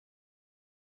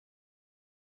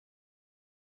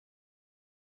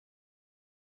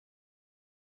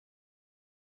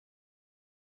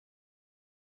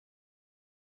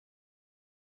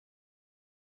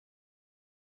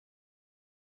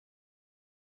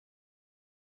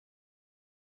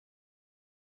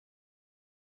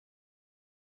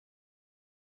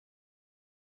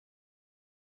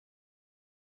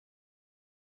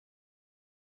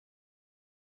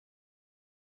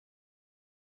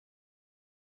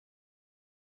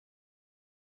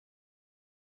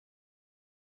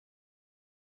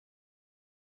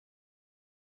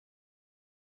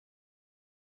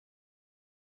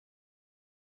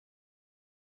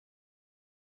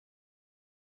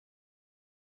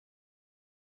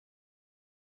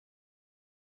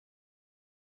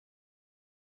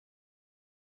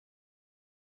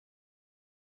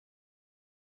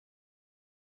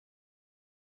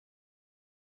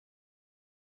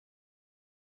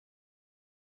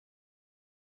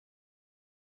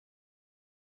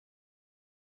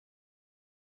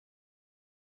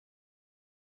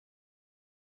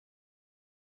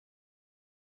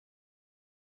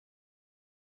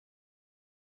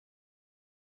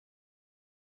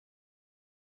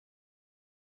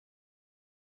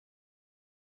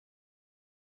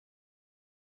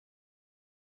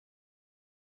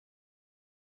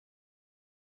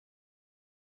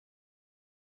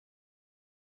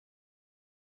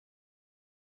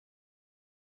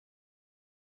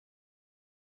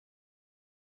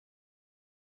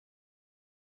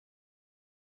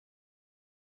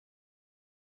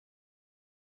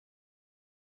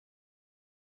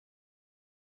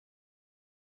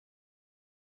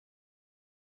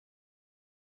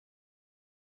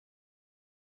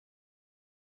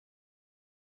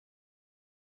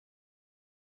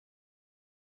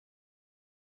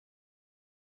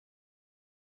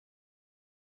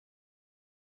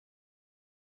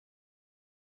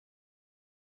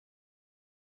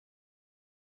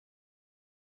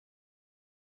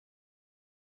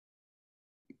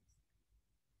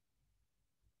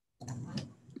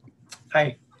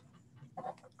Hi,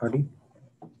 Artie.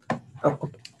 Oh,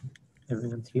 okay.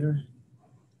 Everyone's here.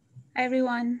 Hi,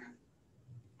 everyone.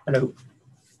 Hello.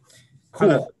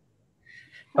 Hello.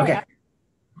 Cool. Okay.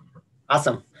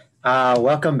 Awesome.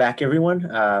 Welcome back, everyone.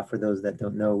 For those that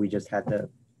don't know, we just had the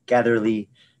Gatherly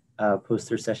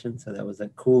poster session, so that was a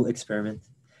cool experiment,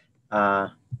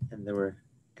 and there were a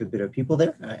good bit of people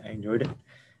there. I enjoyed it.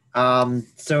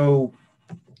 So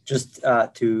just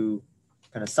to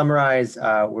kind of summarize,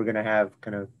 we're going to have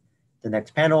kind of the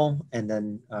next panel, and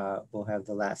then we'll have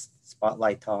the last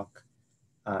spotlight talk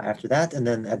after that. And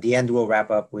then at the end, we'll wrap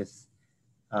up with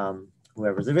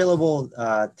whoever's available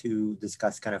to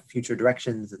discuss kind of future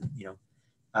directions and,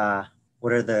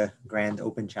 what are the grand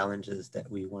open challenges that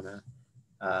we want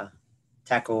to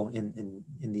tackle in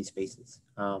these spaces.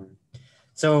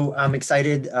 So I'm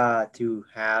excited to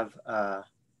have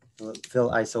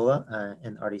Phil Isola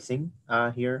and Artie Singh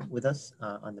here with us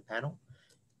on the panel.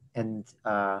 And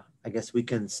I guess we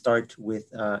can start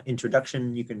with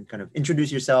introduction. You can kind of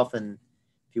introduce yourself, and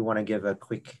if you want to give a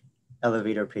quick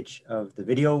elevator pitch of the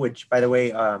video, which, by the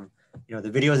way, the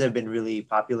videos have been really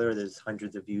popular. There's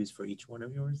hundreds of views for each one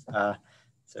of yours.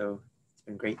 So it's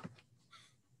been great.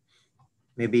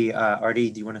 Maybe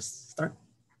Artie, do you want to start?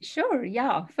 Sure,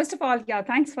 yeah. First of all, yeah,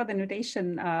 thanks for the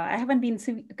invitation. I haven't been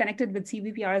connected with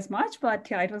CVPR as much, but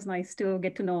yeah, it was nice to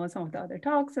get to know some of the other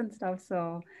talks and stuff.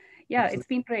 So yeah, Absolutely. It's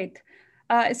been great.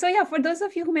 So yeah, for those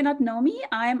of you who may not know me,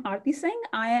 I am Artie Singh.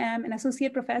 I am an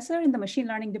associate professor in the machine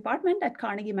learning department at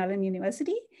Carnegie Mellon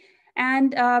University.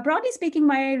 And broadly speaking,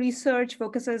 my research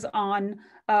focuses on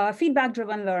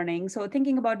feedback-driven learning. So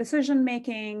thinking about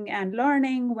decision-making and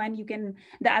learning when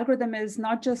the algorithm is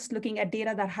not just looking at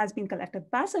data that has been collected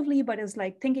passively, but is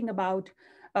like thinking about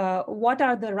what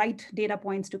are the right data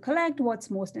points to collect,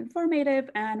 what's most informative,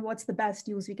 and what's the best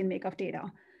use we can make of data.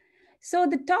 So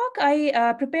the talk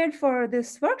I prepared for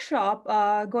this workshop,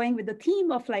 going with the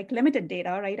theme of like limited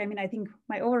data, right? I mean, I think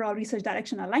my overall research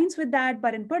direction aligns with that,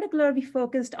 but in particular, we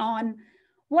focused on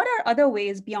what are other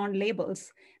ways beyond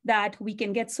labels that we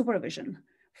can get supervision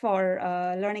for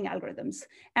learning algorithms.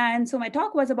 And so my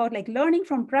talk was about like learning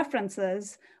from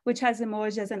preferences, which has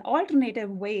emerged as an alternative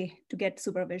way to get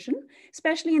supervision,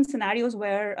 especially in scenarios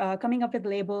where coming up with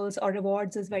labels or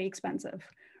rewards is very expensive.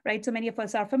 Right, so many of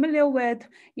us are familiar with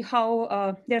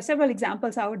how there are several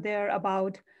examples out there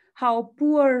about how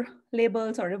poor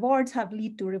labels or rewards have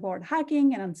led to reward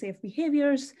hacking and unsafe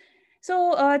behaviors.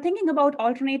 So thinking about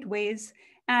alternate ways,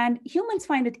 and humans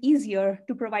find it easier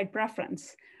to provide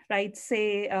preference, right?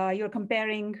 Say you're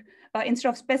comparing, instead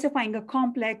of specifying a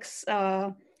complex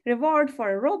reward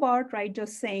for a robot, right?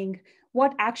 Just saying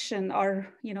what action or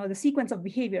the sequence of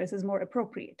behaviors is more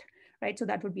appropriate, right? So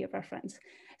that would be a preference.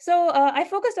 So I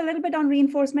focused a little bit on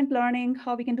reinforcement learning,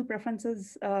 how we can do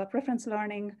preference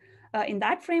learning in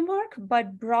that framework.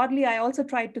 But broadly, I also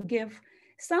tried to give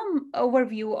some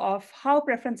overview of how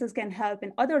preferences can help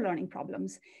in other learning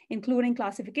problems, including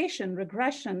classification,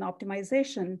 regression,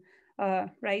 optimization,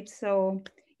 right? So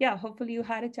yeah, hopefully you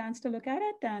had a chance to look at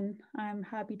it, and I'm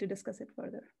happy to discuss it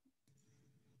further.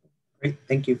 Great,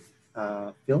 thank you.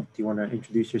 Phil, do you want to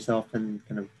introduce yourself and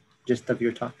kind of gist of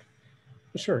your talk?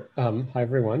 Sure. Hi,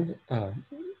 everyone.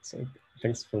 So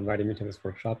thanks for inviting me to this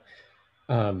workshop.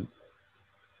 My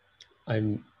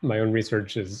own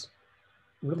research is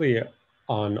really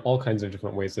on all kinds of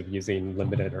different ways of using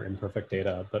limited or imperfect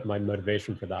data, but my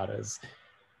motivation for that is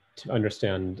to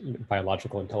understand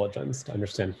biological intelligence, to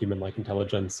understand human-like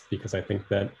intelligence, because I think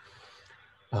that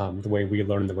the way we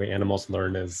learn, the way animals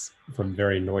learn is from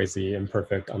very noisy,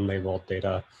 imperfect, unlabeled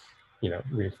data,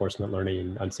 reinforcement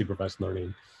learning, unsupervised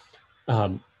learning.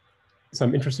 So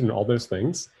I'm interested in all those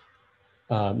things.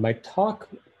 My talk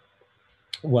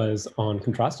was on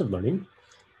contrastive learning.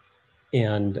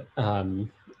 And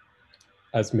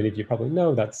as many of you probably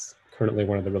know, that's currently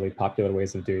one of the really popular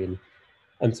ways of doing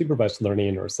unsupervised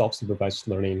learning or self-supervised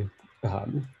learning,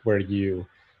 where you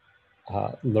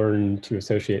learn to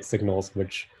associate signals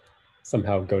which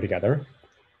somehow go together,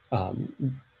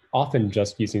 often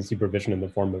just using supervision in the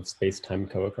form of space-time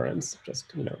co-occurrence.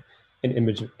 Just, an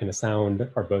image and a sound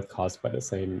are both caused by the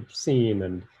same scene,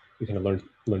 and you kind of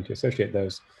learn to associate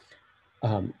those.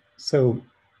 So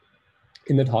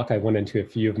in the talk, I went into a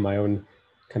few of my own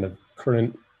kind of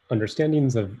current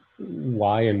understandings of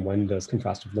why and when does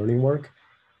contrastive learning work.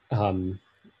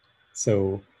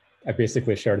 So I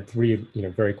basically shared three,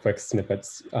 very quick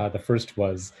snippets. The first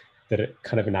was that it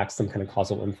kind of enacts some kind of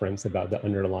causal inference about the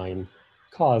underlying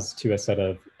cause to a set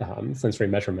of sensory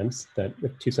measurements, that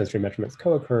if two sensory measurements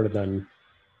co-occur, then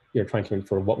you're trying to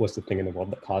infer what was the thing in the world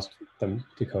that caused them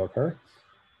to co-occur.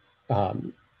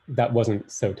 that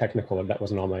wasn't so technical, or that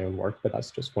wasn't all my own work, but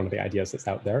that's just one of the ideas that's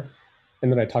out there.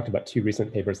 And then I talked about 2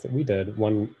 recent papers that we did,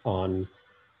 one on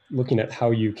looking at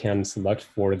how you can select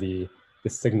for the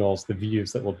signals, the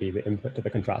views that will be the input to the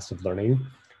contrastive learning.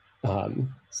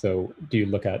 So do you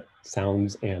look at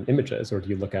sounds and images, or do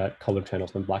you look at color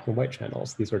channels and black and white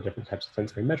channels? These are different types of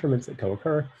sensory measurements that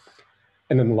co-occur.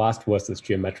 And then the last was this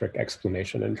geometric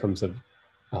explanation in terms of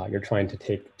you're trying to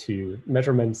take 2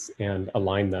 measurements and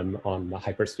align them on the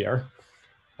hypersphere.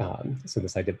 So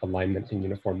this idea of alignment and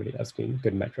uniformity as being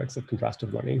good metrics of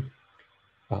contrastive learning.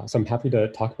 So I'm happy to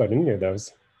talk about any of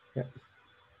those. Yeah.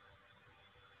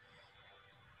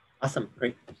 Awesome,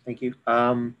 great, thank you.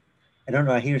 I don't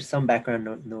know, I hear some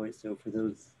background noise, so for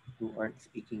those who aren't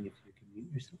speaking, if you can mute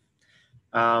yourself.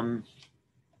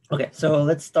 Okay, so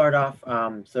let's start off.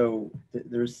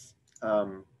 There's,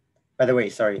 by the way,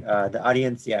 sorry, the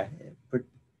audience, yeah, put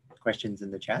questions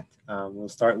in the chat. We'll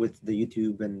start with the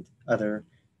YouTube and other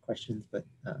questions, but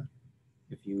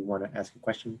if you want to ask a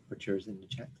question, put yours in the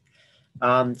chat.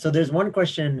 So there's one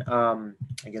question,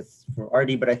 I guess for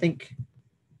Artie, but I think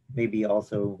maybe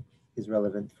also is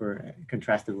relevant for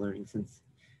contrastive learning, since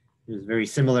there's very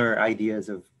similar ideas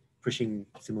of pushing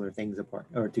similar things apart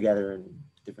or together and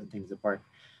different things apart.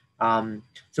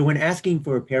 So when asking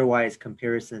for pairwise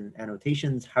comparison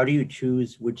annotations, how do you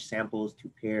choose which samples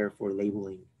to pair for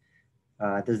labeling?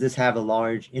 Does this have a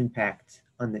large impact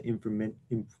on the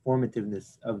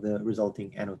informativeness of the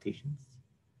resulting annotations?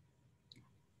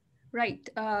 Right.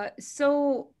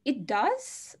 So it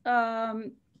does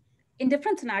in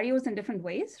different scenarios in different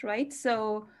ways, right?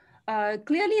 So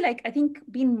clearly, like, I think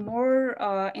being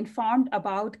more informed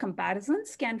about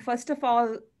comparisons can, first of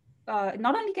all,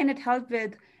 not only can it help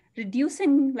with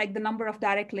reducing like the number of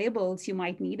direct labels you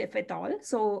might need, if at all.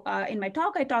 So in my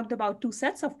talk, I talked about 2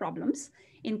 sets of problems.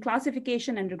 In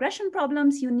classification and regression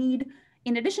problems, you need,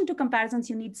 in addition to comparisons,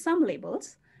 you need some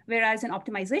labels. Whereas in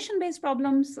optimization-based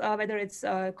problems, whether it's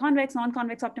convex,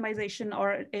 non-convex optimization,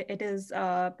 or it is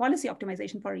policy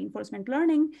optimization for reinforcement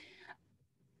learning,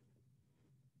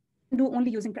 do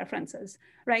only using preferences,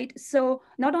 right? So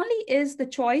not only is the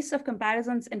choice of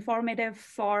comparisons informative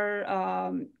for,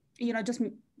 just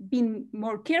being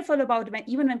more careful about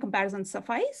even when comparisons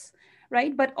suffice,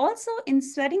 right? But also in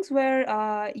settings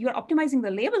where you're optimizing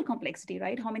the label complexity,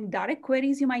 right? How many direct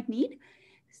queries you might need.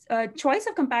 Choice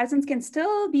of comparisons can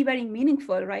still be very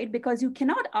meaningful, right? Because you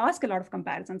cannot ask a lot of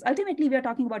comparisons. Ultimately, we are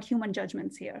talking about human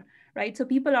judgments here, right? So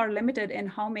people are limited in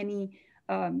how many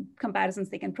comparisons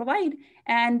they can provide.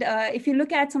 And if you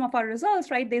look at some of our results,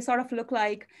 right, they sort of look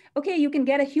like, okay, you can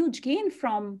get a huge gain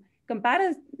from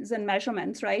comparison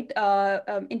measurements, right,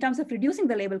 in terms of reducing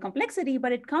the label complexity,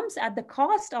 but it comes at the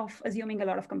cost of assuming a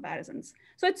lot of comparisons.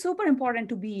 So it's super important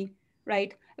to be,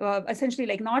 right, essentially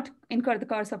like not incur the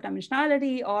curse of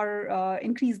dimensionality or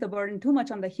increase the burden too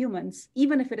much on the humans,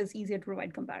 even if it is easier to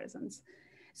provide comparisons.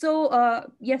 So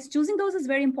yes, choosing those is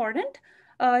very important.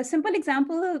 A simple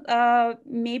example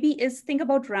maybe is think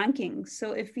about ranking.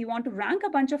 So if we want to rank a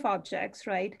bunch of objects,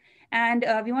 right, and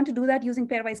we want to do that using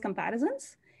pairwise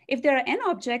comparisons, if there are n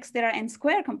objects, there are n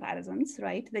square comparisons,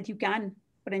 right, that you can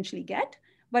potentially get.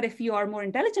 But if you are more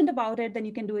intelligent about it, then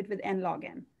you can do it with n log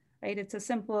n, right? It's a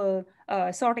simple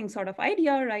sorting sort of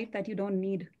idea, right, that you don't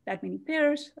need that many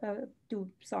pairs to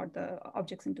sort the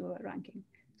objects into a ranking.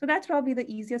 So that's probably the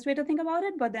easiest way to think about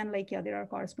it. But then, like, yeah, there are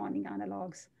corresponding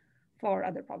analogs for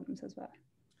other problems as well.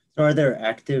 So are there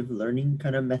active learning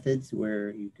kind of methods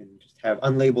where you can just have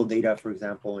unlabeled data, for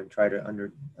example, and try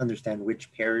to understand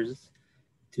which pairs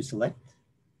to select?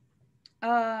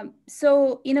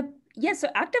 So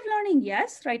active learning,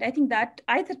 yes, right. I think that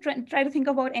I try to think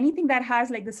about anything that has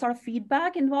like this sort of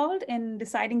feedback involved in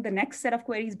deciding the next set of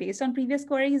queries based on previous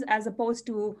queries, as opposed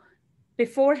to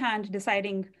beforehand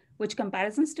deciding which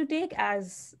comparisons to take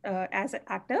as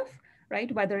active,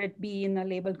 right? Whether it be in a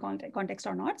labeled context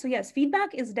or not. So yes,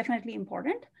 feedback is definitely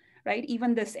important, right?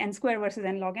 Even this n square versus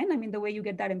n log n, I mean, the way you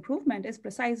get that improvement is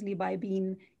precisely by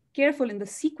being careful in the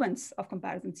sequence of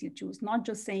comparisons you choose, not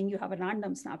just saying you have a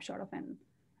random snapshot of n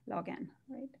log n,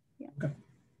 right? Yeah. Okay.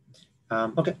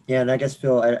 Okay. Yeah, and I guess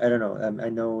Phil, I don't know. I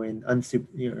know in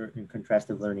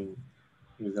contrastive learning,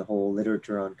 there's a whole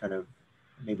literature on kind of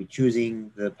maybe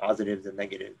choosing the positives and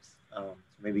negatives. So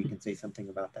maybe you can say something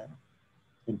about that,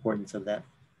 the importance of that.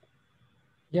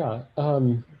 Yeah.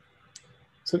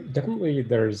 So definitely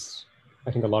there's,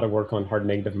 I think, a lot of work on hard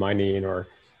negative mining, or,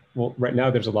 well, right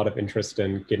now there's a lot of interest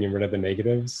in getting rid of the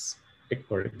negatives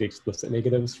or the explicit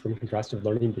negatives from contrastive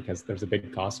learning, because there's a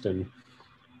big cost in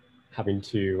having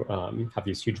to have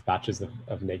these huge batches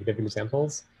of negative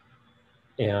examples.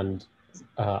 And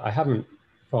I haven't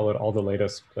followed all the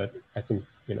latest, but I think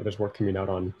there's work coming out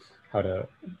on how to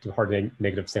do hard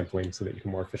negative sampling so that you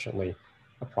can more efficiently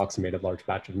approximate a large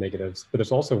batch of negatives. But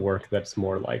there's also work that's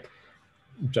more like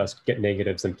just get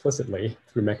negatives implicitly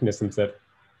through mechanisms that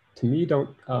to me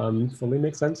don't fully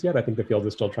make sense yet. I think the field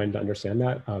is still trying to understand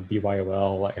that.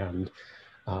 BYOL and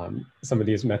some of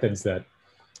these methods that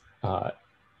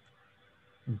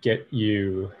get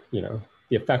you,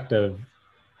 the effect of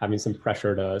having some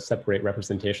pressure to separate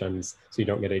representations so you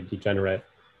don't get a degenerate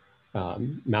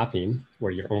mapping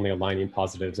where you're only aligning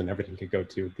positives and everything could go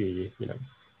to the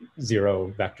zero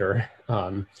vector.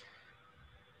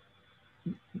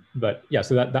 But yeah,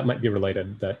 so that might be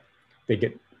related, that they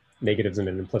get negatives in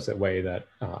an implicit way that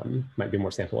might be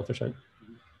more sample efficient.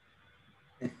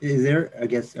 Is there, I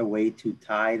guess, a way to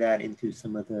tie that into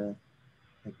some of the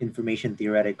information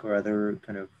theoretic or other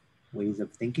kind of ways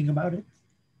of thinking about it?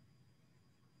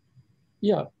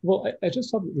 Yeah, well, I just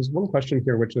saw there's one question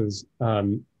here, which is,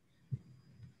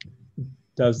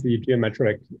 does the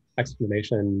geometric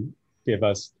explanation give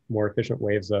us more efficient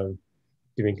ways of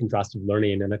doing contrastive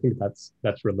learning? And I think that's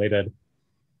related.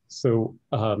 So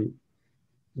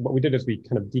what we did is we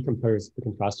kind of decomposed the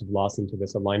contrastive loss into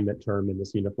this alignment term and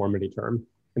this uniformity term.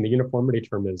 And the uniformity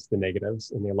term is the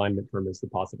negatives and the alignment term is the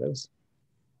positives.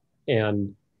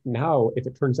 And now, if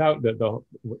it turns out that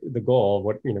the goal,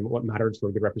 what matters for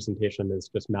a good representation is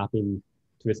just mapping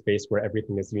to a space where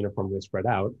everything is uniformly spread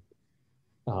out,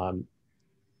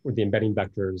 where the embedding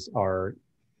vectors are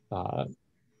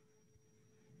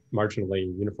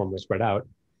marginally uniformly spread out,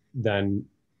 then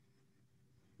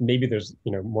maybe there's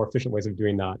more efficient ways of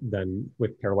doing that than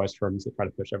with pairwise terms that try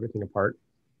to push everything apart.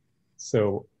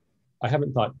 So I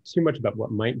haven't thought too much about what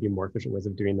might be more efficient ways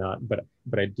of doing that,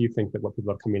 but I do think that what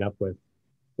people are coming up with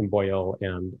in Boyle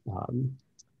and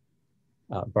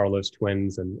Barlow's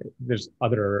twins, and there's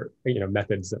other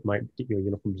methods that might get you a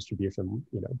uniform distribution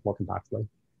more compactly,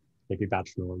 maybe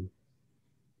batch norm.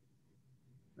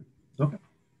 Okay,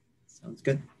 sounds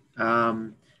good.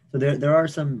 So there are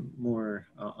some more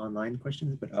online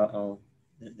questions, but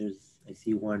I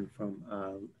see one from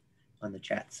on the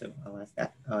chat, so I'll ask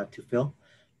that to Phil.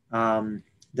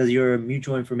 Does your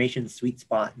mutual information sweet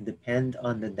spot depend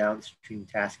on the downstream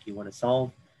task you want to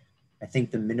solve? I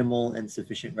think the minimal and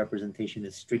sufficient representation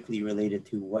is strictly related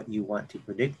to what you want to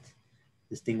predict.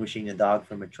 Distinguishing a dog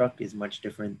from a truck is much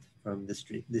different from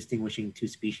distinguishing two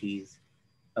species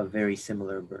of very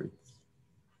similar birds.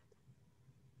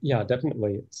 Yeah,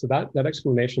 definitely. So that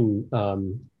explanation,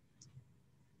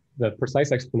 the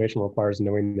precise explanation requires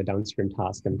knowing the downstream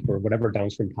task, and for whatever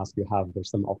downstream task you have,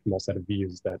 there's some optimal set of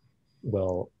views that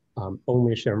will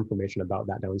only share information about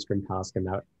that downstream task, and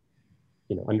that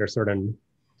under certain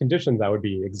conditions that would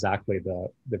be exactly the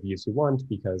views you want,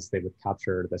 because they would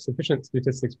capture the sufficient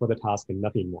statistics for the task and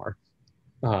nothing more.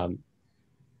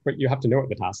 But you have to know what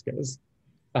the task is.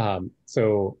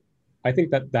 So I think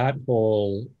that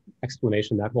whole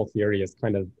explanation, that whole theory is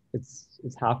kind of, it's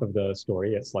half of the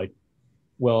story. It's like,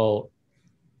 well,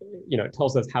 it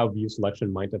tells us how view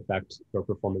selection might affect your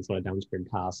performance on a downstream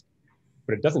task,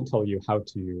 but it doesn't tell you how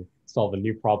to solve a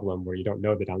new problem where you don't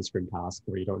know the downstream task,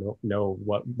 where you don't know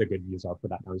what the good views are for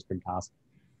that downstream task.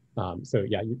 So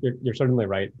yeah, you're certainly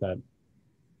right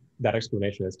that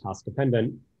explanation is task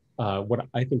dependent. What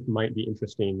I think might be an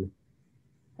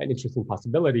interesting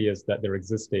possibility is that there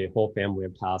exists a whole family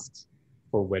of tasks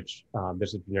for which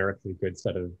there's a generically good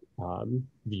set of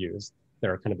views.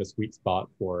 There are kind of a sweet spot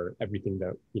for everything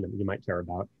that you might care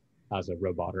about as a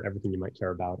robot, or everything you might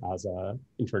care about as a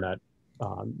internet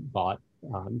bot.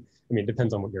 I mean, it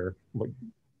depends on what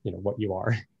you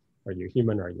are. Are you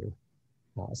human? Are you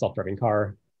a self-driving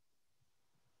car?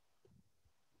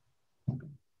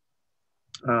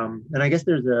 And I guess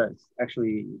there's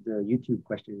actually the YouTube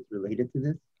question is related to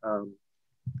this.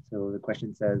 So the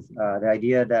question says, the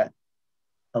idea that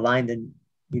aligned and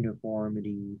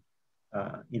uniformity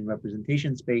in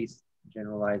representation space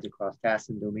generalized across tasks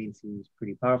and domains seems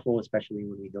pretty powerful, especially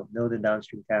when we don't know the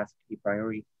downstream task a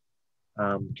priori.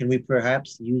 Can we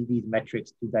perhaps use these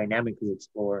metrics to dynamically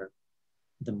explore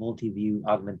the multi-view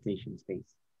augmentation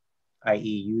space, i.e.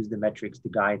 use the metrics to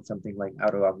guide something like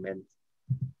auto-augment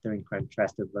during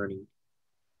contrastive learning?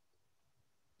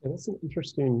 Yeah, that's an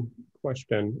interesting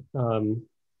question.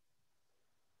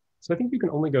 So I think you can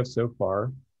only go so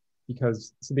far,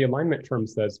 because so the alignment term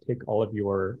says take all of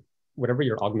whatever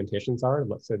your augmentations are.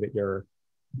 Let's say that you're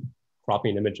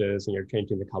cropping images and you're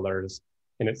changing the colors,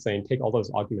 and it's saying take all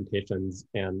those augmentations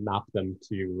and map them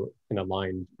to an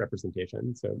aligned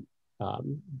representation. So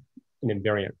an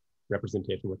invariant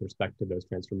representation with respect to those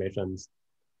transformations.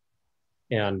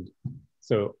 And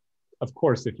so of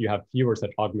course, if you have fewer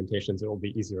such augmentations, it will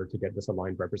be easier to get this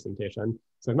aligned representation.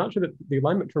 So I'm not sure that the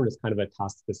alignment term is kind of a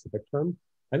task-specific term.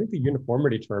 I think the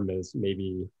uniformity term is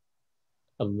maybe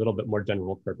a little bit more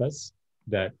general purpose,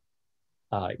 that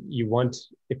you want,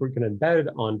 if we're going to embed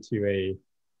onto a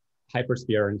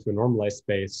hypersphere into a normalized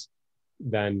space,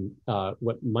 then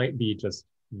what might be just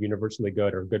universally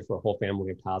good or good for a whole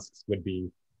family of tasks would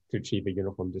be to achieve a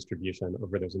uniform distribution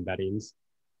over those embeddings.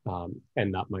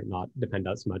 And that might not depend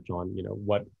as much on, you know,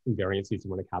 what invariances you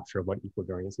want to capture, what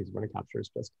equivariances you want to capture. Is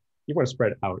just, you want to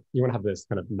spread it out. You want to have this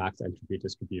kind of max entropy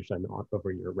distribution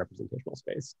over your representational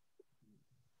space.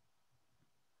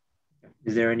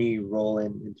 Is there any role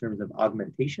in terms of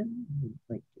augmentation?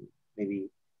 Like maybe,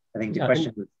 I think the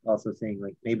question was also saying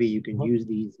like, maybe you can use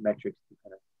these metrics to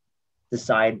kind of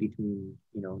decide between,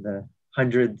 you know, the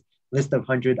list of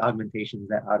 100 augmentations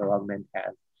that auto-augment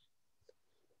has.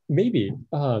 Maybe.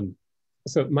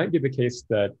 So it might be the case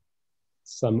that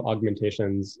some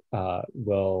augmentations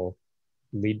will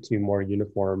lead to more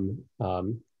uniform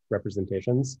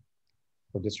representations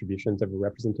or distributions of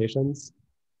representations.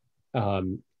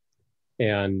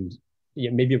 And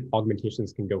yeah, maybe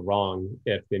augmentations can go wrong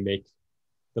if they make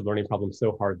the learning problem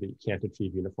so hard that you can't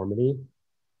achieve uniformity,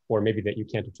 or maybe that you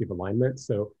can't achieve alignment.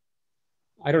 So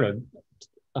I don't know.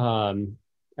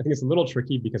 I think it's a little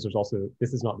tricky because there's also,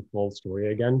 this is not the full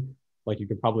story again. Like you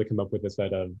could probably come up with a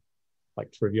set of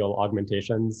like trivial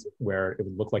augmentations where it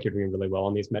would look like you're doing really well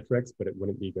on these metrics, but it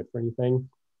wouldn't be good for anything.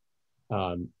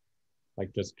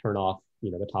 Like just turn off, you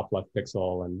know, the top left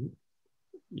pixel and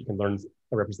you can learn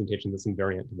a representation that's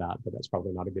invariant to that, but that's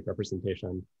probably not a good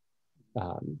representation.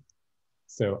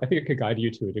 So I think it could guide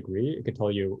you to a degree. It could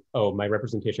tell you, oh, my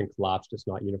representation collapsed, it's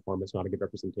not uniform, it's not a good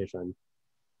representation,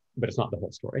 but it's not the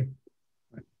whole story.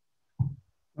 Right.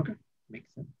 Okay,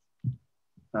 makes sense.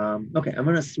 Okay, I'm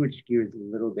gonna switch gears a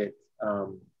little bit.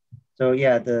 So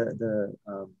yeah, I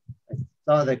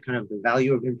saw the kind of the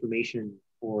value of information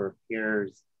for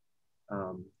pairs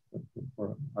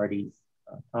for Artie's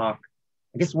talk.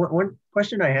 I guess one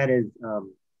question I had is,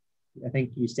 I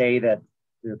think you say that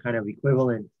they're kind of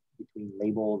equivalent between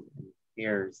labels and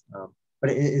pairs, but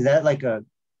is that like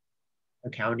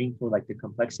accounting for like the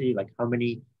complexity, like how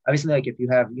many, obviously like if you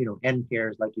have, you know, n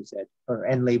pairs, like you said, or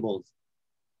n labels,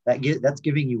 that's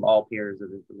giving you all pairs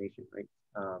of information, right?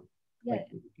 Yeah. Like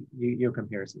your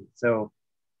comparison. So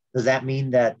does that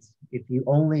mean that if you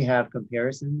only have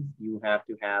comparisons, you have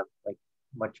to have like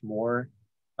much more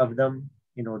of them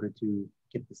in order to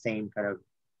get the same kind of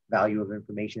value of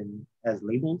information as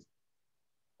labels?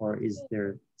 Or is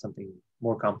there something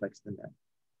more complex than that?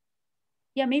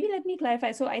 Yeah, maybe let me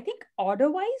clarify. So I think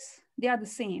order-wise, they are the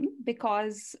same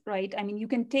because, right, I mean, you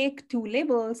can take two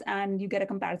labels and you get a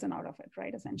comparison out of it,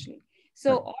 right, essentially.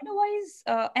 So right.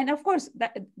 Order-wise, and of course,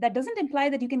 that doesn't imply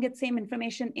that you can get same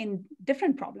information in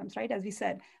different problems, right, as we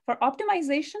said. For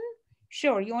optimization,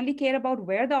 sure, you only care about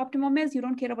where the optimum is. You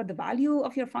don't care about the value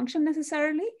of your function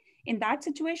necessarily. In that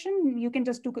situation, you can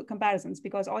just do comparisons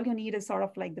because all you need is sort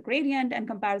of like the gradient, and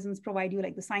comparisons provide you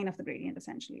like the sign of the gradient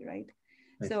essentially, right?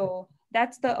 So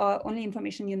that's the only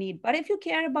information you need. But if you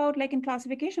care about, like in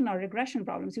classification or regression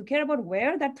problems, you care about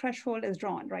where that threshold is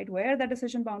drawn, right? Where the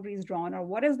decision boundary is drawn, or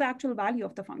what is the actual value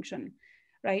of the function,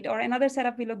 right? Or another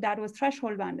setup we looked at was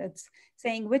threshold bandits,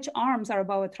 saying which arms are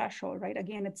above a threshold, right?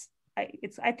 Again,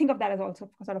 I think of that as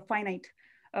also sort of finite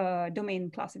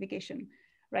domain classification,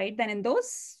 right? Then in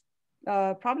those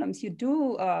problems, you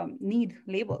do need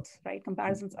labels, right?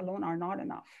 Comparisons alone are not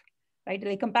enough. Right,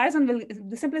 like comparison will,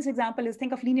 the simplest example is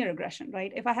think of linear regression,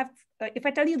 right? If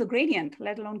I tell you the gradient,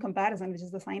 let alone comparison, which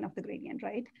is the sign of the gradient,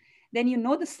 right? Then you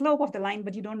know the slope of the line,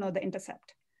 but you don't know the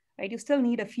intercept, right? You still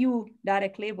need a few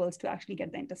direct labels to actually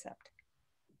get the intercept,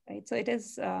 right? So it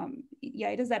is, yeah,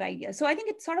 it is that idea. So I think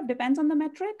it sort of depends on the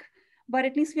metric, but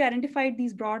at least we identified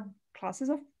these broad classes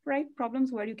of, right,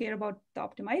 problems where you care about the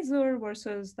optimizer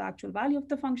versus the actual value of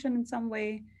the function in some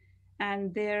way.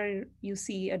 And there you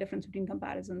see a difference between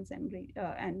comparisons and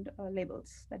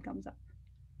labels that comes up.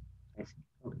 I see.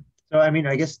 Okay. So, I mean,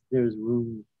 I guess there's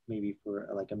room maybe for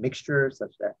like a mixture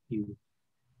such that you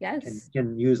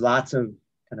can use lots of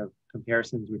kind of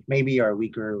comparisons, which maybe are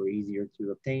weaker or easier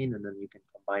to obtain, and then you can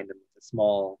combine them with a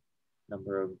small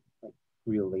number of like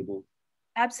real labels.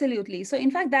 Absolutely. So in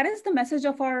fact, that is the message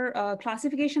of our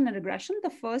classification and regression, the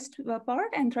first part,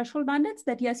 and threshold bandits,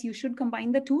 that yes, you should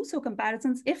combine the two. So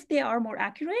comparisons, if they are more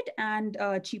accurate and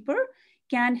cheaper,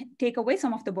 can take away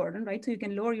some of the burden, right? So you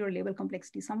can lower your label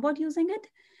complexity somewhat using it.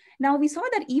 Now, we saw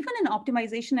that even in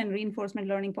optimization and reinforcement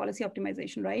learning policy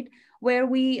optimization, right, where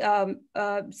we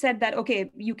said that, okay,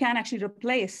 you can actually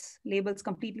replace labels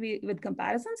completely with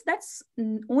comparisons. That's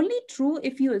only true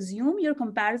if you assume your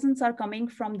comparisons are coming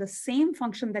from the same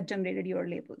function that generated your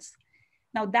labels.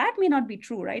 Now, that may not be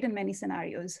true, right, in many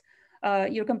scenarios.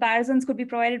 Your comparisons could be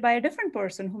provided by a different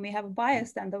person who may have a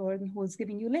bias than the one who's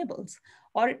giving you labels.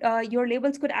 Or your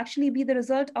labels could actually be the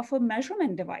result of a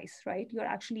measurement device, right?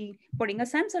 You're actually putting a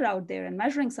sensor out there and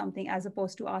measuring something as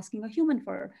opposed to asking a human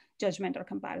for judgment or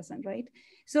comparison, right?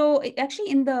 So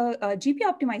actually in the GP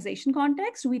optimization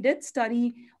context, we did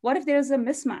study what if there's a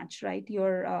mismatch, right?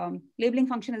 Your labeling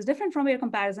function is different from your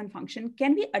comparison function.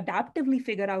 Can we adaptively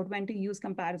figure out when to use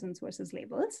comparisons versus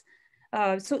labels?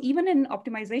 So even in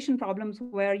optimization problems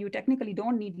where you technically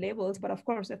don't need labels, but of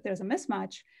course, if there's a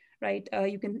mismatch, right,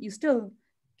 you still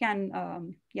can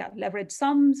leverage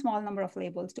some small number of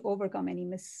labels to overcome any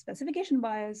misspecification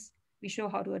bias. We show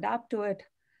how to adapt to it,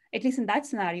 at least in that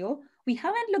scenario. We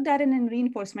haven't looked at it in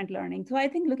reinforcement learning. So I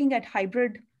think looking at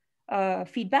hybrid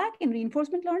feedback in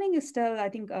reinforcement learning is still, I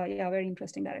think, a very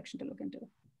interesting direction to look into.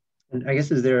 And I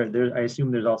guess I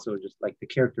assume there's also just like the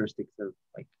characteristics of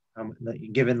like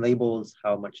given labels,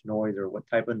 how much noise or what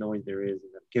type of noise there is,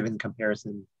 and given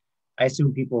comparison. I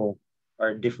assume people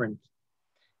are different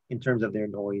in terms of their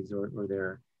noise or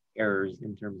their errors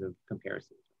in terms of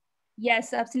comparison.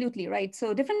 Yes, absolutely, right.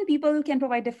 So different people can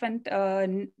provide different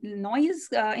noise.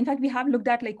 In fact, we have looked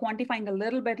at like quantifying a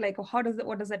little bit, like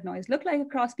what does that noise look like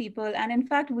across people? And in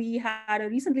fact, we had a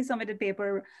recently submitted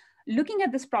paper looking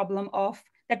at this problem of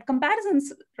that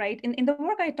comparisons, right? In the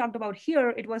work I talked about here,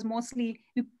 it was mostly,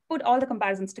 we put all the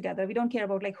comparisons together. We don't care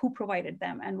about like who provided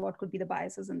them and what could be the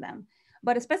biases in them.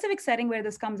 But a specific setting where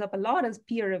this comes up a lot is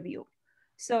peer review.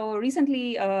 So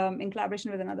recently, in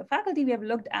collaboration with another faculty, we have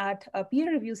looked at a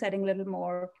peer review setting a little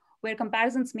more, where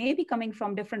comparisons may be coming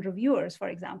from different reviewers, for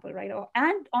example, right?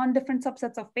 And on different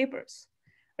subsets of papers,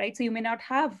 right? So you may not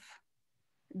have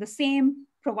the same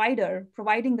provider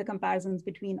providing the comparisons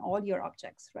between all your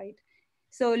objects, right?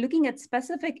 So looking at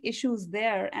specific issues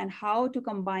there and how to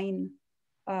combine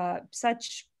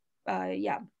such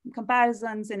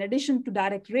comparisons in addition to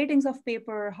direct ratings of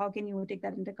paper, how can you take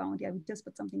that into account? Yeah, we just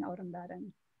put something out on that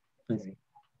end. I see.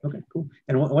 Okay, cool.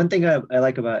 And one thing I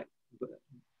like about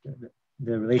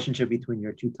the relationship between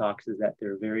your two talks is that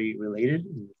they're very related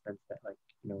in the sense that, like,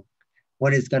 you know,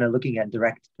 one is kind of looking at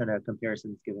direct kind of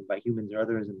comparisons given by humans or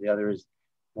others, and the other is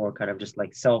more kind of just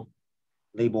like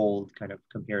self-labeled kind of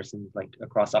comparisons, like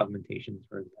across augmentations,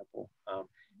 for example.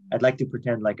 I'd like to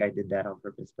pretend like I did that on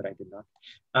purpose, but I did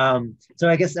not. So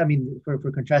I guess, I mean, for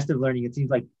contrastive learning, it seems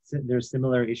like there's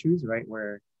similar issues, right?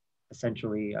 Where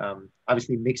essentially,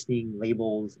 obviously mixing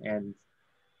labels and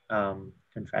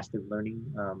contrastive learning.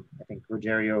 I think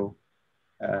Rogerio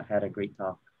had a great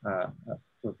talk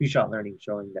for few-shot learning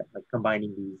showing that like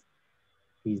combining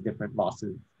these different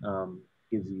losses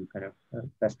gives you kind of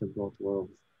best of both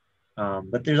worlds.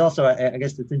 But there's also, I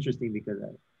guess it's interesting because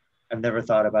I've never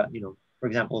thought about, you know, for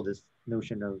example, this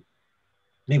notion of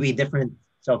maybe different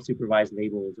self-supervised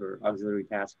labels or auxiliary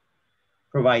tasks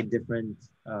provide different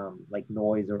like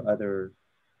noise or other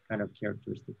kind of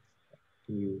characteristics.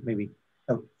 Can you maybe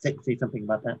say something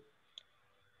about that?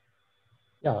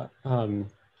 Yeah,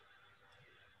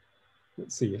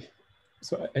 let's see.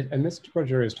 So I missed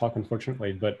Rogerio's talk,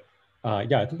 unfortunately, but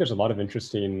yeah, I think there's a lot of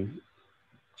interesting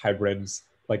hybrids.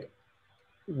 Like,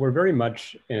 we're very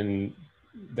much in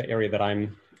the area that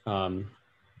I'm,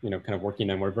 you know, kind of working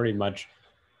in.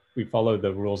 We follow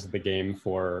the rules of the game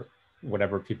for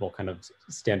whatever people kind of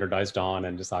standardized on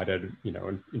and decided, you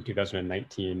know, in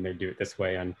 2019 they do it this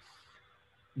way. And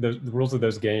the rules of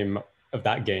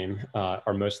that game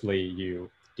are mostly you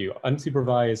do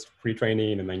unsupervised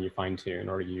pre-training and then you fine tune,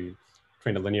 or you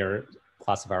train a linear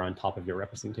classifier on top of your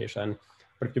representation.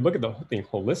 But if you look at the whole thing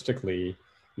holistically,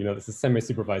 you know, this is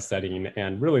semi-supervised setting,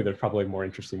 and really there's probably more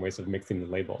interesting ways of mixing the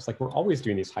labels. Like, we're always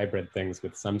doing these hybrid things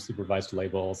with some supervised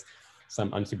labels,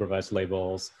 some unsupervised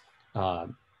labels,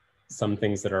 some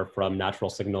things that are from natural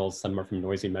signals, some are from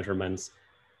noisy measurements.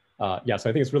 Yeah, so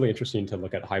I think it's really interesting to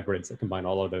look at hybrids that combine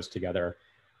all of those together.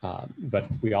 But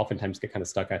we oftentimes get kind of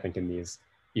stuck, I think, in these,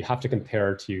 you have to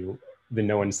compare to the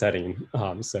known setting.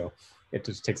 So it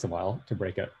just takes a while to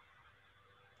break it.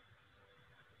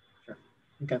 Sure.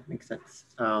 Okay, makes sense.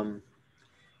 I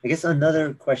guess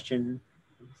another question.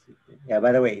 Yeah,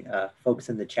 by the way, folks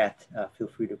in the chat, feel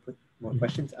free to put more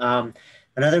questions.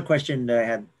 Another question that I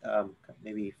had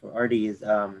maybe for Artie is,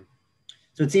 so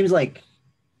it seems like,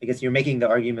 I guess you're making the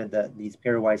argument that these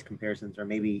pairwise comparisons are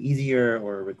maybe easier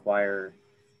or require,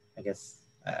 I guess,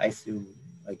 I assume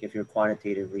like if you're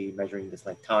quantitatively measuring this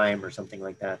like time or something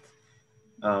like that.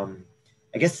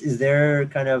 I guess, is there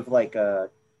kind of like a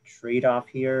trade-off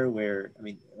here where, I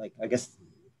mean, like, I guess,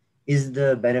 is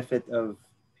the benefit of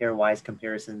pairwise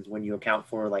comparisons when you account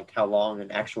for like how long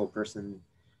an actual person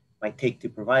might take to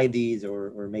provide these,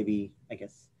 or maybe, I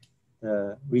guess,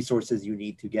 the resources you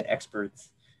need to get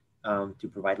experts to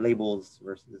provide labels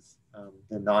versus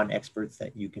the non-experts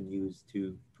that you can use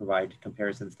to provide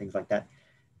comparisons, things like that.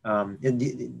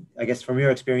 I guess from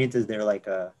your experience, is there like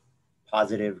a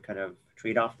positive kind of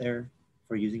trade-off there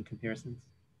for using comparisons?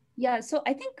 Yeah, so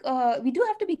I think we do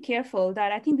have to be careful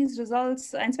that I think these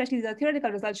results, and especially the theoretical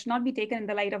results, should not be taken in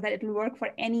the light of that it will work for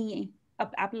any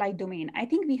applied domain. I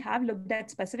think we have looked at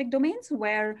specific domains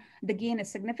where the gain is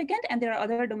significant, and there are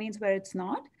other domains where it's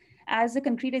not. As a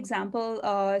concrete example,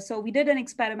 so we did an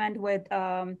experiment with,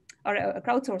 or a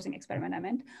crowdsourcing experiment, I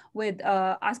meant, with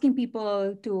asking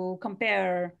people to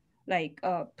compare like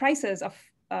prices of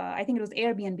I think it was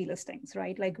Airbnb listings,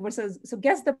 right? Like versus, so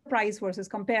guess the price versus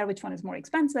compare which one is more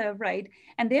expensive, right?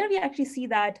 And there we actually see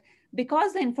that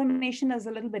because the information is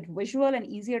a little bit visual and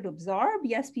easier to absorb,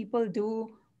 yes, people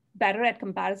do better at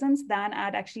comparisons than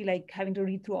at actually like having to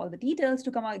read through all the details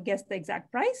to come out guess the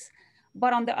exact price.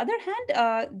 But on the other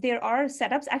hand, there are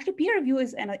setups, actually peer review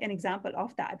is an example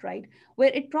of that, right? Where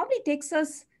it probably takes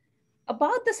us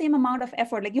about the same amount of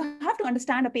effort. Like you have to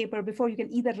understand a paper before you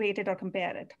can either rate it or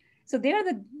compare it. So there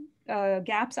the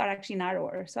gaps are actually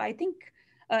narrower. So I think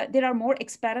there are more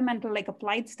experimental, like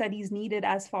applied studies needed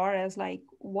as far as like,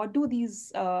 what do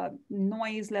these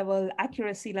noise level,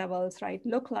 accuracy levels, right,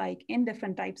 look like in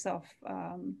different types of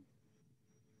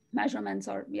measurements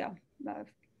or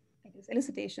I guess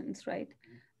elucidations, right?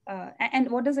 And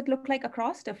what does it look like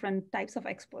across different types of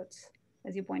experts,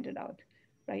 as you pointed out,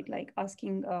 right? Like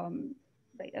asking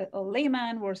like a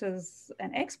layman versus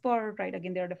an expert, right?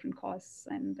 Again, there are different costs,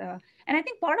 and I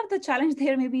think part of the challenge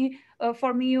there maybe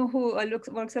for me who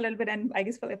works a little bit, and I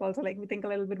guess Philip also, like we think a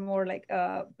little bit more like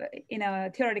in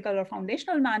a theoretical or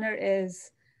foundational manner,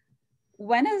 is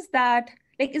when is that,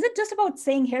 like, is it just about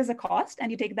saying here's a cost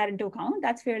and you take that into account?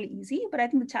 That's fairly easy, but I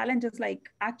think the challenge is like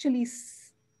actually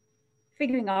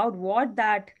figuring out what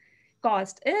that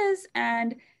cost is,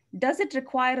 and does it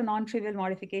require a non-trivial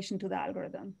modification to the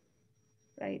algorithm,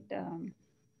 right?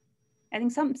 I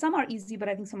think some are easy, but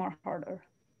I think some are harder.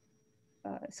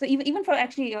 So even for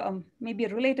actually maybe a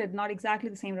related, not exactly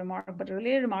the same remark, but a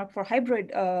related remark for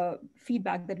hybrid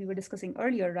feedback that we were discussing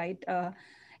earlier, right?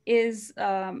 Is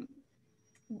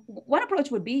one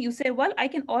approach would be, you say, well, I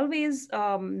can always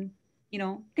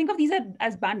think of these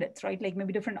as bandits, right? Like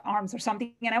maybe different arms or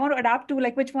something, and I want to adapt to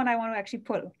like which one I want to actually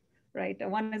pull, right?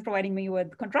 One is providing me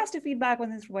with contrastive feedback,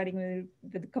 one is providing me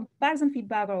with comparison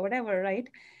feedback or whatever, right?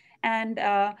 And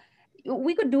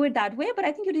we could do it that way, but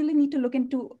I think you really need to look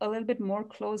into a little bit more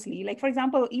closely. Like, for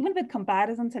example, even with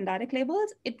comparisons and direct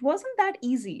labels, it wasn't that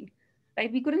easy,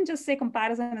 right? We couldn't just say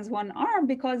comparison is one arm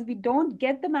because we don't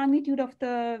get the magnitude of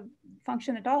the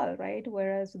function at all, right?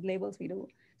 Whereas with labels we do.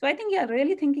 So I think, yeah,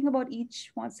 really thinking about each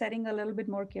one setting a little bit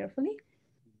more carefully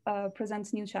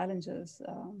presents new challenges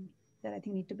that I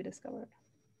think need to be discovered.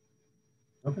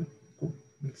 Okay, cool,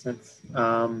 makes sense.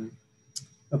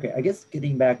 Okay, I guess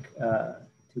getting back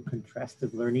to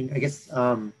contrastive learning, I guess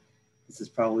this is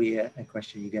probably a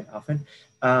question you get often.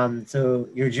 So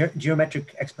your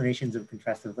geometric explanations of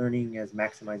contrastive learning as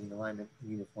maximizing alignment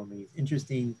and uniformity is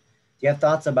interesting. Do you have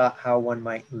thoughts about how one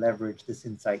might leverage this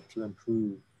insight to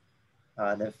improve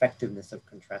the effectiveness of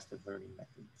contrastive learning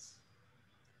methods?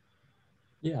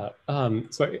 Yeah,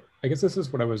 so I guess this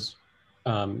is what I was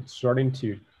starting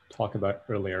to talk about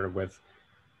earlier with,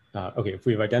 okay, if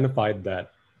we've identified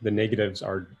that the negatives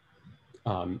are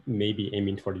maybe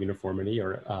aiming toward uniformity,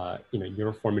 or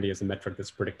uniformity is a metric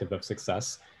that's predictive of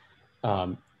success.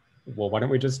 Well, why don't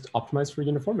we just optimize for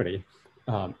uniformity?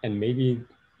 And maybe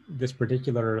this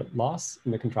particular loss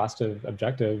in the contrastive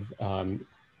objective,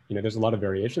 there's a lot of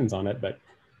variations on it, but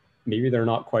maybe they're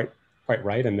not quite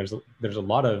right, and there's a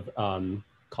lot of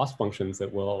cost functions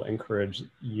that will encourage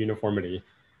uniformity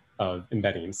of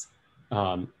embeddings.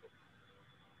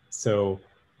 So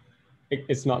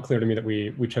it's not clear to me that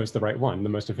we chose the right one, the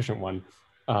most efficient one.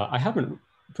 I haven't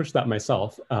pushed that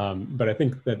myself, but I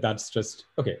think that that's just,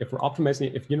 okay, if we're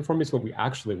optimizing, if uniformity is what we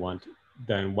actually want,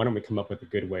 then why don't we come up with a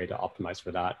good way to optimize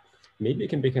for that? Maybe it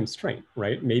can be a constraint,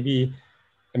 right? Maybe,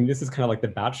 I mean, this is kind of like the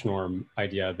batch norm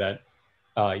idea that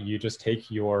you just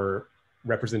take your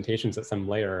representations at some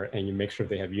layer and you make sure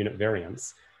they have unit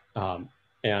variance.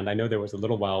 And I know there was a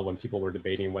little while when people were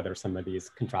debating whether some of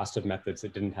these contrastive methods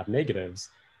that didn't have negatives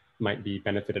might be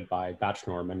benefited by batch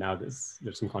norm, and now there's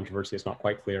some controversy. It's not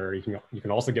quite clear. You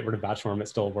can also get rid of batch norm; it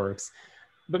still works,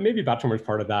 but maybe batch norm is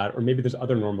part of that, or maybe there's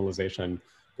other normalization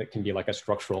that can be like a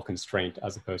structural constraint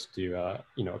as opposed to a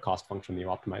cost function that you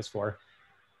optimize for.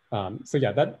 So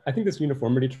yeah, I think this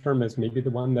uniformity term is maybe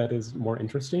the one that is more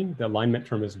interesting. The alignment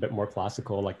term is a bit more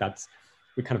classical. Like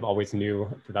we kind of always knew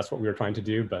that that's what we were trying to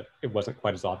do, but it wasn't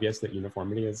quite as obvious that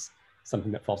uniformity is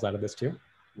something that falls out of this too.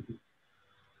 Mm-hmm.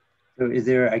 So is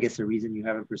there, I guess, a reason you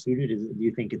haven't pursued it? Do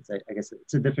you think it's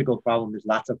it's a difficult problem? There's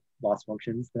lots of loss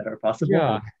functions that are possible.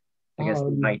 Yeah. I guess they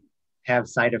might have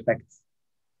side effects,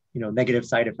 negative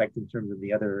side effects in terms of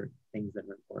the other things that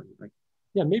are important, right?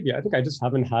 Yeah, maybe. I think I just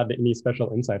haven't had any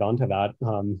special insight onto that.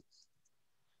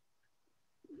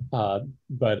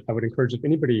 But I would encourage, if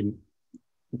anybody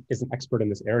is an expert in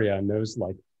this area and knows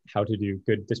like how to do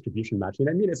good distribution matching.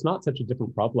 I mean, it's not such a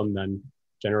different problem than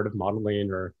generative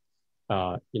modeling or,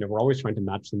 we're always trying to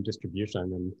match some distribution.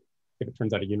 And if it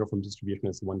turns out a uniform distribution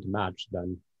is the one to match,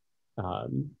 then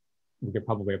we could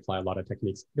probably apply a lot of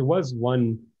techniques. There was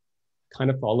one kind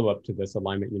of follow-up to this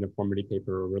alignment uniformity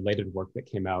paper, related work that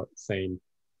came out saying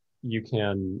you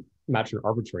can match an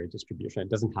arbitrary distribution. It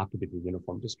doesn't have to be the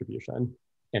uniform distribution.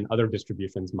 And other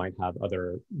distributions might have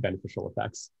other beneficial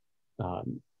effects.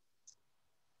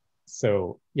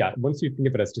 So yeah, once you think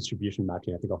of it as distribution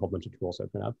matching, I think a whole bunch of tools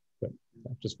open up. But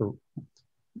just for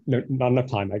not enough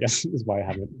time, I guess, is why I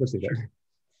haven't pursued it.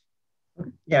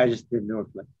 Yeah, I just didn't know if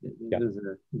there's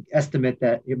an estimate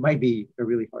that it might be a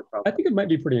really hard problem. I think it might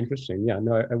be pretty interesting. Yeah,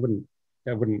 no, I wouldn't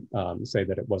say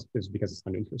that it was because it's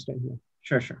uninteresting. Yeah.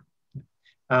 Sure.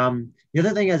 The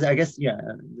other thing is, I guess,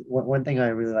 one thing I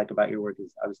really like about your work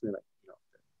is obviously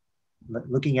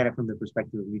looking at it from the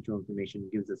perspective of mutual information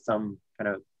gives us some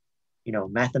kind of,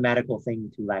 mathematical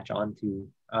thing to latch onto.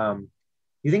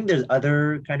 You think there's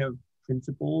other kind of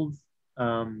principles,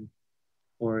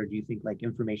 or do you think like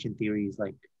information theory is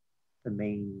like the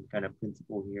main kind of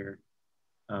principle here?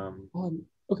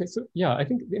 Okay, so yeah, I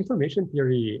think the information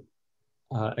theory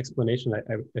explanation,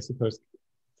 I suppose,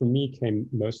 for me came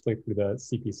mostly through the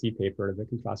CPC paper, the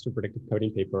contrastive predictive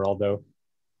coding paper, although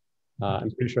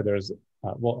I'm pretty sure there's,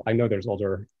 I know there's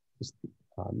older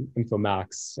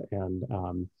Infomax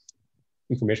and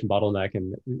information bottleneck,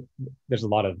 and there's a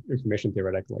lot of information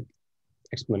theoretic like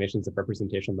explanations of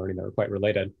representation learning that are quite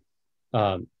related.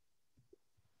 But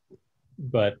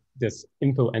this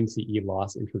info NCE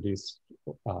loss introduced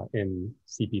in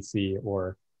CPC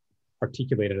or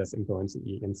articulated as info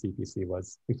NCE in CPC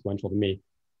was influential to me.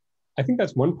 I think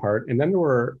that's one part. And then there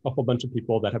were a whole bunch of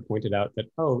people that have pointed out that,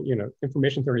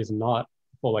 information theory is not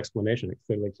a full explanation. It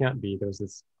clearly can't be. There's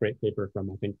this great paper from,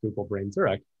 I think, Google Brain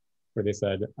Zurich, where they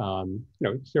said,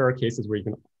 here are cases where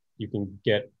you can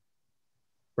get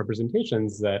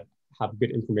representations that have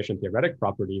good information theoretic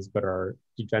properties, but are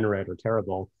degenerate or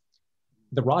terrible.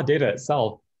 The raw data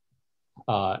itself,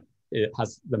 it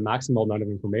has the maximal amount of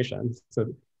information.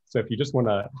 So if you just want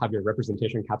to have your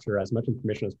representation capture as much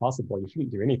information as possible, you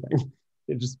shouldn't do anything.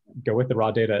 You just go with the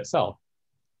raw data itself.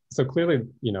 So clearly,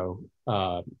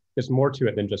 there's more to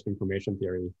it than just information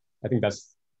theory. I think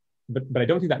that's, but I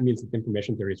don't think that means that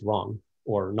information theory is wrong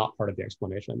or not part of the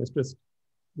explanation. It's just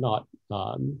not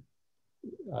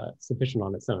sufficient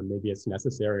on its own. Maybe it's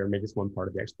necessary, or maybe it's one part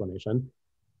of the explanation.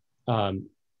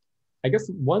 I guess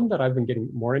one that I've been getting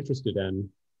more interested in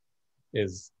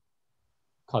is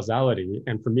causality.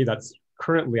 And for me, that's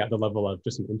currently at the level of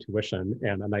just an intuition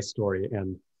and a nice story,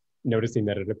 and noticing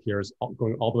that it appears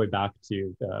going all the way back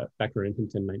to the Becker and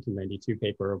Hinton 1992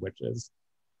 paper, which is,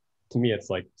 to me, it's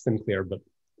like Sinclair, but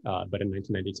in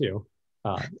 1992.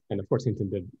 And of course, Hinton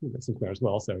did Sinclair as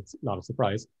well, so it's not a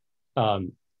surprise.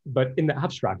 But in the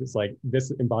abstract, it's like,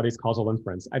 this embodies causal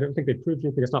inference. I don't think they proved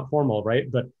anything, it's not formal, right?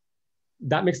 But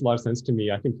that makes a lot of sense to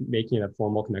me. I think making a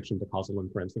formal connection to causal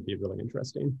inference would be really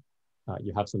interesting.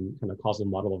 You have some kind of causal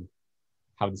model of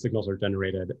how the signals are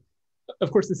generated. Of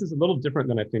course, this is a little different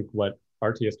than I think what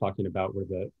Arti is talking about, where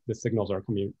the signals are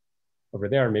coming over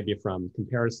there, maybe from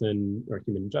comparison or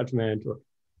human judgment. Or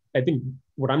I think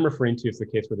what I'm referring to is the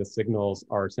case where the signals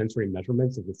are sensory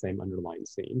measurements of the same underlying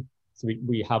scene. So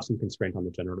we have some constraint on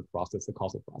the generative process, the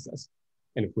causal process.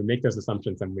 And if we make those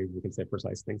assumptions, then we can say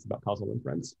precise things about causal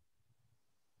inference.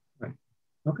 Right.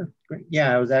 Okay, great.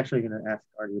 Yeah, I was actually going to ask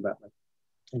Arti about,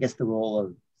 I guess, the role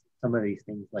of some of these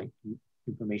things like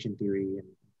information theory and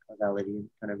causality and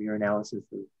kind of your analysis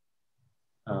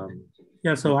of.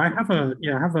 Yeah, so I have a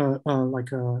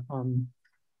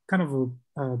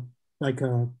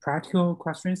practical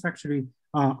questions actually,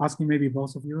 asking maybe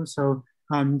both of you. So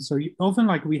often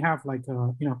we have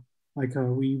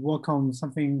we work on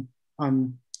something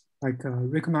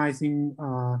recognizing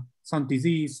some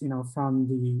disease, from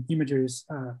the images,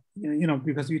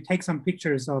 because you take some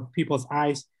pictures of people's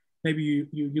eyes, maybe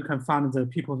you can find that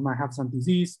people might have some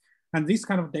disease. And this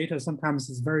kind of data sometimes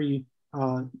is very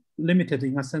limited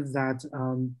in a sense that,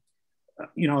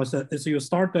 so you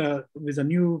start with a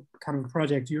new kind of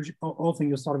project, often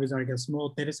you start with like a small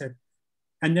data set.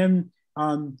 And then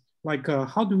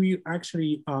how do we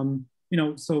actually,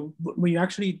 so when you're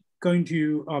actually going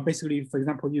to basically, for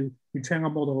example, you train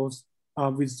up models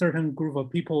with certain group of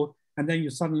people, and then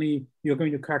you're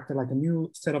going to collect like a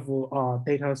new set of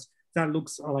data that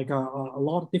looks like a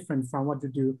lot different from what you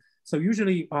do. So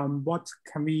usually what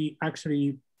can we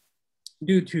actually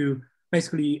do to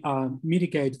basically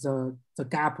mitigate the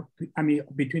gap,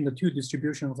 between the two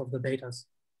distributions of the data?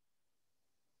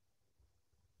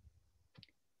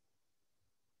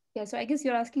 Yeah, so I guess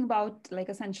you're asking about like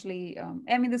essentially,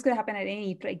 this could happen at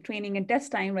any training and test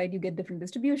time, right? You get different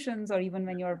distributions, or even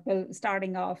when you're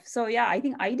starting off. So yeah, I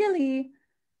think ideally,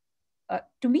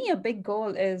 to me, a big goal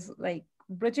is like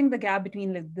bridging the gap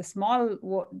between like the small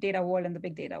data world and the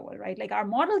big data world, right? Like our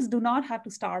models do not have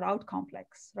to start out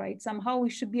complex, right? Somehow we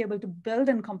should be able to build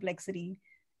in complexity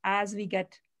as we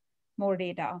get more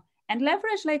data and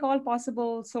leverage like all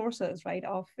possible sources, right,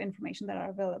 of information that are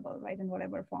available, right, in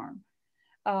whatever form.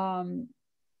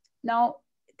 Now,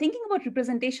 thinking about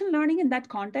representation learning in that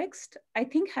context, I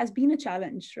think has been a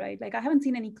challenge, right? Like I haven't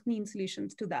seen any clean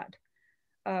solutions to that.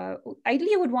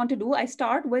 Ideally, I would want to do, I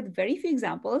start with very few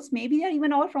examples. Maybe they're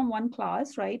even all from one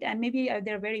class, right? And maybe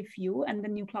there are very few, and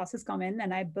then new classes come in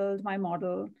and I build my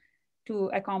model to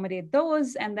accommodate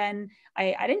those. And then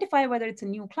I identify whether it's a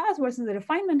new class versus a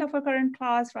refinement of a current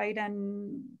class, right?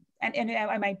 And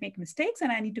I might make mistakes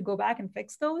and I need to go back and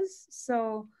fix those.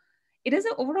 So it is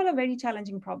overall a very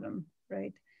challenging problem,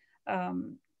 right?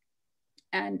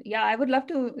 And yeah, I would love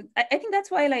to, I think that's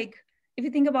why, like, if you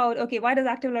think about, okay, why does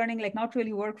active learning like not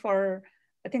really work for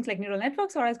things like neural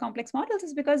networks or as complex models,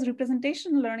 is because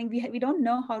representation learning, we don't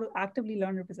know how to actively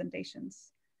learn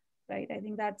representations, right? I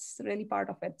think that's really part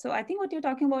of it. So I think what you're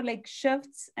talking about, like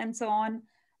shifts and so on,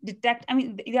 there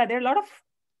are a lot of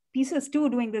pieces to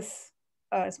doing this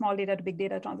small data to big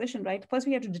data transition, right? First,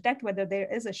 we have to detect whether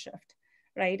there is a shift,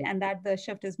 right? And that the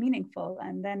shift is meaningful,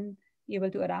 and then be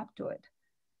able to adapt to it.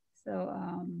 So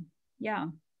yeah,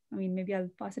 maybe I'll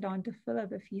pass it on to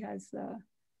Philip if he has.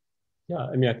 Yeah,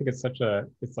 I think it's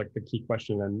it's like the key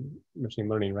question in machine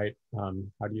learning, right?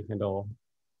 How do you handle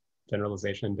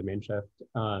generalization, domain shift?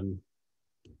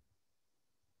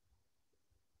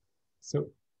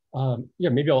 Yeah,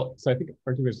 maybe so I think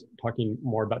Arti was talking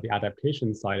more about the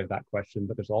adaptation side of that question,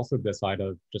 but there's also this side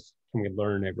of just, can we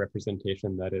learn a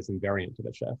representation that is invariant to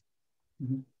the shift?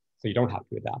 Mm-hmm. So you don't have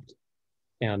to adapt.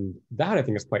 And that I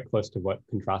think is quite close to what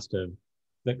contrastive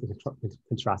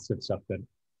stuff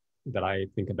that I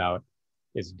think about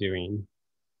is doing.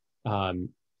 And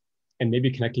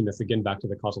maybe connecting this again back to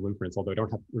the causal inference, although I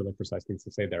don't have really precise things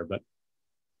to say there, but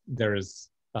there's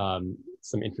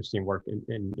some interesting work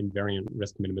in invariant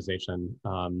risk minimization,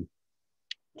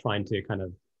 trying to kind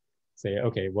of say,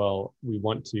 okay, well, we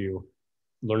want to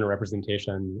learn a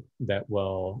representation that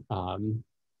will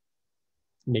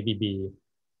maybe be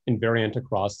invariant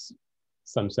across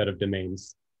some set of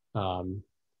domains,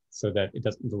 so that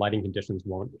the lighting conditions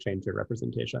won't change your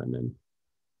representation. And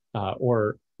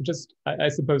or just, I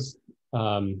suppose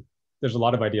there's a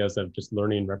lot of ideas of just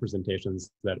learning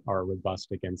representations that are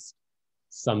robust against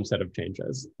some set of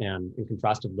changes. And in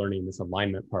contrastive learning, this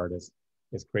alignment part is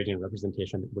creating a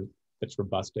representation that's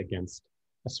robust against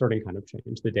a certain kind of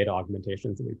change, the data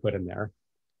augmentations that we put in there.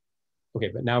 Okay,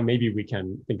 but now maybe we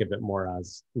can think of it more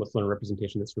as, let's learn a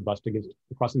representation that's robust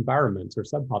across environments or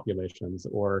subpopulations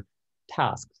or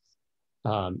tasks.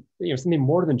 Something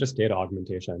more than just data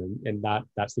augmentation, and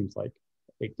that seems like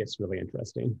it gets really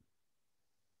interesting.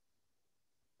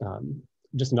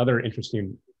 Just another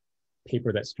interesting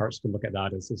paper that starts to look at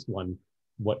that is this one,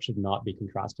 what should not be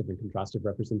contrastive and contrastive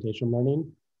representation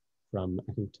learning, from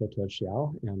I think Toto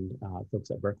Xiao and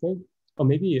folks at Berkeley. Oh,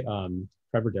 maybe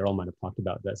Trevor Darrell might have talked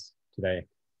about this today.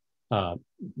 But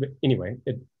anyway,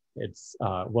 it's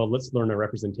well, let's learn a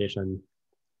representation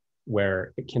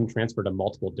where it can transfer to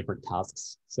multiple different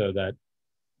tasks, so that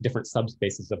different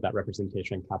subspaces of that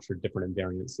representation capture different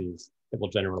invariances that will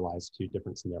generalize to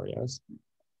different scenarios.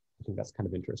 I think that's kind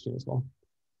of interesting as well.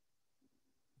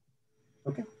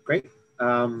 Okay, great.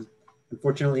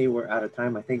 Unfortunately, we're out of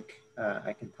time. I think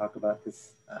I can talk about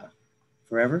this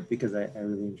forever because I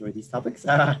really enjoy these topics,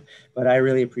 but I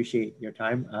really appreciate your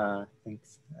time.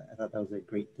 Thanks. I thought that was a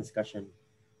great discussion,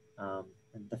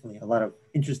 and definitely a lot of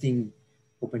interesting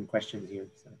open questions here.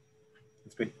 So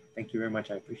it's great. Thank you very much.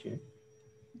 I appreciate it.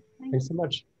 Thanks so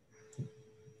much.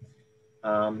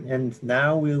 And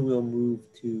now we will move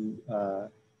to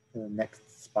the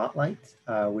next spotlight,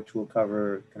 which will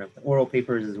cover kind of the oral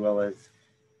papers as well as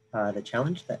the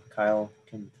challenge that Kyle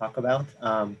can talk about.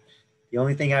 The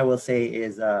only thing I will say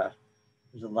is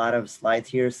there's a lot of slides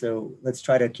here, so let's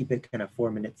try to keep it kind of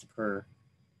 4 minutes per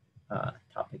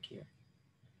topic here.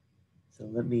 So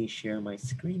let me share my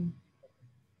screen.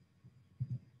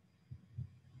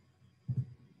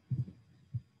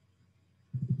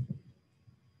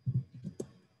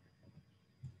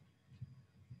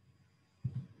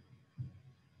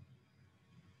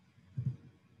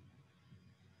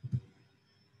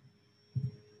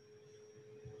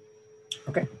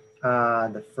 Okay,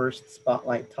 the first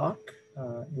spotlight talk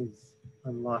is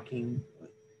unlocking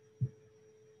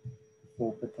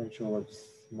full potential of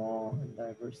small and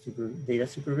diverse data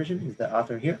supervision. Is the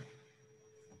author here?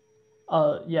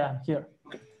 Yeah, here.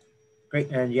 Okay.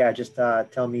 Great, and yeah, just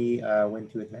tell me when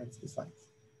to advance the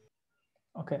slides.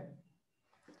 Okay.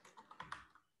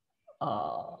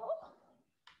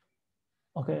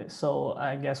 Okay, so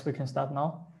I guess we can start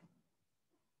now.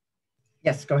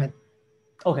 Yes, go ahead.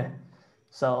 Okay,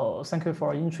 so thank you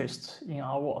for your interest in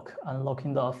our work,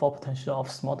 unlocking the full potential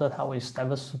of small data with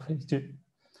diverse supervision.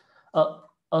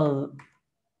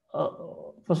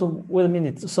 First, wait a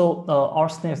minute. So our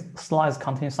slides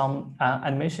contain some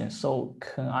animation. So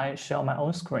can I share my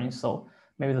own screen? So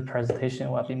maybe the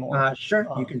presentation will be more sure,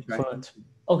 you can try. fluent.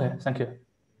 Okay, thank you.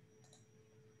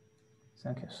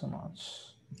 Thank you so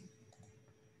much.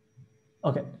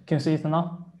 Okay, can you see it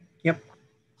now? Yep.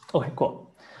 Okay,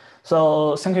 cool.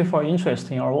 So thank you for your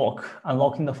interest in our work,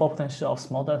 unlocking the full potential of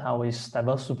small data with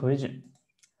diverse supervision.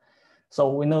 So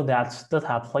we know that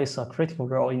data plays a critical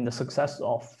role in the success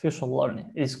of future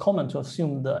learning. It is common to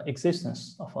assume the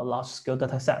existence of a large-scale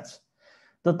data set.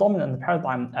 The dominant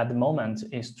paradigm at the moment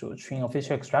is to train a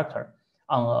feature extractor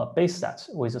on a base set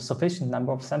with a sufficient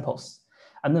number of samples,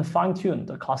 and then fine-tune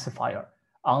the classifier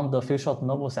on the feature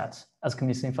novel set, as can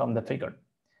be seen from the figure.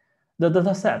 The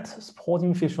dataset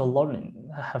supporting feature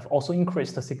learning have also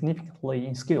increased significantly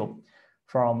in scale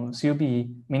from CUB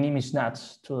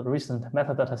mini-ImageNet to the recent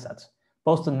metadata set.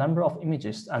 Both the number of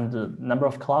images and the number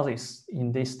of classes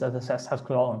in these datasets has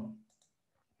grown.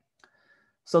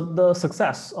 So the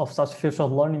success of such feature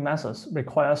learning methods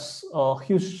requires a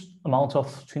huge amount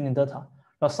of training data,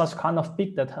 but such kind of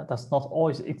big data does not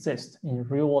always exist in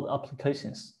real-world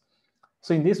applications.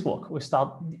 So in this work, we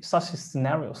start such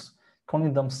scenarios,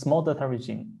 calling them small data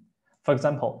regime. For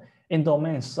example, in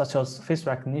domains such as face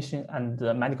recognition and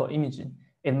medical imaging,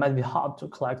 it might be hard to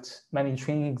collect many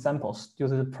training examples due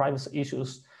to the privacy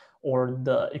issues or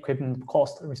the equipment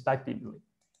cost, respectively.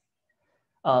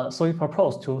 So we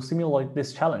propose to simulate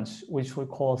this challenge, which we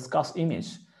call scarce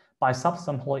image, by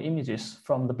subsampling images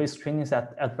from the base training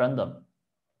set at random.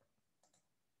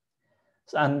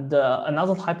 And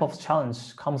another type of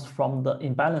challenge comes from the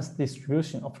imbalanced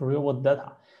distribution of real-world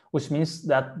data, which means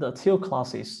that the tail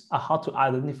classes are hard to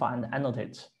identify and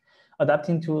annotate.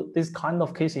 Adapting to this kind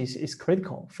of cases is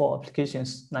critical for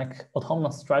applications like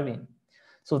autonomous driving.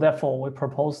 So therefore, we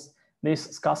propose this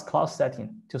scarce class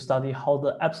setting to study how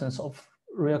the absence of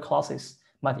real classes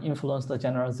might influence the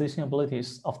generalization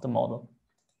abilities of the model.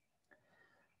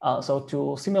 So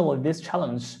to simulate this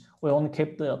challenge, we only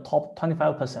keep the top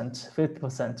 25%,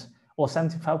 50%, or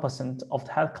 75% of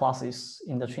the head classes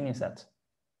in the training set.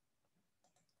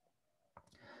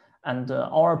 And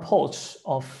our approach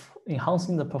of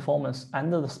enhancing the performance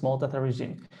under the small data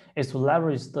regime is to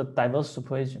leverage the diverse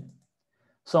supervision.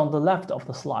 So on the left of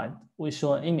the slide, we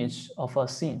show an image of a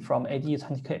scene from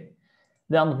AD20K.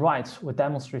 Then on the right, we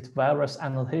demonstrate various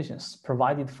annotations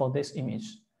provided for this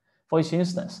image. For each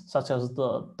instance, such as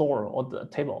the door or the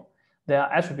table,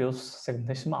 their attributes,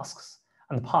 segmentation masks,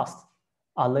 and paths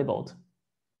are labeled.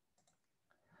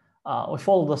 We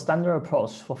follow the standard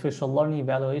approach for feature learning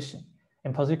evaluation.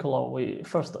 In particular, we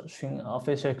first train a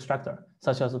feature extractor,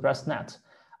 such as ResNet,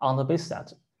 on the base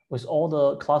set with all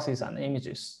the classes and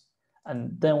images.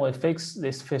 And then we fix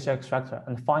this feature extractor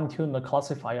and fine-tune the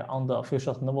classifier on the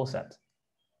feature novel set.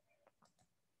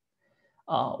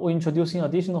 We're introducing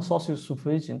additional social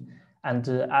supervision and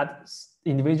add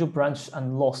individual branch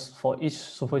and loss for each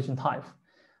supervision type.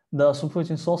 The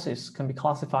supervision sources can be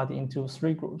classified into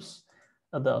 3 groups.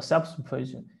 The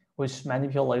self-supervision, which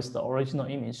manipulates the original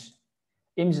image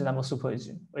level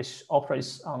supervision, which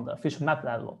operates on the feature map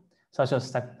level, such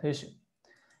as segmentation,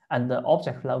 and the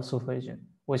object level supervision,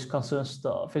 which concerns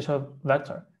the feature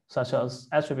vector, such as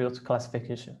attribute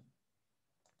classification.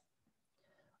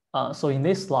 So in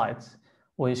this slide,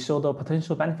 we show the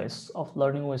potential benefits of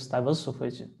learning with diverse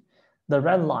supervision. The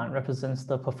red line represents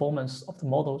the performance of the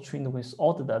model trained with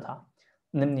all the data.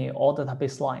 namely all data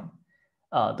baseline.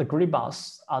 The gray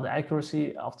bars are the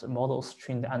accuracy of the models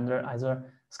trained under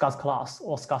either scarce class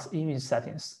or scarce image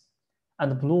settings.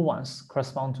 And the blue ones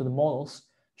correspond to the models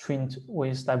trained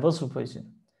with diverse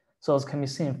supervision. So as can be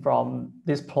seen from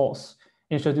these plots,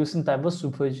 introducing diverse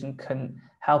supervision can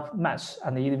help match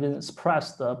and even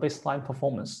suppress the baseline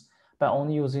performance by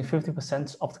only using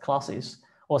 50% of the classes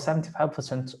or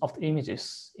 75% of the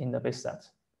images in the base set.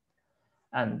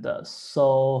 And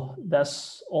so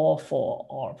that's all for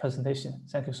our presentation.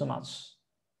 Thank you so much.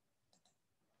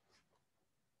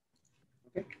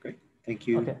 Okay, great. Thank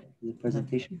you for the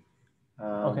presentation.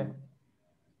 Okay.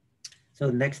 So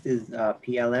next is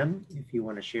PLM, if you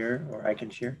want to share, or I can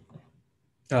share.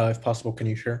 If possible, can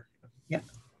you share? Yeah.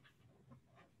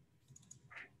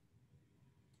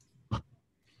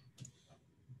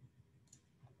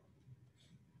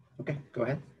 Okay, go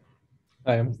ahead.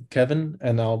 Hi, I'm Kevin,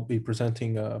 and I'll be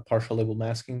presenting partial label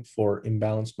masking for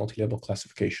imbalanced multi-label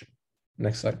classification.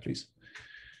 Next slide, please.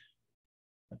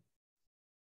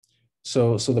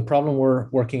 So the problem we're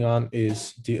working on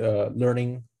is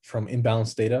learning from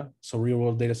imbalanced data. So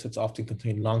real-world data sets often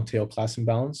contain long-tail class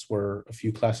imbalance, where a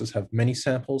few classes have many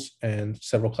samples and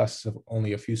several classes have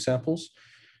only a few samples.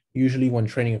 Usually when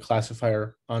training a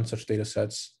classifier on such data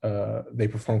sets, they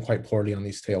perform quite poorly on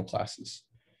these tail classes.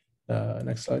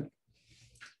 Next slide.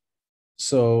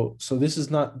 So this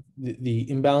is not the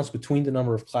imbalance between the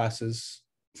number of classes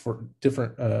for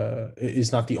different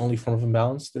is not the only form of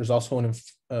imbalance. There's also an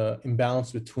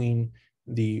imbalance between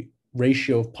the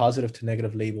ratio of positive to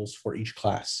negative labels for each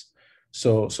class.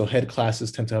 So head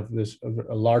classes tend to have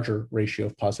a larger ratio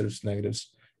of positives to negatives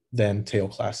than tail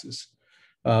classes.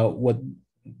 What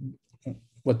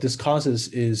this causes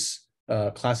is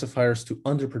classifiers to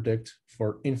underpredict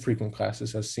for infrequent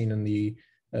classes, as seen in the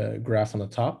graph on the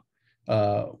top,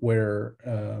 where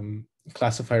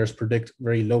classifiers predict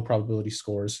very low probability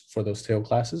scores for those tail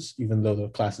classes, even though the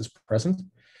class is present.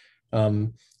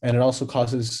 And it also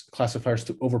causes classifiers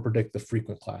to overpredict the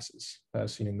frequent classes,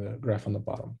 as seen in the graph on the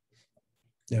bottom.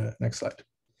 Next slide.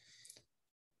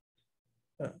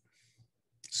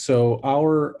 So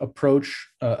our approach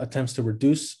attempts to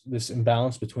reduce this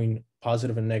imbalance between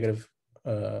positive and negative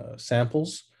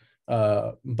samples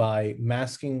by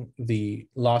masking the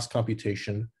loss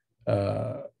computation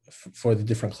for the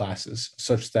different classes,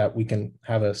 such that we can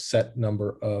have a set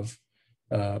number of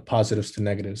positives to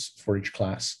negatives for each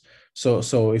class.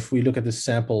 So if we look at this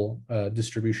sample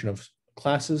distribution of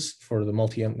classes for the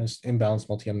imbalanced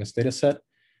multi-MNIST data set,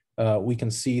 we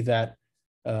can see that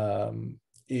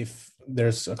if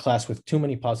there's a class with too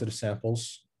many positive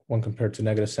samples, when compared to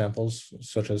negative samples,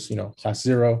 such as class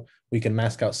 0, we can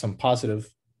mask out some positive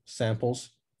samples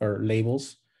or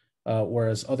labels,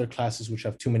 whereas other classes which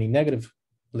have too many negative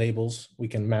labels, we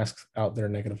can mask out their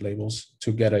negative labels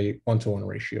to get a 1-to-1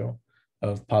 ratio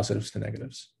of positives to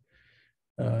negatives.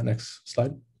 Next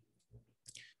slide.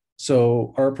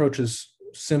 So our approach is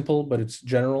simple, but it's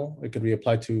general. It could be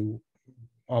applied to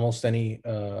almost any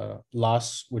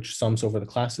loss which sums over the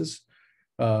classes.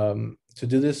 To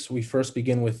do this, we first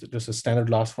begin with just a standard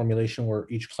loss formulation where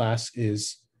each class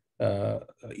is, the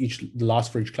loss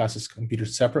for each class is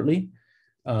computed separately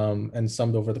and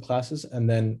summed over the classes. And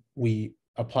then we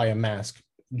apply a mask,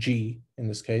 G in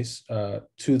this case,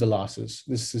 to the losses.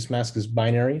 This mask is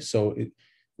binary, so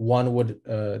 1 would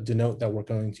denote that we're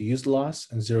going to use the loss,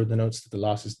 and 0 denotes that the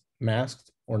loss is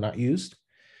masked or not used.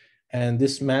 And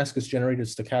this mask is generated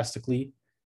stochastically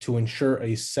to ensure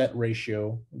a set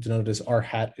ratio denoted as R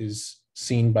hat is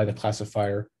seen by the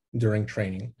classifier during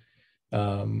training.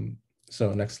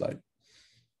 So next slide.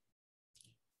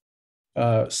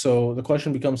 So the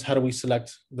question becomes, how do we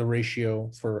select the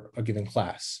ratio for a given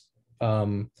class?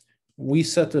 We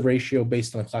set the ratio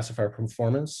based on the classifier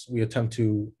performance. We attempt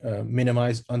to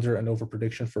minimize under and over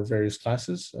prediction for various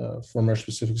classes. For more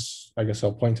specifics, I guess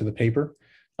I'll point to the paper.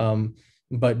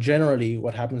 But generally,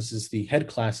 what happens is the head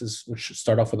classes, which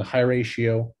start off with a high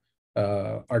ratio,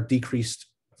 are decreased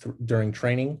during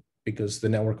training because the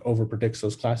network overpredicts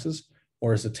those classes,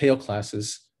 whereas the tail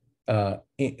classes,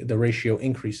 the ratio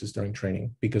increases during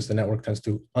training because the network tends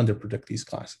to underpredict these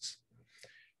classes.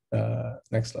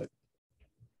 Next slide.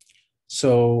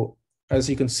 So as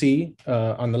you can see,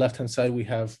 on the left-hand side, we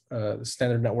have the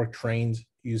standard network trained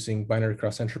using binary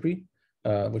cross entropy,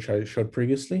 which I showed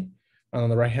previously. And on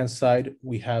the right-hand side,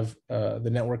 we have the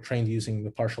network trained using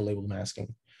the partial label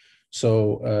masking.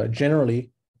 So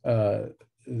generally,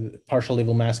 partial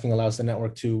label masking allows the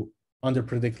network to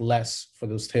underpredict less for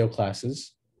those tail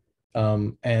classes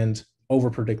and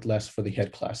overpredict less for the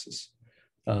head classes.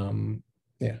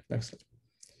 Next slide.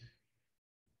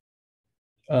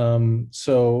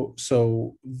 So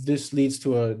this leads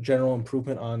to a general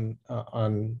improvement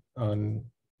on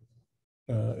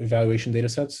evaluation data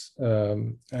sets,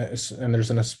 and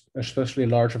there's an especially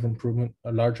large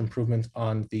improvement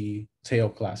on the tail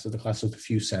classes, the class with a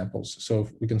few samples. So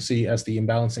we can see as the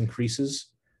imbalance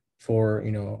increases for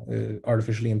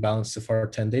artificially imbalanced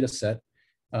CIFAR-10 data set,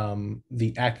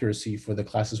 the accuracy for the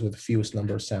classes with the fewest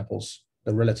number of samples,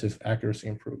 the relative accuracy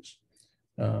improves.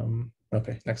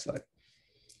 Okay, next slide.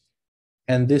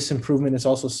 And this improvement is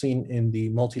also seen in the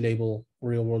multi-label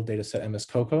real-world data set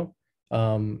MS-COCO.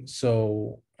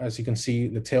 So as you can see,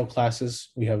 the tail classes,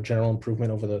 we have general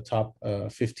improvement over the top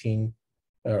 15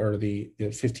 or the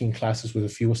 15 classes with the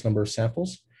fewest number of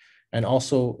samples. And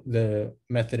also the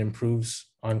method improves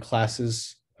on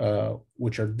classes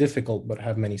which are difficult but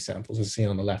have many samples, as seen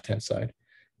on the left-hand side.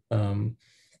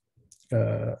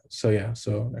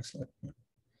 So next slide.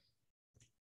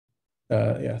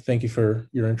 Yeah, thank you for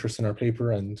your interest in our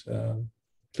paper, and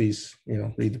please,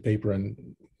 read the paper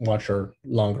and watch our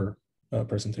longer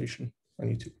presentation on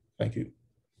YouTube. Thank you.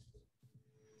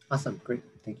 Awesome, great,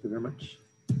 thank you very much.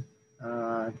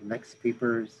 The next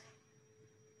paper is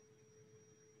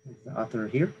the author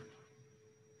here.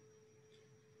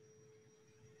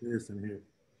 Yes, I'm here.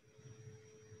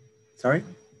 Sorry?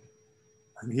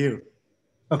 I'm here.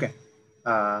 Okay.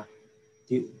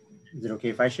 Is it okay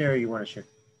if I share or you want to share?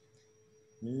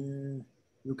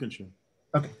 You can share.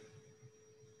 Okay.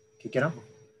 Kick it off.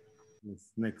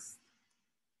 Yes, next.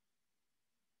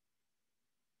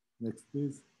 Next,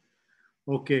 please.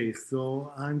 Okay,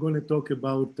 so I'm going to talk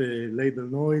about label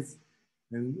noise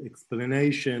and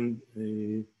explanation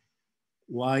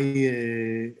why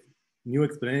new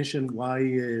explanation why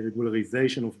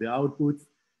regularization of the output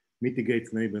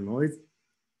mitigates label noise.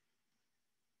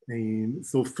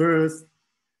 So first,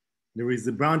 there is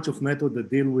a branch of methods that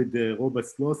deal with the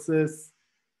robust losses.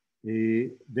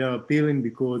 They are appealing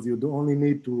because you only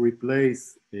need to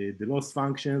replace the loss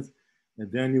functions,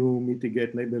 and then you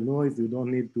mitigate label noise. You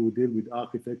don't need to deal with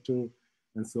architecture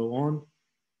and so on.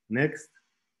 Next.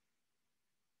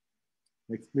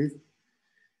 Next, please.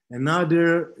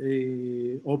 Another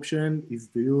option is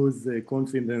to use a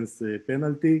confidence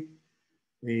penalty.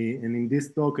 And in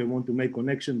this talk, I want to make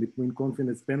connection between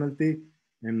confidence penalty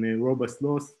and robust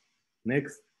loss.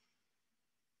 Next.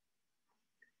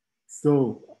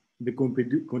 So the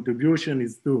contribution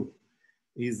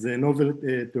is a novel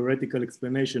theoretical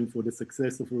explanation for the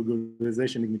success of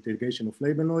regularization and mitigation of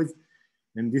label noise.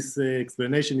 And this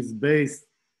explanation is based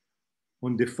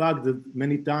on the fact that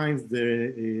many times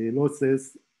the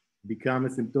losses become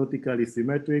asymptotically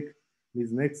symmetric.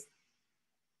 Please, next.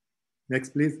 Next,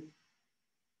 please.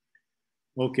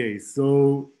 Okay,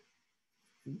 so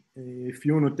a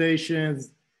few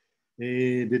notations.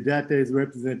 The data is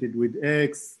represented with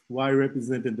X, Y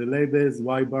represented the labels,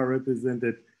 Y bar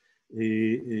represented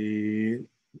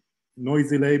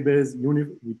noisy labels.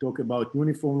 We talk about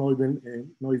uniform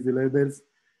noisy labels.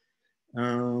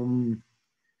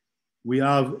 We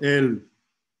have L,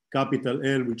 capital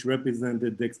L, which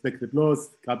represented the expected loss.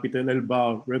 Capital L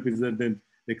bar represented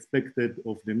the expected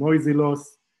of the noisy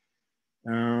loss.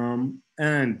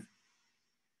 And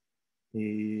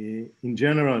in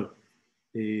general,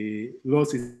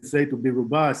 loss is said to be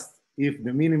robust if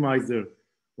the minimizer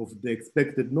of the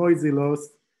expected noisy loss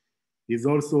is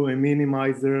also a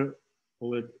minimizer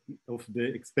of the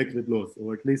expected loss,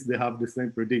 or at least they have the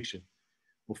same prediction.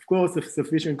 Of course, a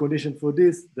sufficient condition for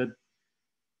this, that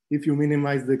if you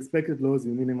minimize the expected loss,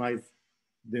 you minimize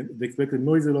the expected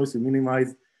noisy loss, you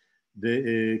minimize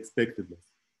the expected loss.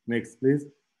 Next, please.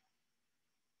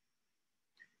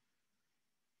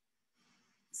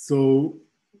 So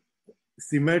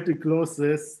symmetric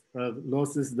losses are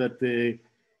losses that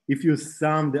if you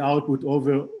sum the output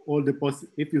over all the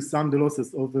if you sum the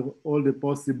losses over all the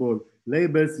possible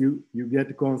labels, you get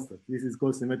a constant. This is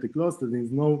called symmetric loss. There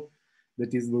is no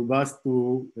that is robust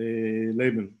to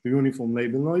uniform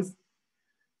label noise.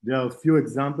 There are a few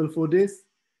examples for this.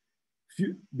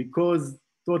 Because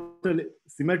total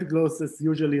symmetric losses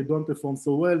usually don't perform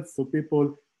so well, so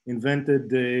people invented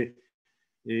the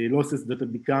losses that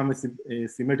have become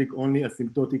symmetric only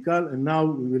asymptotical, and now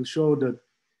we will show that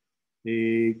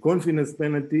a confidence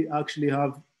penalty actually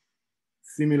have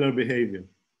similar behavior.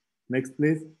 Next,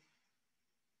 please.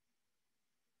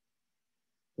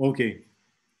 Okay,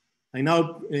 I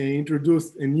now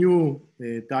introduced a new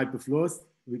type of loss.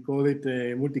 We call it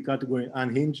a multi-category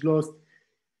unhinged loss.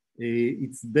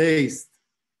 It's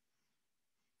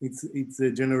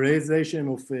a generalization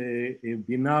of a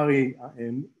binary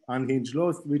unhinged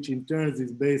loss, which in turn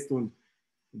is based on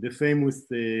the famous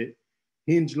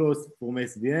hinge loss from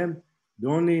SVM. The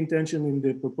only intention in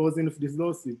the proposing of this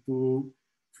loss is for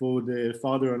the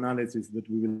further analysis that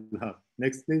we will have.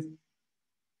 Next, please.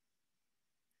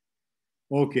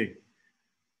 Okay.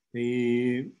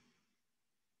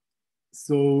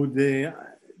 So the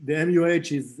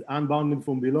MUH is unbounded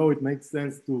from below. It makes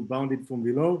sense to bound it from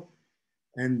below.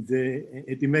 And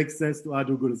it makes sense to add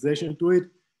regularization to it.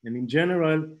 And in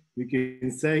general, we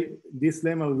can say this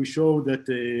lemma will show that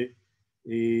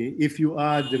if you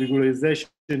add the regularization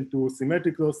to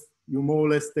symmetric loss, you more or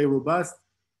less stay robust.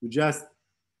 You just,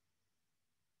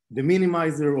 the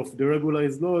minimizer of the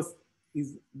regularized loss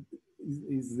is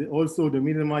also the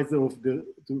minimizer of the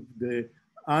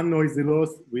unnoisy loss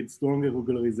with stronger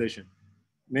regularization.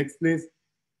 Next, please.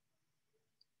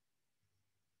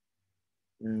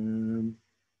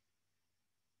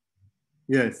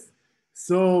 Yes.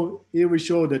 So here we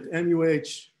show that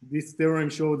MUH, this theorem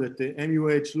shows that the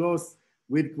MUH loss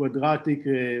with quadratic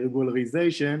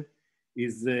regularization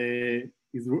is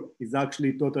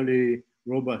actually totally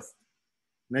robust.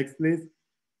 Next, please.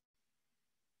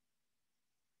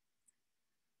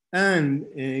 And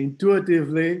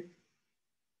intuitively,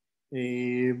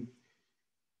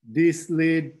 this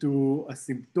leads to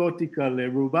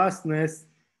asymptotical robustness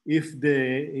if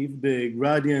the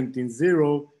gradient in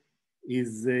zero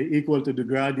is equal to the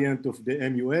gradient of the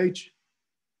MUH.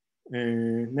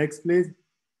 Next, please.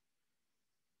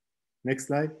 Next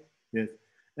slide. Yes.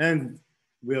 And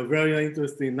we are very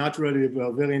interested, naturally, we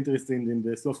are very interested in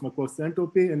the softmax cross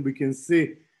entropy, and we can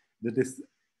see that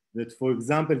for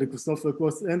example, the softmax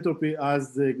cross entropy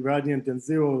has the gradient in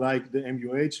zero like the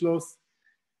MUH loss,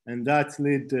 and that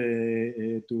leads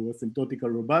to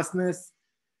asymptotical robustness.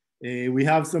 We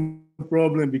have some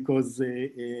problem because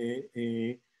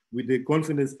with the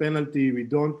confidence penalty, we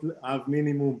don't have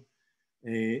minimum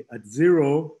at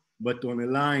zero, but on a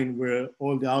line where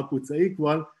all the outputs are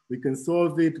equal, we can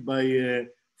solve it by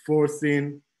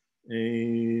forcing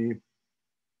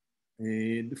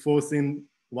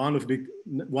one of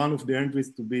the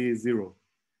entries to be zero.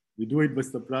 We do it by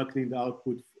subtracting the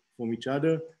output from each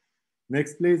other.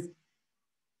 Next, please.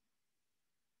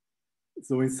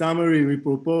 So in summary, we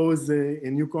propose a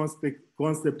new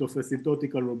concept of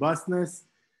asymptotical robustness.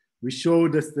 We show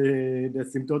that the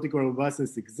asymptotical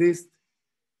robustness exists.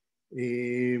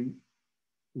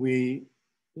 We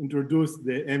introduced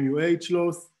the MUH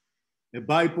loss. A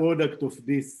byproduct of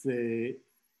this,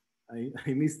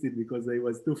 I missed it because I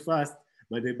was too fast,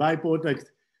 but a byproduct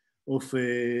of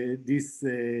this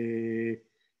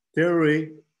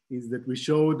theory is that we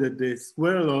show that the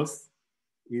square loss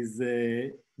is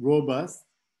robust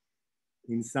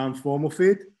in some form of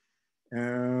it.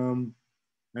 And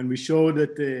we show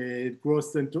that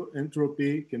cross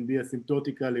entropy can be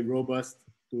asymptotically robust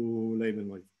to label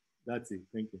noise. That's it.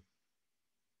 Thank you.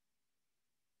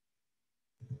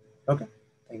 Okay,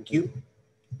 thank you.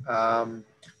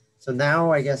 So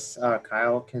now I guess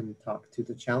Kyle can talk to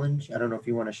the challenge. I don't know if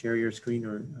you want to share your screen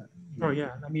or. Oh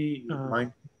yeah, let me.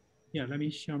 Mine. Yeah, let me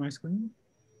share my screen.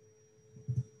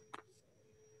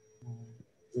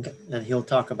 Okay. And he'll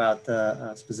talk about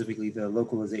specifically the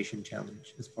localization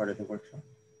challenge as part of the workshop.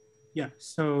 Yeah.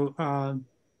 So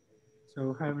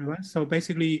so hi everyone. So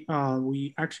basically,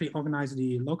 we actually organized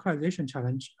the localization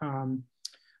challenge.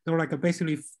 There were like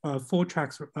basically 4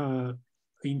 tracks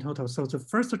in total. So the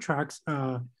first tracks,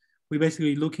 we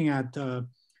basically looking at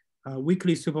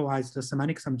weakly supervised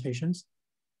semantic summations.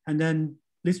 And then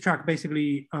this track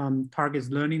basically targets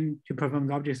learning to perform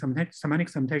the object semantic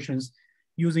summations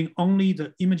using only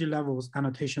the image levels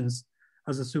annotations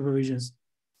as the supervisions.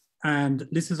 And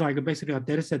this is like basically a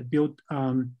data set built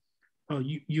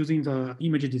using the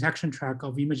image detection track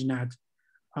of ImageNet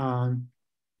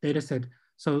data set.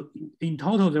 So in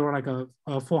total, there were like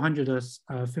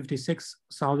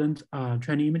 456,000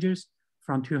 training images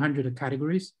from 200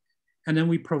 categories. And then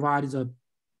we provide the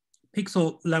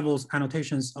pixel levels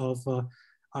annotations of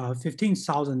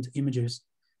 15,000 images.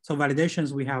 So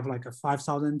validations, we have like a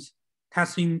 5,000.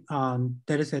 Testing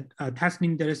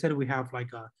dataset, we have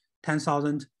like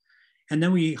 10,000. And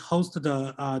then we host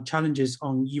the challenges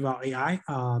on Eval AI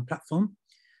platform.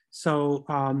 So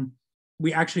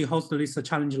we actually hosted this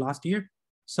challenge last year.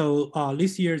 So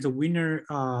this year, the winner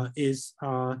is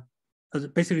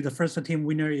basically the first team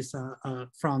winner is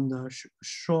from the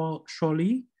Shuo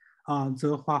Li,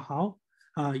 Zehua Hao,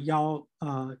 Yao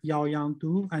Yang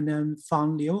Du, and then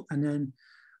Fang Liu, and then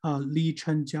Li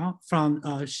Chenjiang from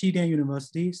Xidian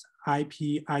University's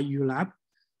IPIU lab.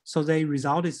 So the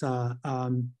result is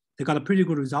they got a pretty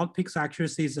good result. Pixel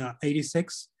accuracy is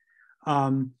 86.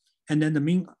 And then the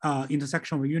mean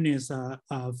intersection reunion is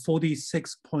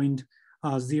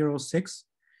 46.06.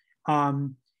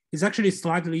 is actually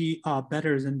slightly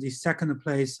better than the second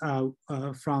place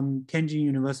from Tianjin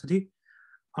University.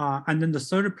 And then the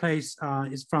third place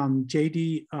is from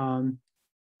JD,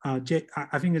 I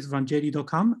think it's from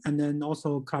JD.com, and then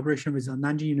also collaboration with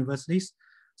Nanjing universities.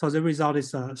 So the result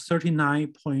is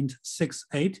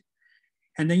 39.68.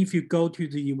 And then if you go to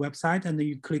the website and then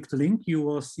you click the link, you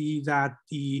will see that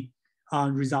the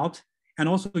result. And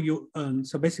also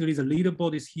so basically the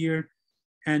leaderboard is here,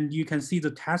 and you can see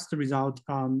the test result,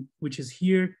 which is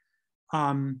here.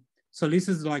 So this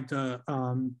is like the,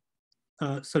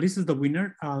 so this is the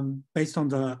winner based on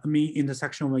the mean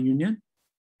intersection of a union.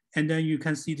 And then you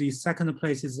can see the second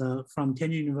place is from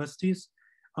Tianjin universities.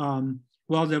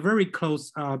 Well, they're very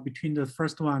close between the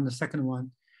first one and the second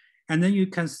one. And then you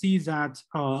can see that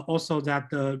also that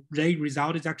the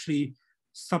result is actually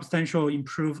substantial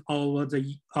improve over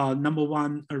the number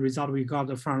one result we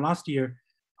got from last year,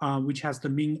 which has the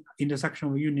mean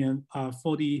intersectional union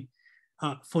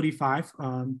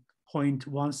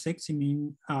 45.16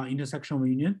 mean intersectional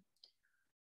union.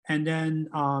 And then,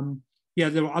 yeah,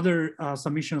 there were other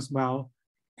submissions as well.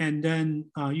 And then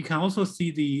you can also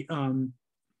see the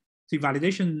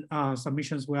validation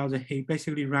submissions where they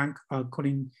basically rank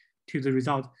according to the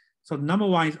result. So number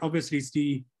one is obviously is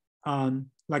the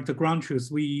like the ground truth.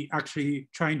 We actually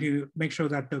trying to make sure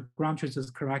that the ground truth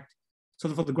is correct. So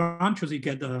for the ground truth, you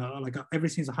get like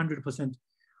everything's 100%.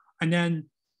 And then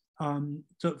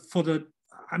for the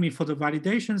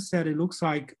validation set, it looks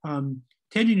like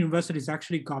Tianjin University has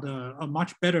actually got a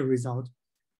much better result,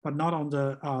 but not on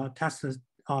the test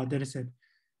data set.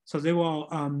 So they will.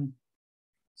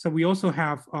 So we also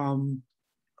have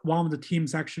one of the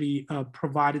teams actually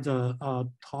provided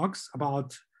talks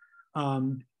about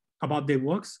their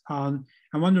works. I'm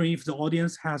wondering if the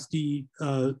audience has the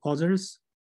others.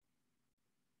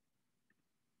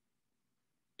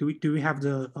 Do we have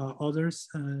the others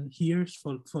here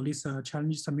for these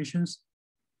challenge submissions?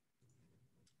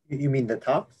 You mean the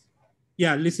tops?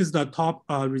 Yeah, this is the top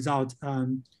result.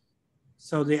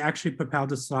 So they actually prepared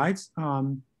the slides.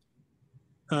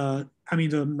 I mean,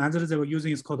 the method they were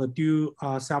using is called a dual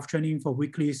self-training for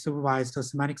weakly supervised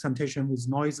semantic citation with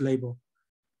noise label.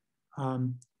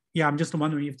 Yeah, I'm just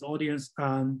wondering if the audience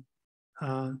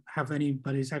have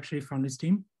anybody actually from this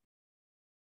team.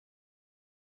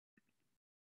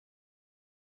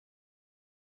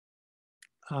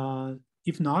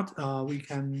 If not, we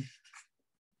can,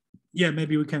 yeah,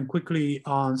 maybe we can quickly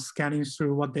scanning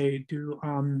through what they do.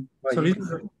 Well, so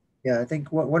yeah, I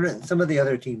think what are some of the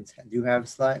other teams do have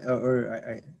slide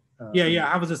yeah,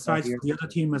 I have the slides for the other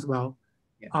team as well.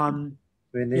 Yeah. In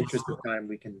the interest of time,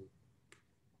 we can.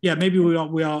 Yeah, maybe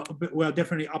we'll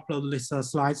definitely upload this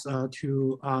slides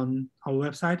to our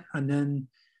website, and then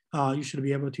you should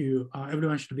be able to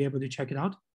everyone should be able to check it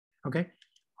out. Okay,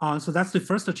 so that's the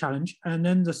first challenge, and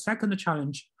then the second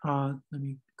challenge. Let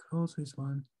me close this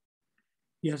one.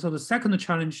 Yeah, so the second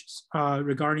challenge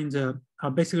regarding the,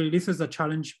 basically this is a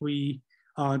challenge we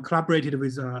collaborated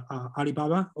with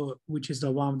Alibaba, which is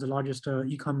one of the largest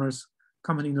e-commerce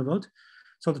company in the world.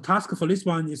 So the task for this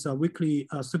one is a weekly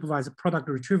supervised product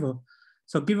retrieval.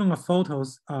 So given a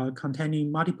photos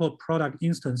containing multiple product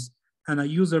instance and a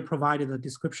user provided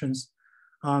descriptions.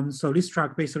 So this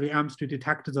track basically aims to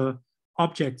detect the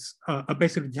objects,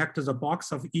 basically detect the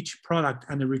box of each product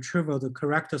and retrieve the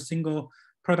correct single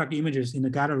product images in the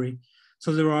gallery.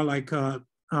 So there are like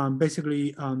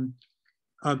basically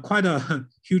quite a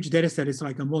huge data set. It's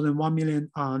like more than 1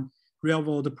 million real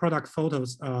world product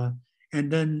photos. And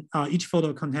then each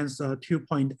photo contains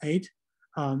 2.8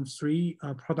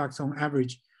 products on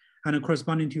average, and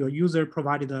corresponding to a user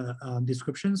provided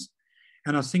descriptions.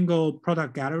 And a single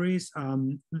product galleries,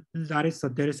 that is a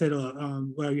data set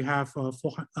where you have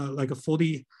like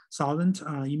 40,000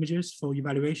 images for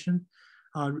evaluation.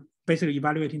 Basically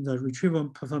evaluating the retrieval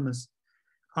performance.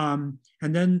 And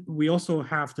then we also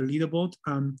have the leaderboard.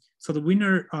 So the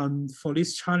winner for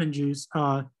these challenges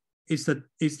is the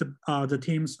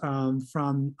teams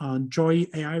from Joy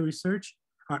AI Research.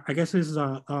 I guess this is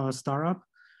a startup.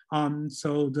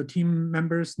 So the team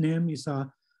members' name is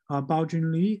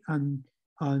Baojun Li and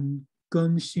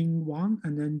Genxing Wang,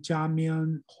 and then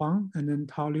Jiamian Huang, and then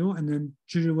Tao Liu, and then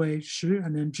Zhiwei Shi,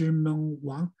 and then Zhimeng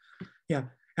Wang. Yeah.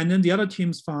 And then the other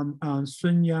teams from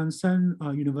Sun Yat-sen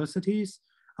universities,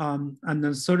 and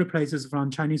then third place is from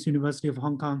Chinese University of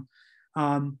Hong Kong.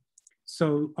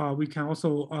 So we can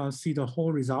also see the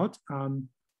whole result,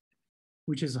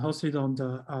 which is hosted on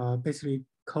the basically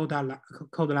Code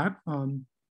Lab.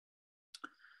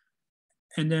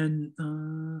 And then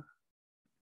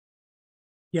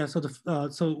yeah, so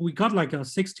so we got like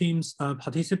 6 teams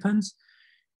participants,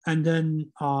 and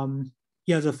then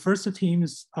the first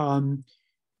teams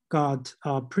got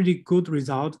a pretty good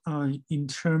result in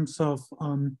terms of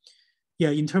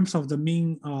the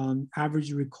mean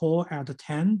average recall at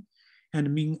 10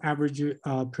 and mean average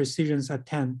precisions at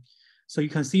 10. So you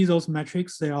can see those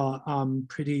metrics, they are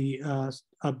pretty,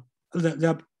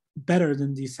 they're better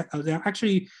than the, they're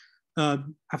actually, I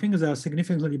think they're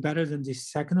significantly better than the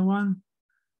second one.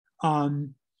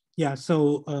 And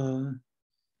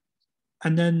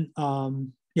then,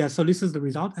 so this is the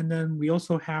result. And then we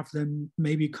also have them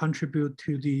maybe contribute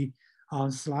to the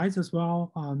slides as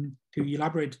well to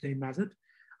elaborate the method.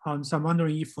 So I'm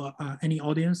wondering if any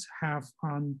audience have,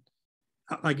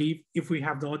 like if we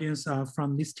have the audience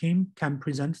from this team can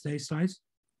present the slides.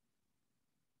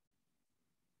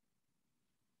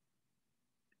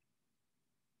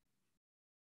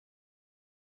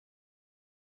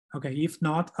 Okay, if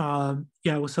not,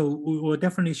 so we will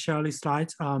definitely share the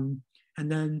slides. And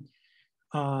then,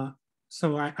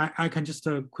 so I can just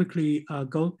quickly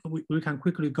we can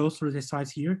quickly go through the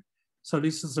slides here. So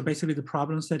this is basically the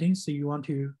problem settings. So you want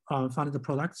to find the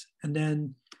products. And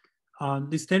then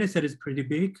this data set is pretty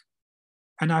big.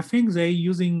 And I think they're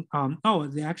using,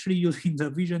 they're actually using the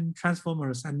vision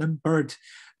transformers and then BERT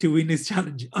to win this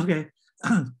challenge. Okay,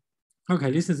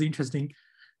 okay, this is interesting.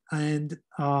 And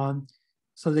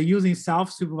so they're using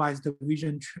self-supervised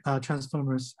vision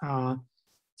transformers.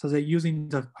 So they're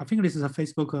using I think this is a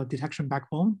Facebook detection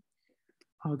backbone.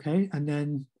 Okay, and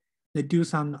then they do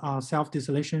some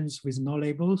self-distillation with no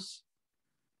labels.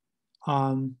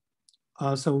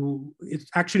 So it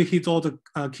actually hits all the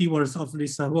keywords of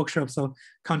this workshop. So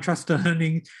contrast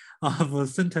learning of a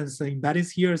sentence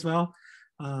embeddings here as well.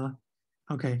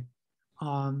 Okay.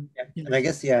 And I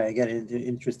guess, again, in the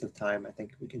interest of time, I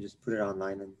think we can just put it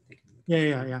online and they can.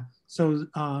 Yeah. So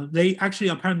they actually,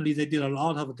 apparently they did a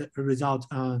lot of the result.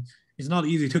 It's not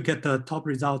easy to get the top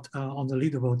result on the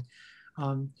leaderboard.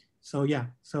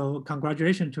 So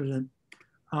congratulations to them.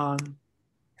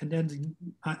 And then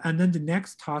the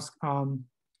next task,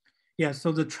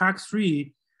 so the track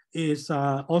 3 is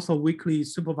also weekly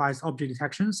supervised object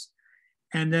detections.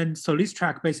 And then, so this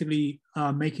track basically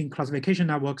making classification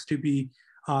networks to be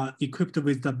equipped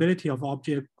with the ability of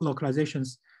object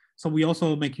localizations. So we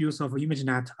also make use of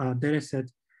ImageNet dataset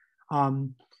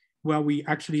where we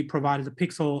actually provide the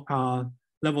pixel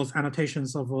levels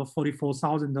annotations of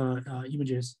 44,000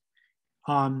 images.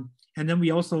 And then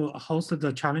we also hosted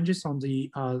the challenges on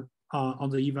the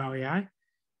eval AI.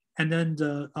 And then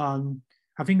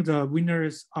I think the winner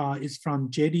is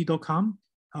from JD.com.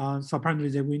 So apparently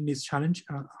they win this challenge.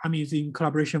 I'm using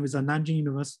collaboration with the Nanjing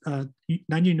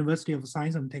University of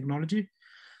Science and Technology.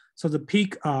 So the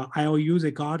peak IOU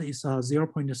they got is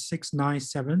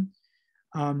 0.697.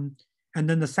 And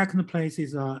then the second place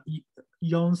is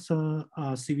Yon's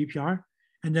CVPR.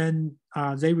 And then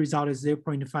their result is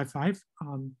 0.55.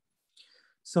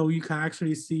 So you can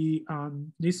actually see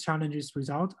this challenge's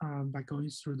result by going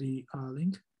through the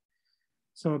link.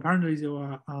 So apparently there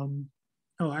were,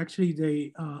 I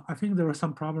think there was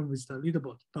some problem with the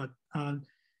leaderboard, but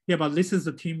but this is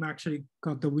the team actually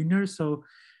got the winner. So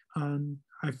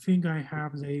I think I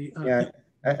have the.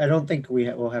 I don't think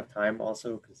we'll have time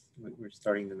also because we're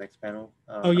starting the next panel.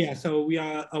 So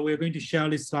we're going to share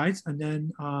the slides and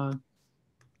then.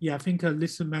 I think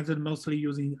this method mostly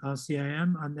using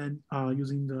CIM and then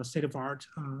using the state-of-art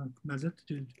method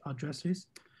to address this.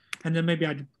 And then maybe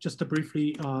I just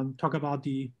briefly talk about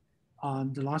the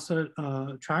last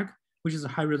track, which is a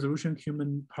high-resolution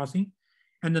human parsing.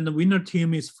 And then the winner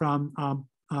team is from the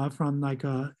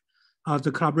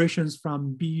collaborations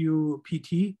from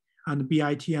BUPT and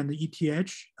BIT and the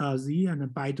ETH, Z and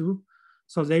Baidu.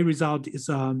 So their result is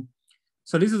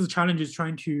so this is a challenge is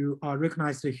trying to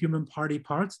recognize the human body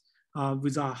parts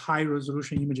with high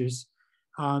resolution images.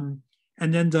 And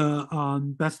then the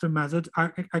best method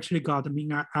actually got the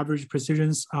mean average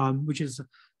precisions, which is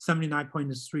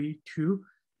 79.32.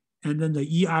 And then the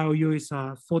EIOU is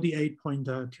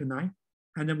 48.29.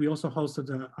 And then we also hosted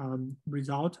the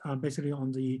result basically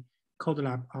on the Code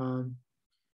Lab.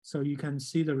 So you can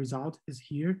see the result is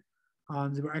here.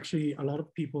 There were actually a lot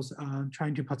of people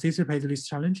trying to participate in this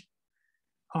challenge.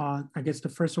 I guess the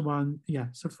first one,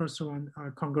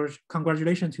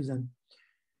 congratulations to them.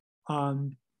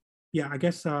 I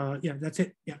guess, that's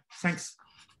it. Yeah, thanks.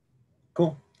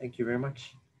 Cool, thank you very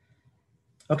much.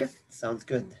 Okay, sounds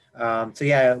good.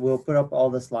 So we'll put up all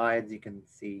the slides. You can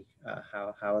see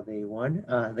how they won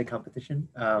the competition.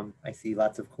 I see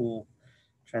lots of cool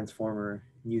transformer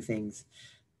new things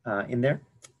in there.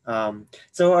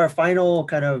 So our final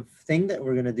kind of thing that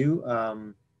we're gonna do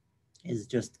is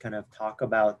just kind of talk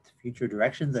about future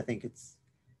directions. I think it's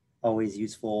always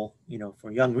useful,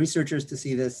 for young researchers to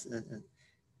see this and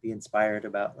be inspired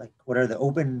about like what are the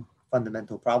open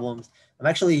fundamental problems. I'm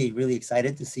actually really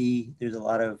excited to see there's a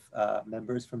lot of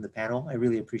members from the panel. I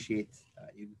really appreciate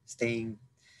you staying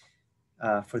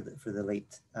for the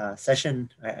late session.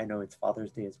 I know it's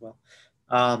Father's Day as well.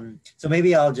 So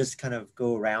maybe I'll just kind of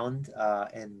go around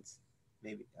and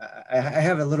maybe I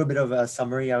have a little bit of a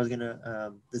summary I was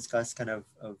gonna discuss kind of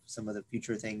some of the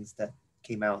future things that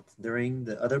came out during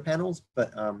the other panels,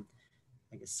 but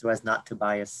I guess so as not to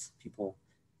bias people,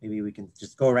 maybe we can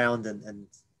just go around and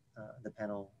the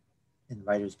panel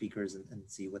invite our speakers and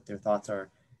see what their thoughts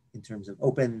are in terms of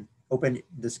open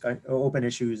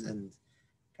issues and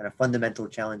kind of fundamental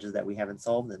challenges that we haven't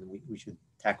solved and we should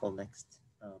tackle next.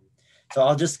 So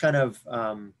I'll just kind of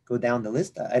go down the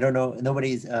list. I don't know,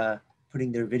 nobody's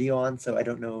putting their video on, so I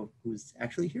don't know who's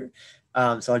actually here.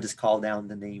 So I'll just call down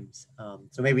the names.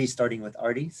 So maybe starting with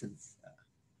Artie, since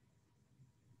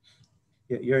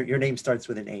your name starts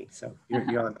with an A, so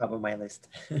you're on top of my list.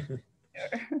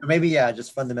 Maybe, yeah,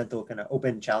 just fundamental kind of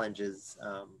open challenges.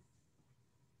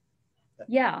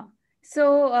 Yeah.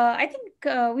 So I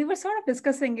think we were sort of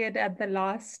discussing it at the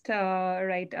last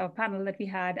panel that we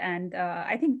had. And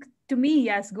I think to me,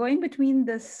 yes, going between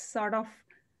this sort of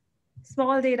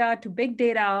small data to big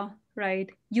data, right,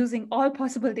 using all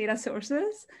possible data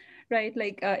sources, right,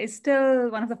 like is still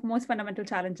one of the most fundamental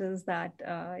challenges that,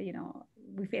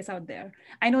 we face out there.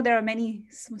 I know there are many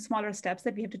smaller steps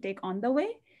that we have to take on the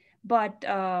way, but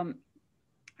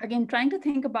again, trying to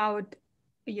think about,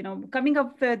 coming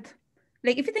up with,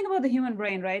 like, if you think about the human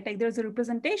brain, right, like there's a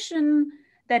representation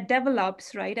that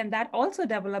develops, right, and that also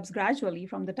develops gradually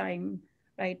from the time,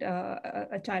 right,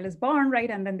 a child is born, right,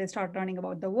 and then they start learning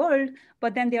about the world,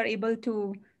 but then they are able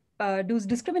to do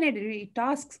discriminatory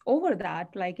tasks over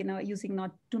that, like, using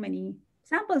not too many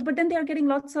samples, but then they are getting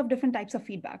lots of different types of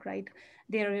feedback, right?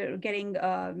 They're getting,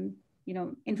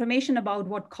 information about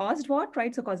what caused what,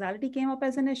 right? So causality came up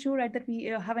as an issue, right, that we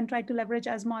haven't tried to leverage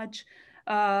as much,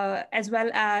 as well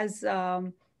as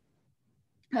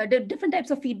different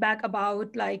types of feedback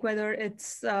about like whether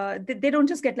it's they don't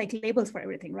just get like labels for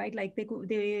everything, right? Like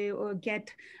they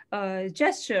get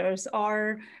gestures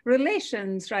or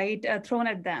relations, right, thrown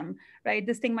at them, right?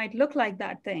 This thing might look like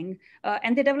that thing,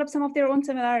 and they develop some of their own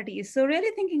similarities. So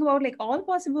really thinking about like all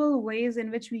possible ways in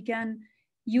which we can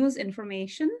use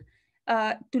information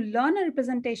to learn a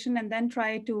representation and then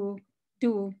try to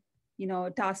do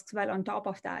tasks well on top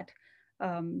of that.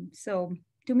 So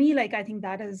to me, like I think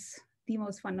that is the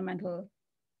most fundamental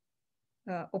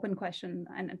open question,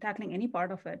 and tackling any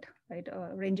part of it, right?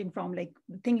 Ranging from like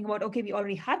thinking about, okay, we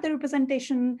already have the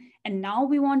representation and now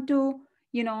we want to,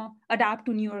 adapt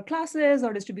to newer classes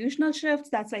or distributional shifts.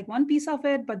 That's like one piece of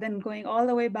it, but then going all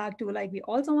the way back to like, we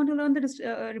also want to learn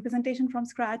the representation from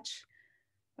scratch,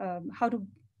 how to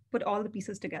put all the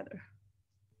pieces together.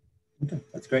 Okay,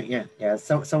 that's great. Yeah.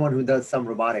 Someone who does some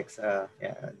robotics, yeah,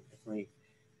 definitely,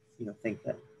 think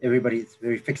that everybody's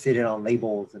very fixated on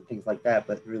labels and things like that,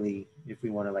 but really, if we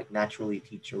want to like naturally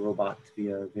teach a robot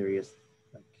via various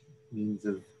like means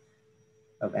of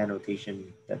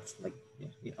annotation, that's like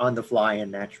on the fly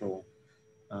and natural.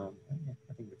 I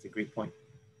think that's a great point.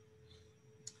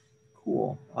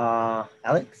 Cool.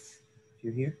 Alex, if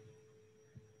you're here.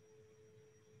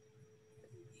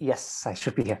 Yes, I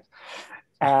should be here.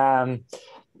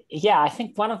 Yeah, I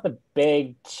think one of the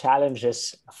big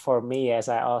challenges for me, as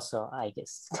I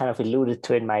guess kind of alluded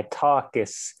to in my talk,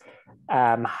 is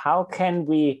how can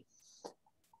we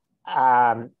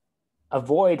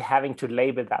avoid having to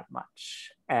label that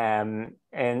much and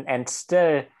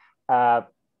still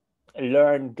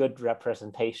learn good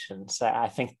representations. I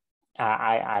think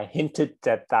I hinted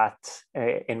at that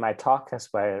in my talk as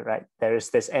well, right? There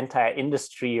is this entire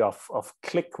industry of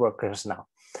click workers now,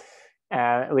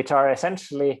 which are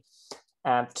essentially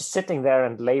just sitting there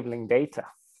and labeling data.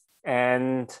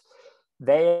 And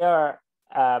they are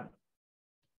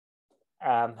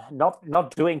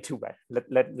not doing too well.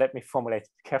 Let me formulate it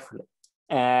carefully.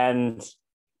 And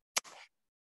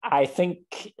I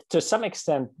think to some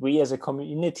extent, we as a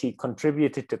community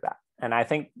contributed to that. And I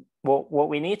think what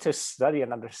we need to study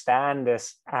and understand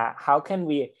is how can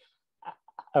we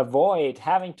avoid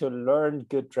having to learn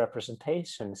good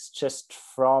representations just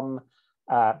from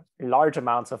large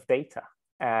amounts of data.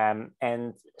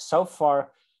 And so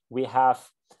far we have,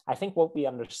 I think what we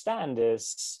understand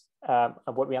is,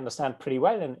 what we understand pretty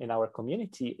well in our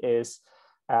community is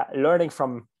learning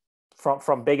from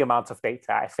big amounts of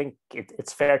data. I think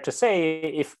it's fair to say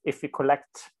if we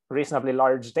collect reasonably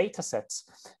large data sets,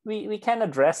 we can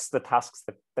address the tasks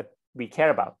that we care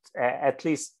about, at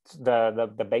least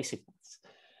the basic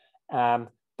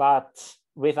ones. But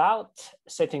without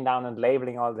sitting down and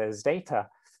labeling all this data,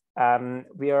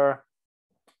 we are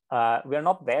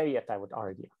not there yet, I would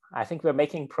argue. I think we're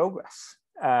making progress,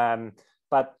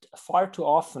 but far too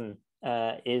often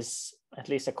is, at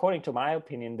least according to my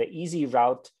opinion, the easy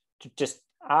route to just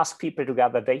ask people to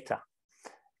gather data.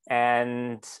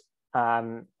 And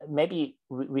maybe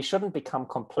we shouldn't become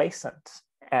complacent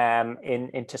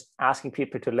in just asking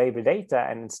people to label data,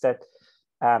 and instead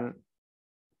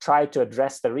try to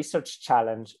address the research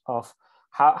challenge of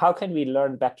how can we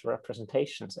learn better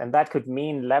representations? And that could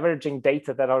mean leveraging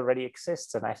data that already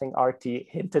exists. And I think Artie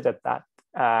hinted at that.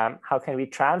 How can we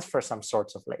transfer some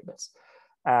sorts of labels?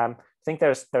 I think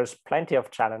there's plenty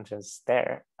of challenges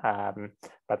there.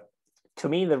 But to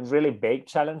me, the really big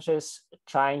challenge is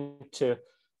trying to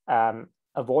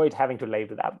avoid having to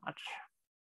label that much.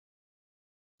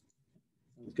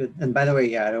 Good. And by the way,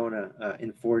 yeah, I don't want to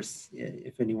enforce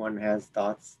if anyone has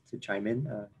thoughts to chime in.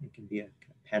 It can be a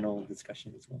panel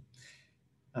discussion as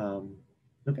well.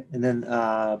 Okay, and then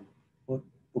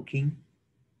Booking.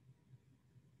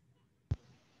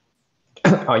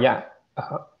 Oh yeah,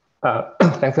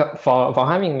 thanks for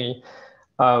having me.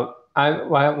 While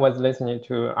I was listening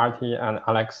to Artie and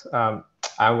Alex, I'm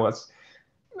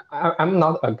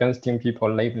not against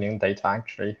people labeling data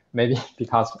actually, maybe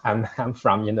because I'm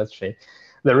from industry.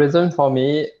 The reason for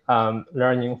me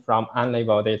learning from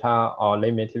unlabeled data or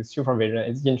limited supervision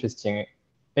is interesting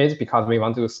is because we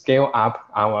want to scale up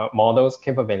our model's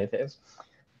capabilities.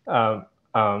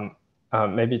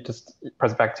 Maybe just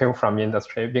perspective from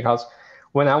industry, because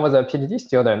when I was a PhD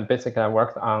student, basically I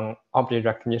worked on object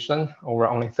recognition over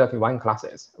only 31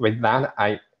 classes. With that,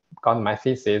 I got my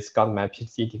thesis, got my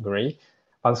PhD degree.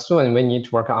 But soon we need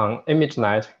to work on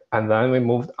ImageNet, and then we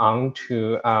moved on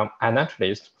to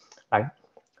iNaturalist, like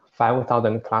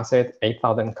 5,000 classes,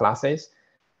 8,000 classes.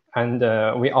 And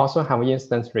we also have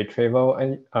instance retrieval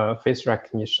and face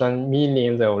recognition,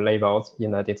 millions of labels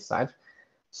in the dataset.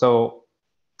 So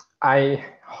I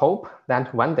hope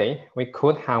that one day we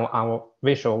could have our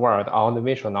visual world, all the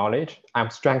visual knowledge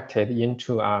abstracted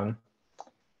into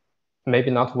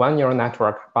maybe not one neural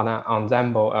network, but an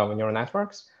ensemble of neural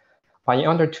networks. But in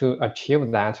order to achieve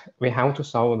that, we have to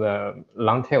solve the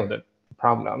long-tailed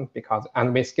problem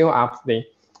and we scale up the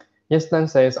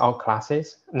instances or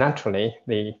classes. Naturally,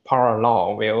 the power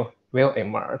law will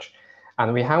emerge.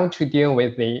 And we have to deal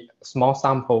with the small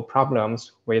sample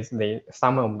problems with the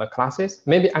sum of the classes,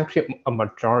 maybe actually a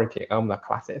majority of the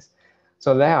classes.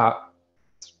 So there,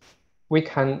 we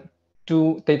can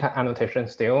do data annotation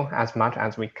still as much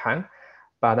as we can.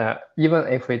 But even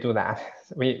if we do that,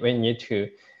 we need to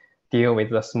deal with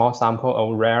the small sample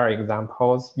of rare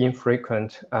examples,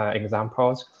 infrequent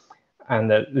examples, and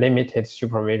the limited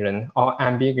supervision or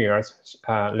ambiguous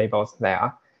labels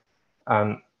there.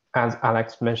 As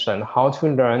Alex mentioned, how to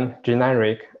learn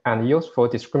generic and useful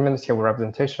discriminative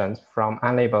representations from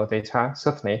unlabeled data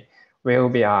certainly will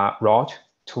be a route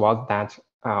towards that.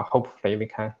 Hopefully we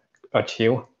can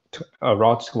achieve a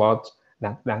route towards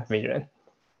that vision.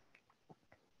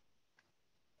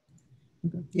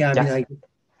 Yeah, I mean,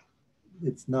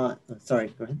 it's not,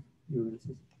 sorry, go ahead.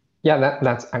 Yeah,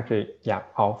 that's actually, yeah,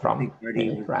 all from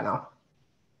me right now.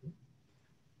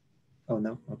 Oh,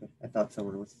 no, okay. I thought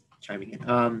someone was chiming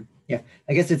in. Yeah,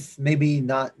 I guess it's maybe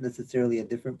not necessarily a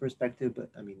different perspective, but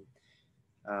I mean,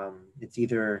 it's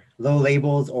either low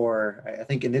labels or I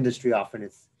think in industry often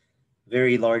it's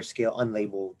very large scale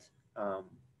unlabeled.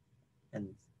 And,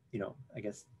 you know, I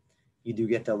guess you do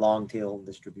get the long tail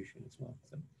distribution as well.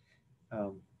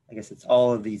 So I guess it's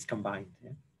all of these combined.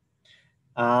 Yeah.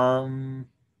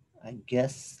 I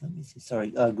guess, let me see,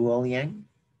 sorry, Guo Liang.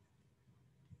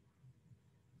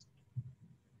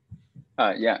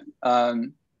 Yeah,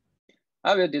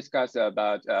 I will discuss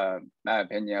about my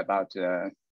opinion about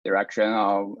the direction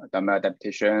of domain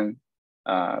adaptation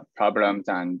problems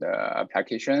and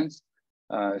applications.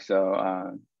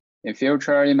 In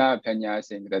future, in my opinion, I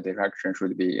think the direction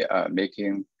should be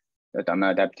making the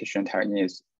domain adaptation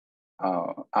techniques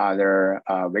other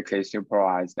weakly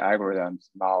supervised algorithms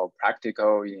more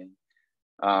practical in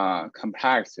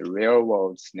complex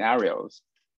real-world scenarios.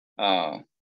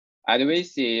 As we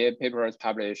see, papers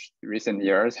published recent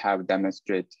years have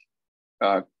demonstrated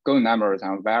good numbers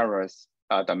on various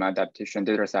domain adaptation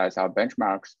datasets or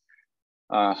benchmarks.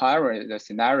 However, the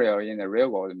scenario in the real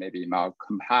world may be more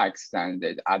complex than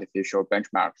the artificial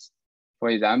benchmarks. For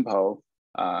example,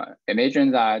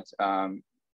 imagine that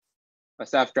a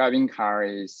self-driving car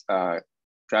is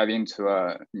driving to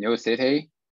a new city.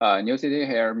 New city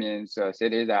here means a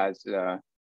city that the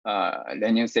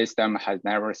learning system has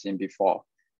never seen before.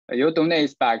 you don't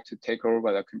expect to take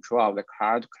over the control of the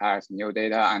car to collect new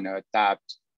data and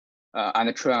adapt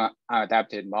and train an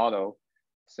adapted model.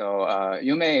 So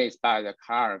you may expect the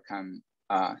car can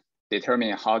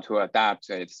determine how to adapt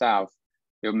itself.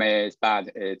 You may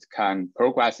expect it can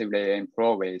progressively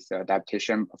improve its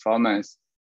adaptation performance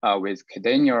with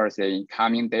continuously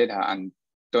incoming data and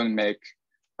don't make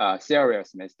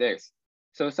serious mistakes.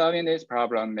 So solving this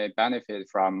problem may benefit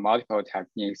from multiple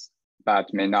techniques,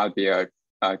 but may not be a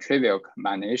trivial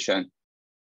combination.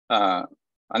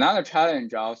 Another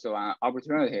challenge, also an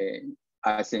opportunity,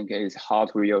 I think, is how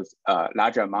to use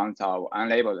large amounts of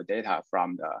unlabeled data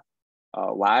from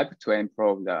the web to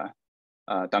improve the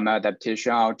domain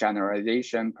adaptation or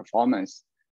generalization performance.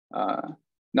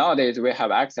 Nowadays, we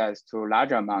have access to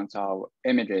large amounts of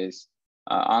images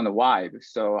on the web.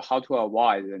 So how to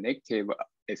avoid the negative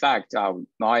effect of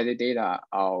noisy data,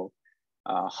 or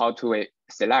how to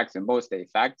select the most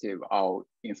effective or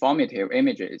informative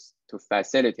images to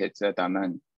facilitate the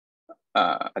domain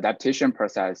adaptation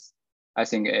process, I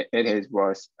think it is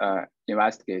worth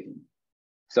investigating.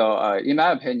 So in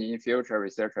my opinion, in future,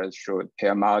 researchers should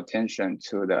pay more attention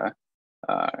to the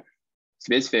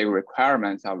specific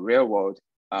requirements of real-world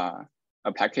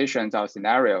applications or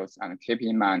scenarios, and keep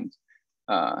in mind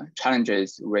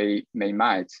challenges we may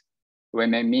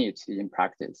meet in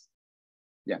practice.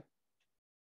 Yeah.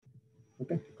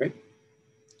 Okay, great.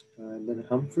 And then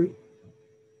Humphrey.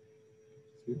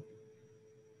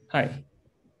 Hi.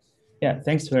 Yeah,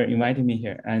 thanks for inviting me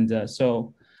here. And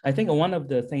so I think one of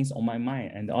the things on my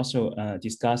mind, and also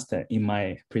discussed in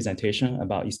my presentation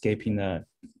about escaping the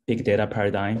big data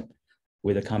paradigm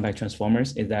with the compact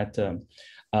transformers, is that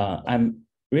I'm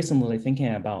recently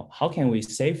thinking about how can we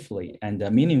safely and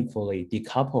meaningfully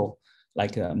decouple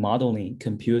like modeling,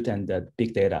 compute, and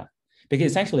big data.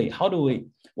 Because essentially,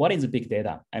 what is big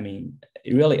data? I mean,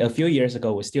 really a few years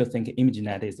ago, we still think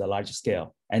ImageNet is the large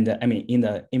scale. And I mean, in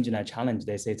the ImageNet challenge,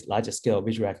 they say it's large scale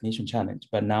visual recognition challenge.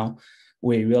 But now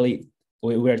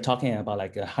we're talking about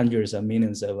like hundreds of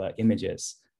millions of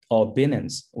images or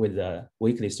billions with a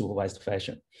weekly supervised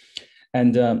fashion.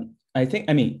 And I think,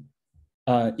 I mean,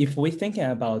 if we're thinking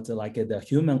about like the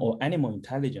human or animal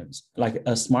intelligence, like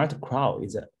a smart crowd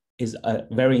is a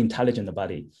very intelligent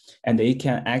body, and it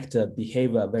can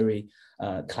behave very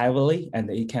cleverly, and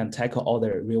it can tackle all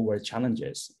the real world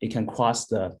challenges. It can cross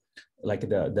the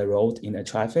road in the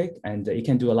traffic, and it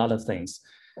can do a lot of things.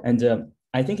 And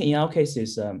I think in our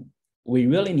cases, we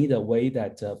really need a way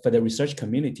that for the research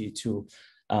community to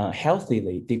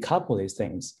healthily decouple these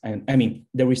things. And I mean,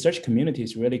 the research community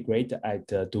is really great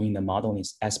at doing the modeling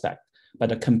aspect, but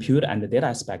the compute and the data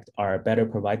aspect are better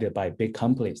provided by big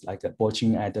companies like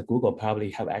Boching and Google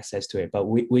probably have access to it, but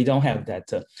we don't have that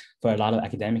for a lot of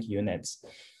academic units.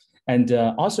 And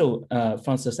also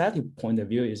from society point of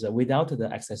view is without the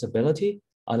accessibility,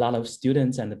 a lot of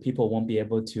students and the people won't be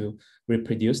able to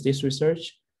reproduce this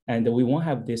research. And we won't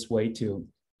have this way to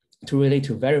really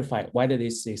verify whether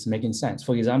this is making sense.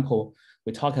 For example,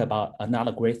 we talk about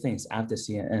another great things after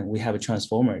CNN. We have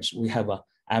transformers, we have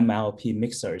MLP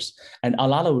mixers, and a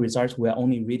lot of results we're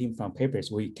only reading from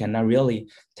papers. We cannot really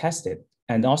test it.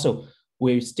 And also,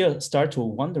 we still start to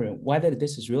wondering whether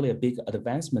this is really a big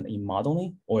advancement in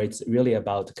modeling, or it's really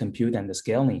about compute and the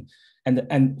scaling.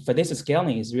 And for this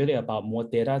scaling is really about more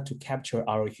data to capture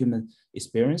our human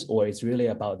experience, or it's really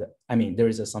about, I mean, there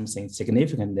is something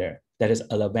significant there that is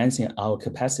advancing our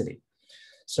capacity.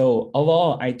 So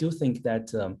overall, I do think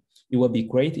that it would be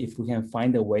great if we can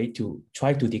find a way to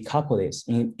try to decouple this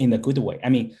in a good way. I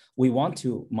mean, we want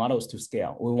models to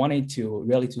scale. We want it to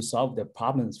really to solve the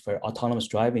problems for autonomous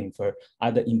driving, for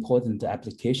other important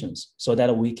applications, so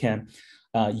that we can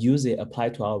use it, apply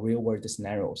to our real world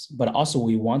scenarios. But also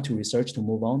we want to research to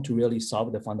move on to really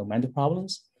solve the fundamental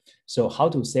problems. So how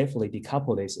to safely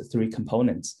decouple these three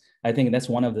components? I think that's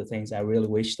one of the things I really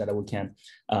wish that we can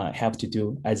help to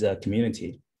do as a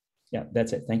community. Yeah,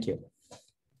 that's it. Thank you.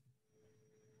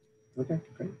 Okay,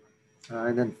 great.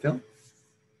 And then Phil.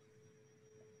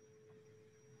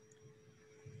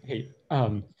 Hey,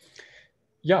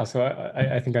 yeah, so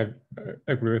I think I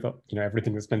agree with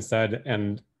everything that's been said,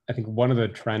 and I think one of the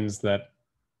trends that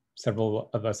several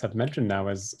of us have mentioned now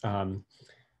is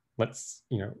let's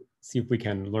see if we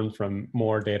can learn from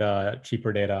more data,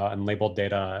 cheaper data, unlabeled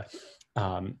data.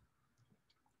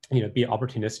 Be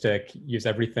opportunistic, use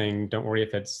everything. Don't worry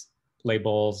if it's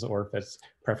labels or if it's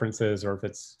preferences or if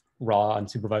it's raw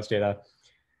unsupervised data.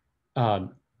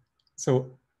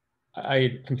 So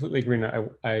I completely agree, and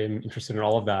I'm interested in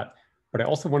all of that. But I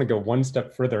also want to go one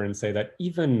step further and say that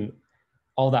even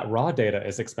all that raw data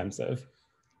is expensive.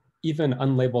 even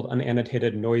unlabeled,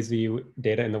 unannotated, noisy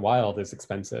data in the wild is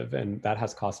expensive, and that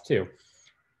has cost too.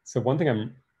 So one thing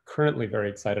I'm currently very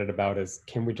excited about is,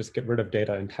 can we just get rid of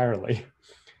data entirely?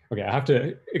 Okay, I have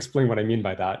to explain what I mean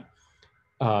by that.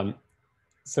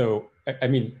 So I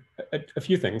mean, a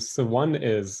few things. So one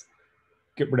is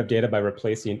get rid of data by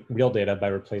replacing real data by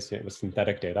replacing it with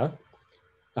synthetic data.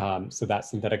 So that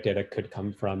synthetic data could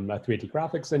come from a 3D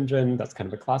graphics engine. That's kind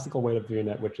of a classical way of doing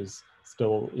it, which is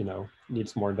still,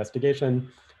 needs more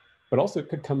investigation. But also it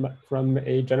could come from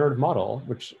a generative model,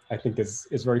 which I think is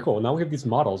very cool. Now we have these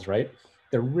models, right?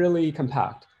 They're really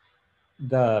compact.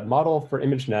 The model for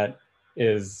ImageNet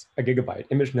is a gigabyte.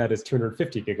 ImageNet is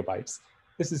 250 gigabytes.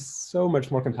 This is so much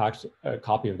more compact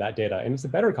copy of that data. And it's a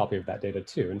better copy of that data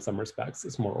too, in some respects.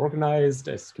 It's more organized,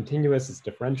 it's continuous, it's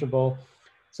differentiable.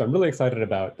 So I'm really excited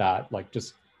about that. Like,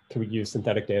 just, can we use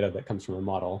synthetic data that comes from a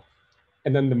model?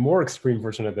 And then the more extreme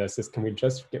version of this is, can we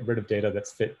just get rid of data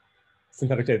that's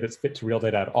synthetic data that's fit to real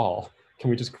data at all? Can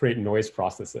we just create noise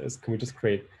processes? Can we just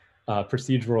create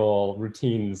procedural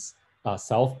routines,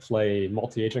 self-play,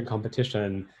 multi-agent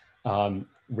competition,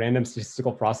 random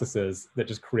statistical processes that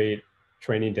just create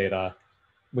training data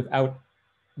without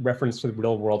reference to the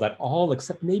real world at all,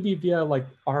 except maybe via like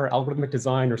our algorithmic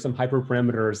design or some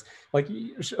hyperparameters? Like,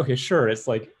 okay, sure, it's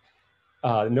like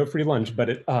no free lunch, but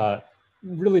it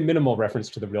really minimal reference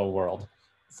to the real world.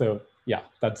 So yeah,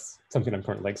 that's something I'm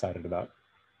currently excited about.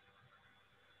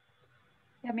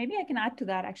 Yeah, maybe I can add to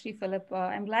that actually, Philip.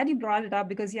 I'm glad you brought it up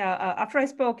because after I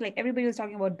spoke, like everybody was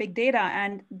talking about big data.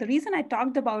 And the reason I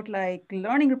talked about like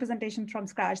learning representation from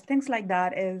scratch, things like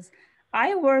that, is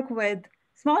I work with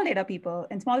small data people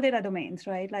in small data domains,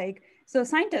 right? Like, so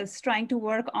scientists trying to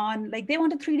work on, like, they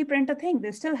want to 3D print a thing.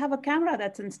 They still have a camera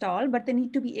that's installed, but they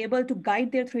need to be able to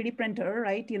guide their 3D printer,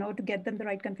 right? To get them the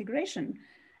right configuration.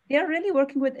 They are really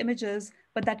working with images,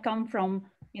 but that come from,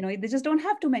 they just don't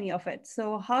have too many of it.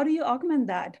 So how do you augment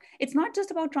that? It's not just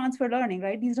about transfer learning,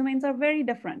 right? These domains are very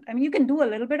different. I mean, you can do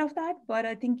a little bit of that, but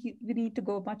I think we need to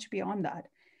go much beyond that.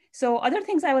 So other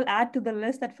things I will add to the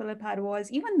list that Philip had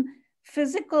was even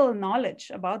physical knowledge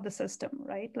about the system,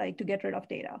 right? Like, to get rid of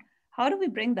data. How do we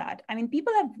bring that? I mean,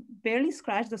 people have barely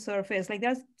scratched the surface. Like,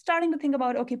 they're starting to think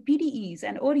about, okay, PDEs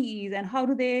and ODEs and how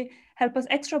do they help us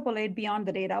extrapolate beyond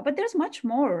the data? But there's much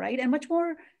more, right? And much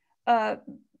more,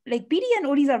 like PD and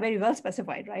ODs are very well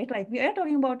specified, right? Like, we are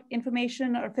talking about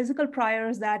information or physical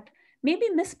priors that may be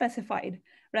misspecified,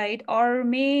 right? Or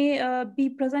may be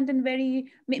present in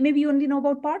maybe you only know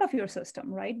about part of your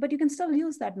system, right? But you can still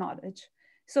use that knowledge.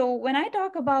 So when I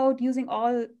talk about using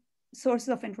all sources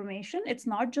of information, it's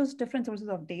not just different sources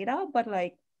of data, but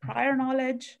like prior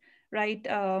knowledge, right?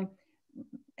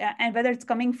 And whether it's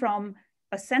coming from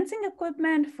a sensing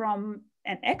equipment, from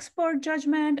an expert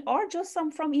judgment, or just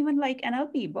some from even like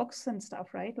NLP books and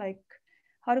stuff, right? Like,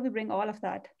 how do we bring all of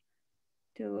that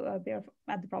to bear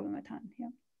at the problem at hand? Yeah.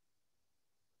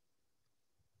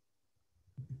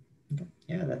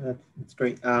 Yeah, that's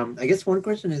great. I guess one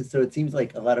question is, so it seems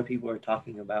like a lot of people are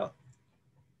talking about,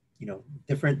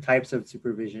 different types of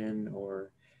supervision,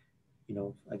 or,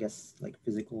 I guess like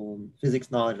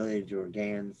physics knowledge or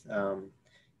GANs. I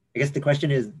guess the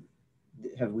question is,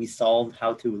 have we solved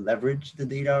how to leverage the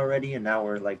data already, and now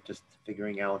we're like just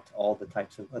figuring out all the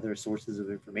types of other sources of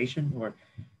information? Or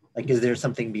like, is there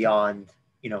something beyond,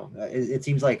 it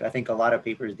seems like, I think a lot of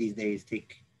papers these days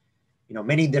take,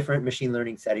 many different machine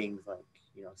learning settings, like,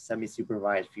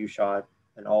 semi-supervised, few shot,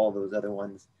 and all those other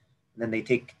ones. And then they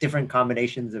take different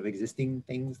combinations of existing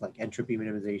things like entropy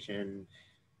minimization,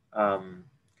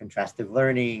 contrastive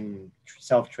learning,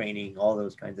 self-training, all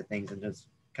those kinds of things, and just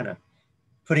kind of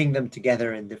putting them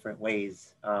together in different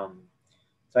ways. So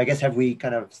I guess, have we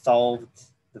kind of solved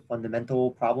the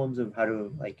fundamental problems of how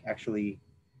to like actually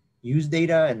use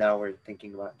data, and now we're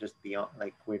thinking about just beyond,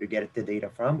 like, where to get the data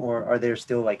from? Or are there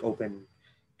still like open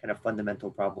kind of fundamental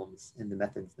problems in the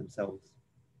methods themselves?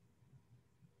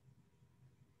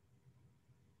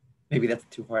 Maybe that's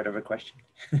too hard of a question.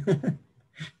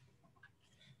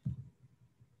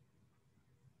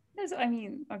 I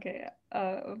mean, okay,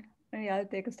 maybe I'll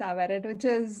take a stab at it, which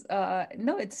is,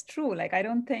 no, it's true. Like, I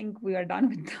don't think we are done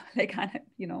with like,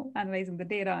 analyzing the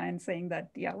data and saying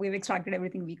that, yeah, we've extracted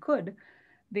everything we could,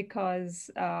 because,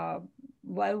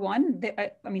 well, one,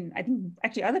 I mean, I think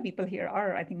actually other people here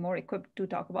are, I think, more equipped to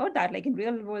talk about that. Like, in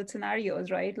real world scenarios,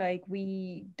 right? Like,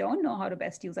 we don't know how to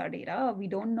best use our data. We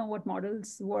don't know what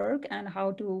models work and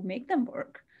how to make them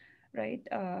work, right?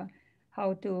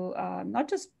 How to not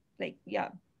just like, yeah,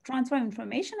 transfer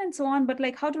information and so on, but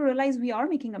like how to realize we are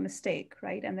making a mistake,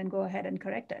 right? And then go ahead and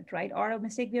correct it, right? Or a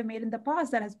mistake we have made in the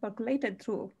past that has percolated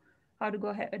through, how to go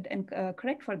ahead and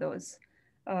correct for those.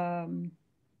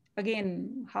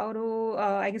 Again, how to,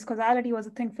 I guess causality was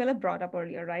a thing Philip brought up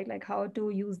earlier, right? Like how to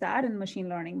use that in machine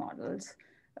learning models.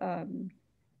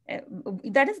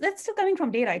 That's still coming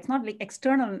from data. It's not like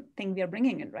external thing we are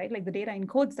bringing in, right? Like the data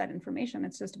encodes that information.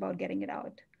 It's just about getting it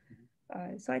out.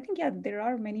 So I think, yeah, there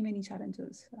are many, many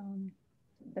challenges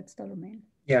that still remain.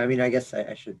 Yeah, I mean, I guess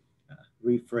I should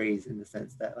rephrase in the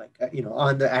sense that, like,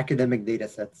 on the academic data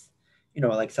sets,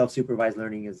 like self-supervised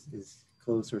learning is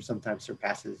close or sometimes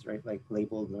surpasses, right? Like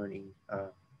labeled learning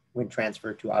when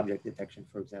transferred to object detection,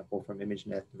 for example, from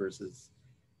ImageNet versus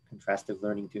contrastive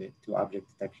learning to object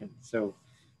detection. So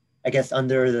I guess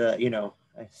under the,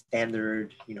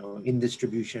 standard, in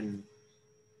distribution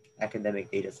academic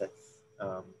data sets,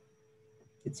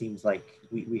 it seems like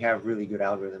we have really good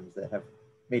algorithms that have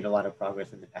made a lot of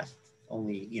progress in the past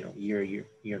only, year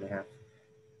and a half.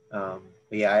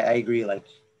 But yeah, I agree, like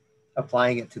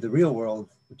applying it to the real world,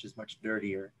 which is much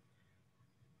dirtier,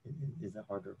 is a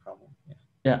harder problem.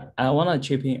 Yeah, I want to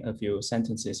chip in a few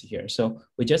sentences here. So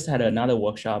we just had another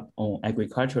workshop on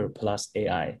agriculture plus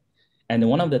AI. And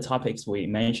one of the topics we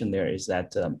mentioned there is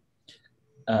that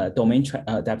domain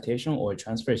adaptation or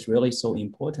transfer is really so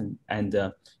important. And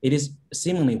it is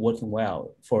seemingly working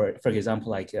well for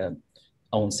example, like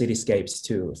on cityscapes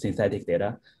to synthetic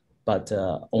data, but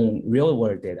on real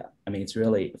world data, I mean, it's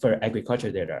really for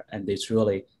agriculture data, and it's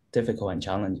really difficult and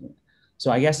challenging.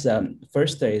 So I guess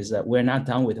first is we're not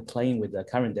done with playing with the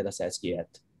current data sets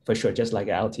yet, for sure, just like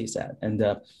LT said. And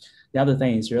the other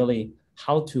thing is really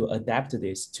how to adapt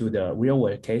this to the real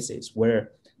world cases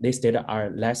where these data are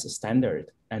less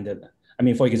standard. And I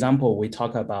mean, for example, we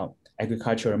talk about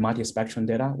agricultural multi-spectrum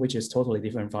data, which is totally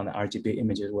different from the RGB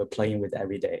images we're playing with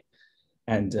every day.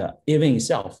 And even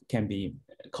itself can be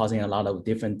causing a lot of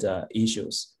different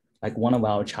issues. Like one of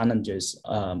our challenges,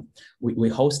 we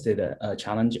hosted a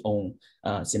challenge on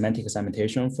semantic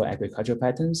segmentation for agricultural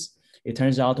patterns. It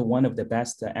turns out one of the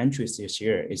best entries this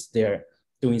year is they're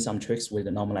doing some tricks with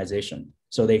the normalization.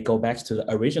 So they go back to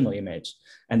the original image,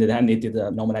 and then they did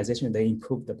the normalization. They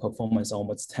improved the performance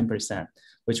almost 10%,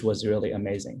 which was really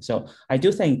amazing. So I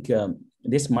do think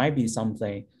this might be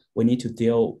something we need to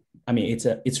deal. I mean,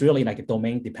 it's really like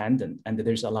domain dependent, and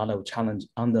there's a lot of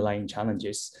underlying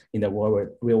challenges in the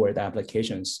real world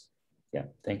applications. Yeah,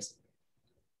 thanks.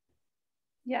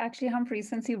 Yeah, actually, Humphrey,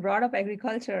 since you brought up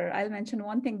agriculture, I'll mention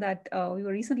one thing that we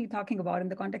were recently talking about in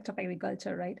the context of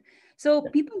agriculture, right? So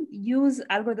people use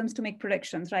algorithms to make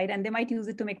predictions, right? And they might use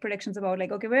it to make predictions about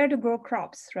like, okay, where to grow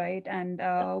crops, right? And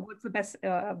what's the best,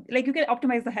 like you can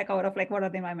optimize the heck out of like, what are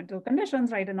the environmental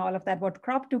conditions, right? And all of that, what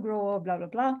crop to grow, blah, blah,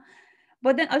 blah.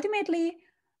 But then ultimately,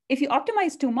 if you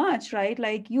optimize too much, right,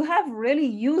 like you have really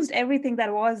used everything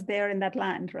that was there in that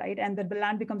land, right? And the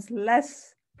land becomes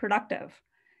less productive.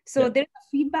 So there's a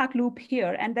feedback loop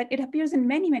here, and that it appears in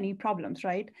many, many problems,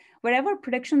 right? Wherever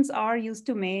predictions are used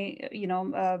to make,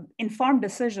 informed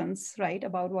decisions, right,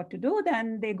 about what to do,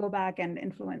 then they go back and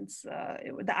influence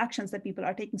the actions that people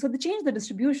are taking. So they change the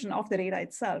distribution of the data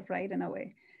itself, right, in a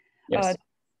way. Yes.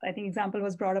 I think example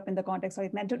was brought up in the context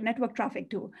of network traffic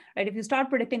too, right? If you start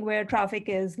predicting where traffic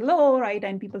is low, right,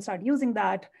 and people start using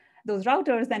those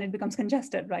routers, then it becomes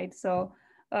congested, right? So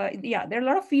yeah, there are a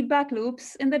lot of feedback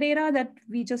loops in the data that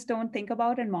we just don't think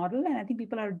about and model. And I think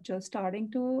people are just starting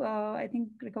to, I think,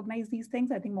 recognize these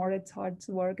things. I think Moritz Hart's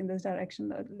work in this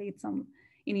direction laid some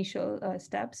initial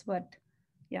steps, but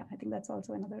yeah, I think that's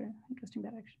also another interesting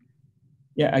direction.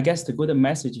 Yeah, I guess the good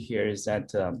message here is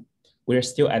that we're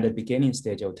still at the beginning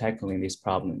stage of tackling these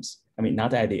problems. I mean,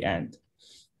 not at the end.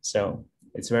 So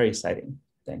it's very exciting.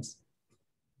 Thanks.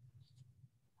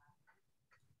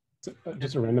 So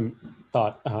just a random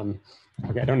thought.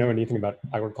 Okay, I don't know anything about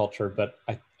agriculture, but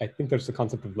I think there's the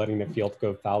concept of letting the field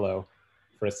go fallow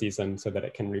for a season so that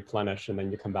it can replenish, and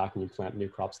then you come back and you plant new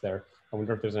crops there. I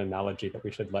wonder if there's an analogy that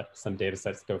we should let some data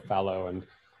sets go fallow and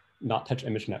not touch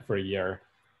ImageNet for a year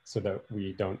so that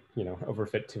we don't,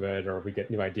 overfit to it, or we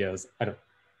get new ideas.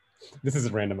 This is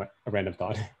a random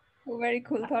thought. Very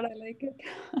cool thought, I like it.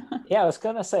 Yeah, I was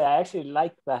gonna say, I actually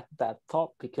like that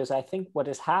thought, because I think what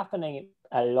is happening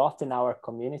a lot in our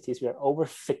communities, we are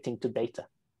overfitting to data.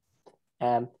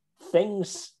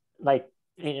 Things like,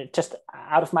 just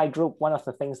out of my group, one of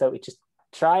the things that we just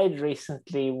tried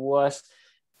recently was,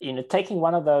 taking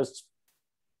one of those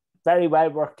very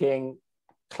well working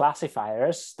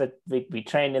classifiers that we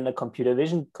trained in the computer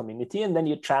vision community, and then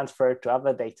you transfer it to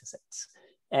other data sets.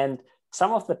 And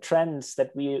some of the trends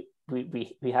that we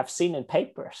have seen in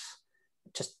papers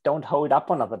just don't hold up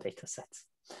on other data sets.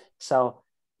 So,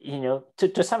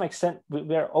 to some extent,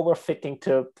 we are overfitting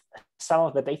to some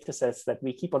of the data sets that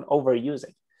we keep on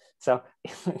overusing. So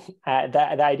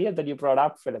the idea that you brought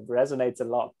up, Philip, resonates a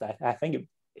lot. I think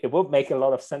it would make a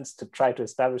lot of sense to try to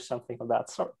establish something of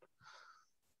that sort.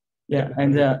 Yeah,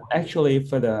 and actually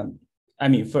for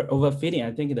overfitting,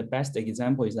 I think the best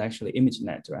example is actually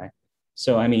ImageNet, right?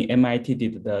 So MIT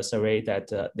did the survey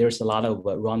that there's a lot of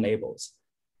wrong labels.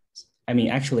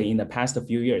 Actually in the past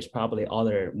few years, probably all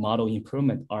their model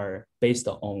improvement are based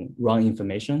on wrong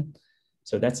information.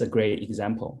 So that's a great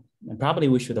example. And probably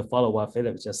we should follow what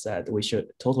Philip just said. We should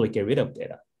totally get rid of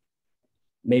data,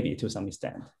 maybe to some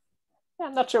extent.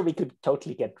 I'm not sure we could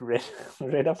totally get rid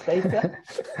of data.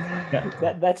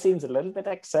 that seems a little bit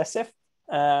excessive.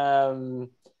 But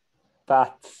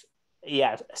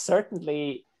yeah,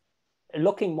 certainly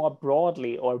looking more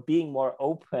broadly or being more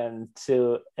open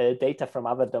to data from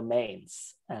other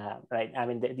domains, right?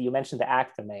 You mentioned the ag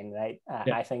domain, right?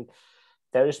 I think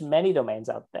there's many domains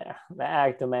out there, the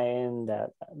ag domain,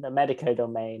 the medical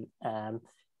domain, and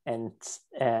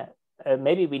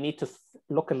maybe we need to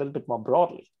look a little bit more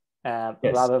broadly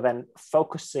rather than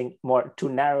focusing more too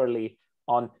narrowly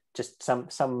on just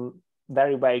some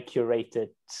very, very curated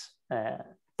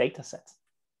data sets.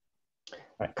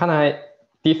 Can I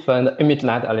defend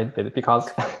ImageNet a little bit?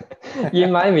 Because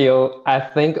in my view, I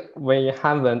think we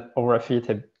haven't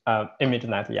overfitted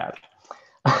ImageNet yet.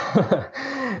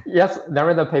 Yes, there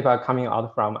is a paper coming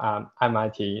out from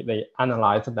MIT. They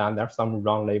analyzed that there's some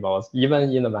wrong labels, even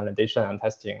in the validation and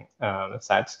testing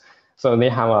sets. So they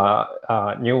have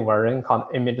a new version called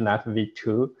ImageNet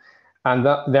v2. And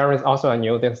there is also a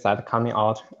new data set coming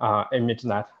out,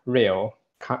 ImageNet Real,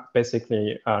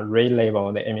 basically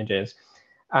relabel the images.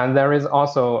 And there is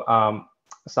also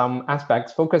some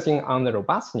aspects focusing on the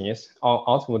robustness or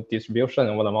output distribution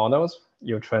of the models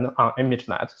you train on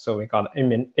ImageNet. So we got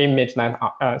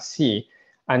ImageNet C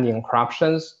adding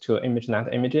corruptions to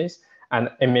ImageNet images, and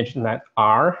ImageNet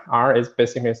R. R is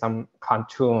basically some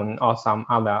cartoon or some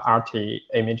other RT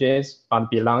images, but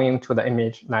belonging to the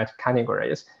ImageNet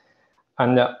categories.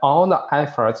 And all the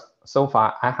efforts so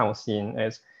far I have seen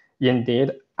is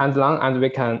indeed, as long as we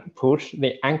can push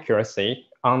the accuracy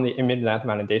on the ImageNet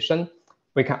validation,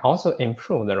 we can also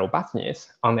improve the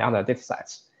robustness on the other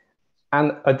datasets.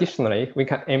 And additionally, we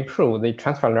can improve the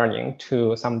transfer learning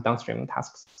to some downstream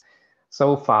tasks.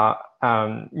 So far,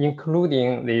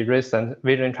 including the recent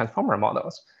vision transformer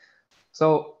models.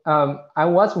 So I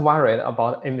was worried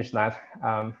about ImageNet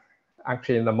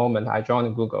actually the moment I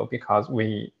joined Google, because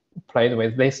we played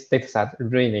with this dataset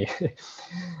really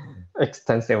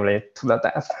extensively to the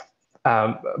death.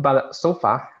 But so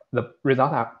far, the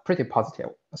results are pretty positive.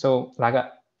 So like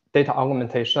data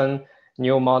augmentation,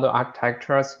 new model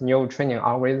architectures, new training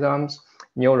algorithms,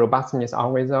 new robustness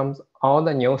algorithms, all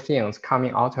the new things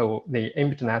coming out of the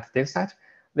ImageNet dataset,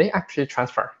 they actually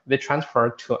transfer. They transfer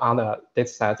to other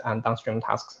datasets and downstream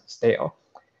tasks still.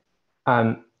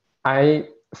 I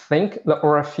think the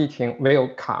overfitting will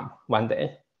come one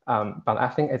day, but I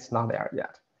think it's not there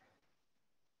yet.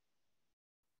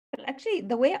 Actually,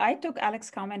 the way I took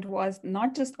Alex's comment was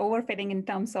not just overfitting in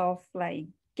terms of like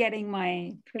getting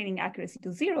my training accuracy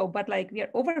to 0, but like we are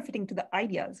overfitting to the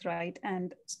ideas, right?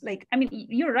 And like,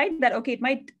 you're right that, okay, it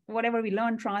might, whatever we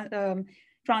learn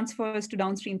transfers to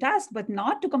downstream tasks, but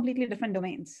not to completely different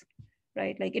domains,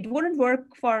 right? Like it wouldn't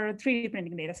work for 3D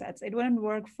printing data sets. It wouldn't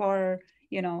work for,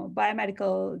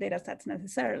 biomedical data sets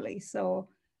necessarily. So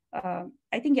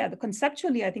I think, yeah,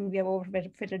 conceptually, I think we have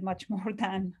overfitted much more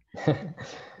than.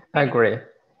 I agree.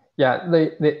 Yeah,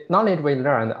 the knowledge we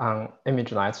learned on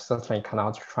ImageNet certainly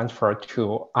cannot transfer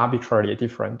to arbitrarily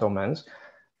different domains.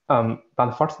 But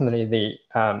unfortunately,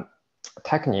 the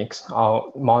techniques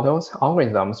or models,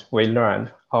 algorithms we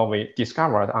learned or we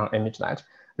discovered on ImageNet,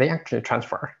 they actually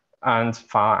transfer. And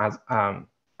far as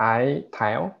I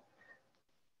tell.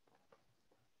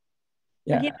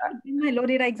 Yeah, in my low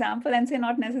data example and say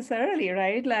not necessarily,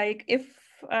 right? Like if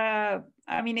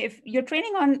you're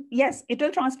training on, yes, it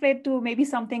will translate to maybe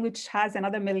something which has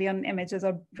another million images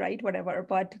or right, whatever,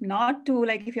 but not to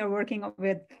like if you're working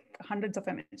with hundreds of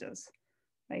images,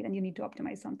 right? And you need to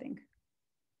optimize something.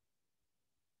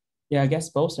 Yeah, I guess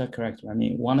both are correct.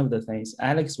 One of the things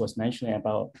Alex was mentioning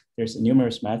about there's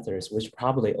numerous methods which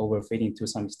probably overfitting to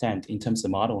some extent in terms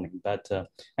of modeling, but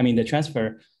the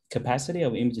transfer capacity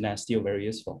of ImageNet is still very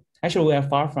useful. Actually, we are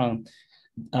far from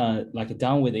like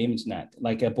done with the ImageNet.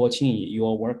 Like Bo-Chin,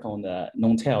 your work on the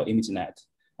non-tail ImageNet,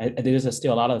 there's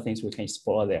still a lot of things we can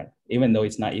explore there, even though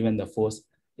it's not even the full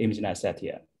ImageNet set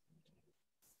yet.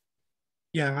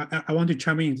 Yeah, I want to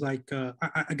chime in. Like,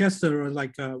 I guess there are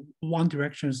like one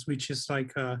directions, which is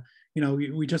like,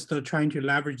 we just trying to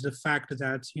leverage the fact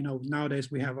that, nowadays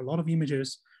we have a lot of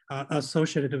images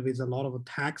associated with a lot of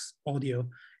text, audio,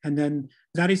 And then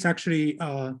that is actually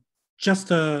just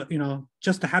to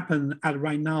happen at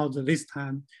right now, this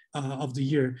time of the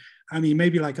year. I mean,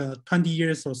 maybe like 20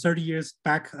 years or 30 years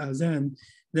back then,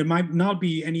 there might not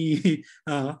be any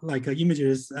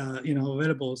images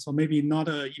available. So maybe not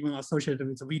even associated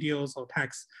with videos or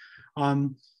text.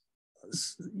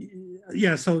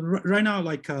 Yeah, so right now,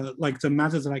 like the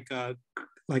methods I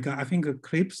think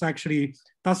clips actually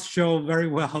does show very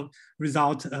well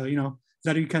result,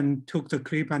 that you can took the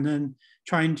clip and then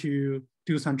trying to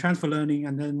do some transfer learning,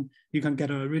 and then you can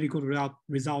get a really good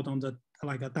result on the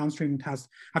like a downstream test.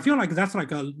 I feel like that's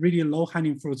like a really low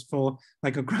hanging fruit for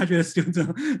like a graduate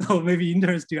student or maybe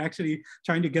interns to actually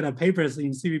trying to get a papers in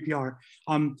CVPR.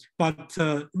 But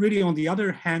really on the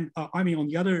other hand, on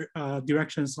the other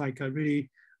directions, like really,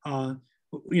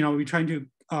 we're trying to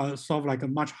solve like a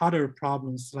much harder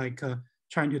problems, like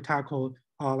trying to tackle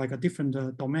like a different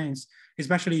domains,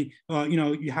 especially,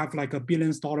 you have like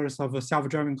 $billions of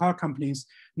self-driving car companies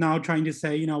now trying to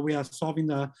say, we are solving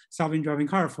the self-driving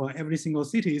car for every single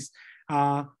cities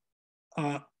or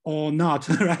not,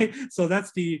 right? So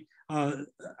that's the,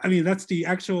 that's the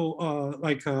actual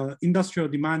industrial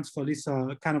demands for this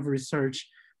kind of research.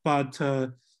 But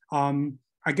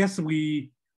I guess we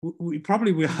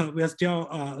probably we are still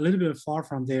a little bit far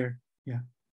from there. Yeah.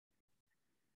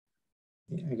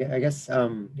 I guess,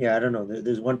 yeah, I don't know.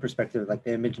 There's one perspective, like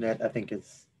the ImageNet, I think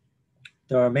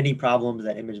there are many problems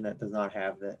that ImageNet does not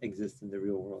have that exist in the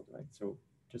real world, right? So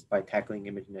just by tackling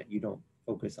ImageNet, you don't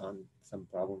focus on some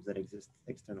problems that exist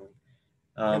externally.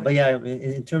 But yeah,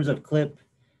 in terms of CLIP,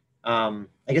 I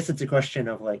guess it's a question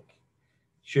of like,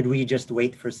 should we just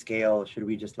wait for scale? Should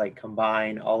we just like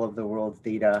combine all of the world's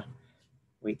data,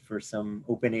 wait for some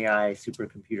OpenAI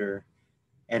supercomputer,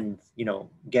 and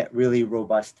get really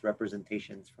robust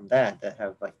representations from that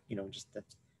have like just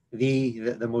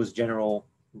the most general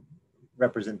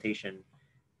representation?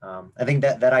 I think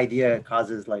that idea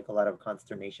causes like a lot of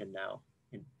consternation now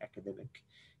in academic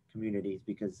communities,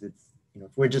 because it's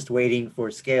if we're just waiting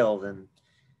for scale, then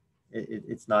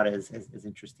it's not as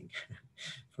interesting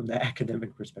from the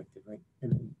academic perspective, right?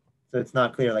 And so it's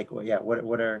not clear, like, well, yeah,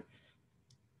 what are,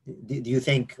 do you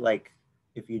think like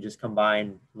if you just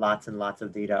combine lots and lots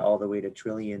of data all the way to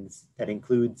trillions, that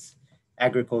includes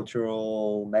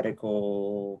agricultural,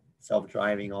 medical,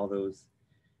 self-driving, all those,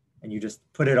 and you just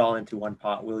put it all into one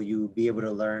pot, will you be able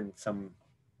to learn some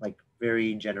like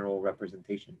very general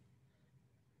representation?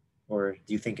 Or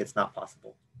do you think it's not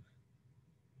possible?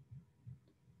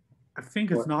 I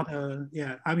think it's not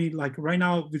yeah, I mean, like right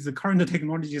now with the current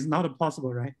technology, it's not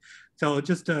possible, right? So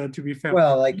just to be fair.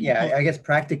 Well, like, yeah, I guess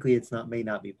practically it's may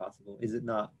not be possible. Is it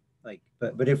not? Like,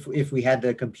 but if we had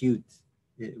the compute,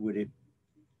 would it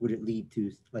lead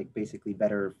to like basically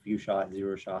better few shot,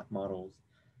 zero shot models?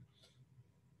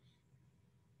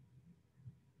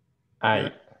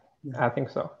 I think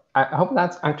so. I hope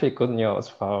that's actually good news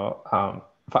for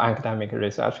academic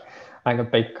research.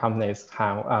 Like big companies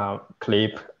have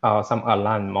CLIP or some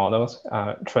aligned models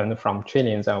trained from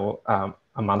trillions of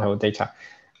amount of data.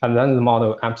 And then the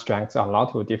model abstracts a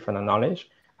lot of different knowledge.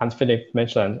 And Philip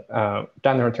mentioned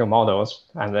generative models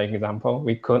as an example.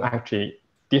 We could actually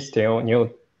distill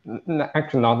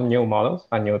actually not new models,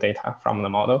 but new data from the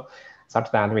model,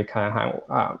 such that we can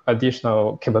have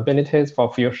additional capabilities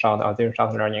for few shot or zero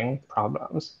shot learning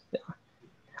problems. Yeah.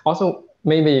 Also,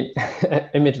 maybe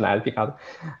ImageNet, because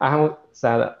I haven't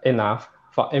said enough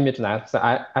for ImageNet, so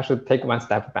I should take one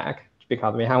step back,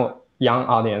 because we have young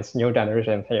audience, new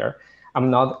generation here. I'm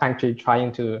not actually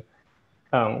trying to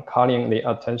calling the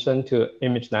attention to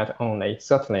ImageNet only.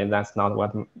 Certainly, that's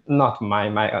not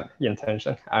my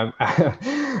intention.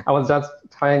 I was just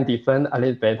trying to defend a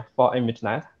little bit for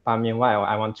ImageNet, but meanwhile,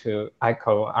 I want to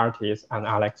echo Artis and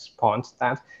Alex's point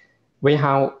that we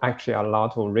have actually a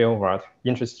lot of real-world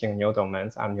interesting new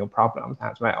domains and new problems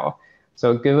as well.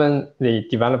 So given the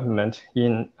development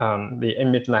in the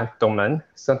ImageNet domain,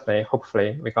 certainly,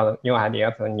 hopefully, we got new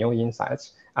ideas and new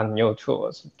insights and new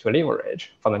tools to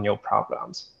leverage for the new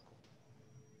problems.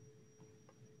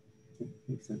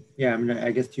 Makes sense. Yeah, I mean,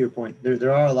 I guess to your point,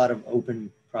 there are a lot of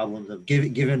open problems of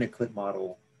given a CLIP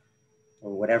model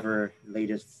or whatever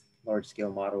latest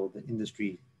large-scale model the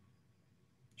industry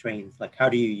trains, like how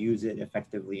do you use it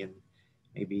effectively, and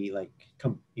maybe like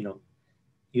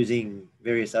using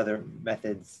various other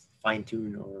methods,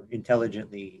 fine-tune or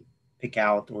intelligently pick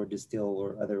out or distill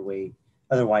or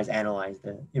otherwise analyze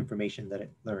the information that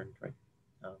it learned, right?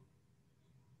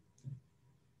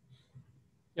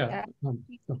 Yeah.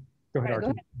 Go ahead,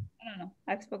 Archie. No,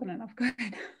 I've spoken enough. Go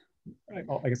ahead.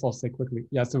 I guess I'll say quickly.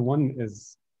 Yeah, so one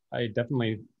is I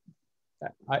definitely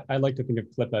I like to think of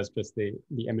CLIP as just the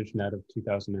ImageNet of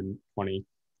 2020.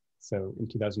 So in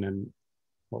 2000 and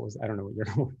what was, I don't know what year,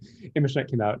 ImageNet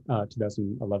came out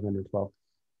 2011 or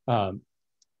 12.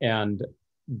 And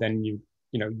then you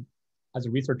know, as a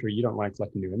researcher, you don't want to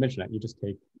collect a new ImageNet. You just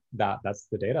take that's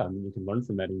the data, and you can learn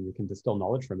from it, and you can distill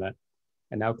knowledge from it.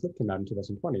 And now CLIP came out in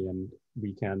 2020, and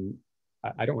we can,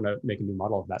 I don't want to make a new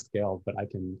model of that scale, but I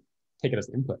can take it as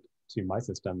input to my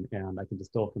system, and I can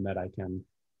distill from it. I can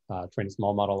train a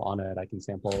small model on it. I can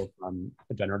sample from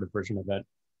a generative version of it.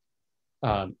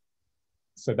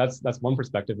 So that's one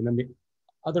perspective. And then the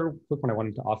other quick one I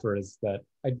wanted to offer is that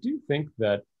I do think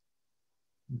that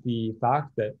the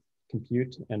fact that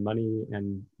compute and money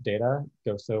and data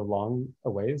go so long a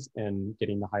ways in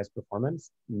getting the highest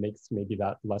performance makes maybe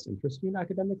that less interesting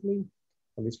academically,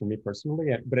 at least for me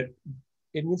personally. But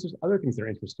it means there's other things that are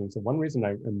interesting. So one reason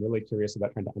I'm really curious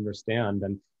about trying to understand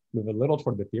and move a little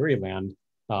toward the theory land,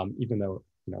 even though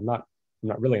I'm not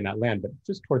really in that land, but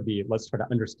just toward the let's try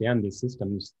to understand these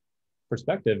systems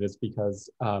perspective is because,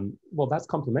 well, that's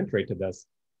complementary to this.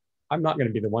 I'm not going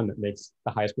to be the one that makes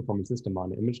the highest performing system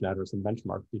on ImageNet or some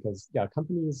benchmark because, yeah,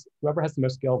 companies, whoever has the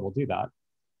most scale will do that.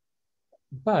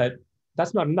 But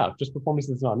that's not enough. Just performance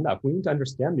is not enough. We need to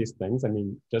understand these things. I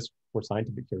mean, just for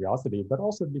scientific curiosity, but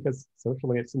also because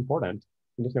socially it's important.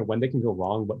 And just know when they can go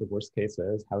wrong, what the worst case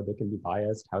is, how they can be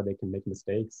biased, how they can make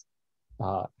mistakes,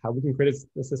 how we can create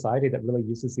a society that really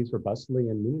uses these robustly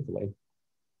and meaningfully.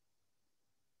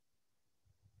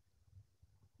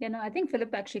 Yeah, no, I think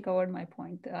Philip actually covered my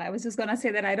point. I was just going to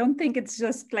say that I don't think it's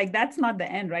just like, that's not the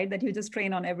end, right? That you just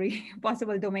train on every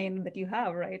possible domain that you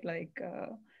have, right? Like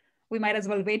we might as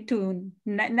well wait to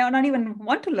not even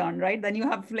want to learn, right? Then you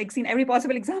have like seen every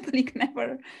possible example you can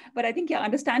ever. But I think, yeah,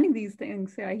 understanding these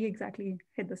things, yeah, he exactly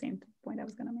hit the same point I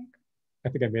was going to make. I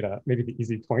think I made maybe the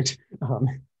easy point. But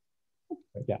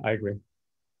yeah, I agree.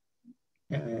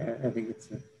 Yeah, I think it's,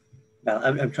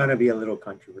 I'm trying to be a little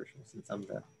controversial since I'm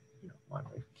the,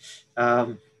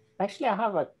 Actually, I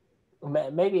have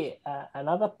maybe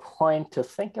another point to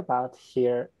think about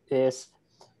here is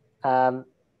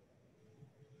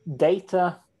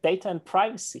data and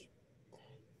privacy.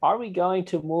 Are we going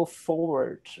to move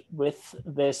forward with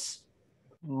this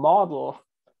model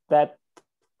that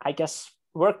I guess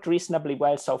worked reasonably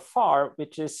well so far,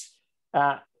 which is,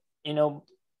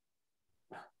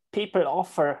 people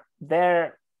offer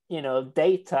their,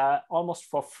 data almost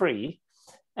for free.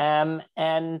 And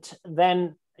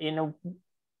then,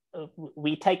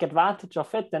 we take advantage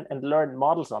of it and learn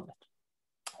models on it?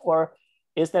 Or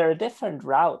is there a different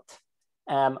route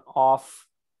of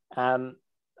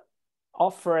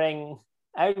offering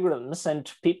algorithms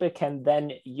and people can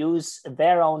then use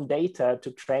their own data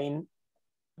to train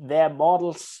their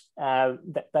models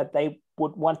that they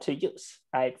would want to use,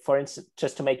 right? For instance,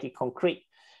 just to make it concrete,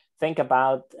 think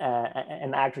about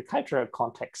an agricultural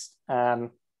context.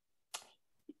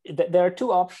 There are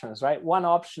two options, right? One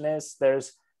option is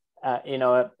there's,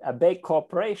 a big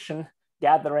corporation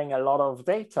gathering a lot of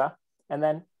data and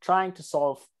then trying to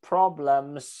solve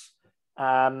problems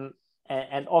and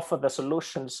offer the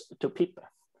solutions to people.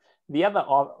 The other,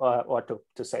 or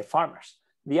to say farmers.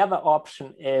 The other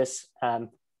option is,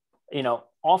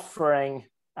 offering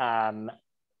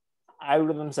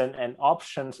algorithms and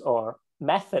options or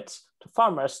methods to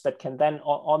farmers that can then,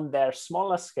 on their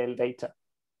smaller scale data,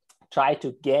 try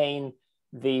to gain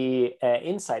the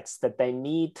insights that they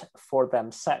need for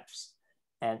themselves.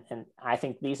 And I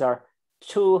think these are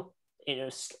two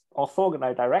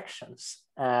orthogonal directions,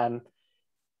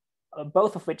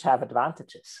 both of which have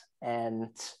advantages. And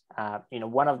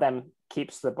one of them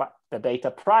keeps the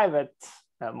data private,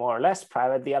 more or less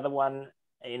private. The other one,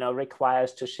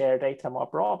 requires to share data more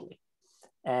broadly.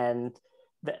 And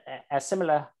a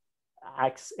similar,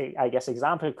 I guess,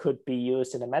 example could be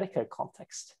used in a medical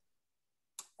context.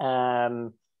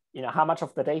 How much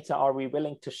of the data are we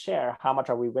willing to share? How much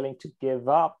are we willing to give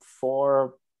up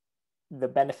for the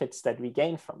benefits that we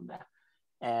gain from that?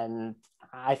 And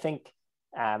I think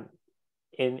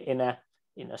in a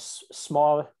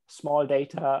small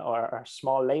data or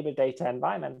small label data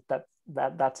environment,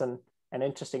 that's an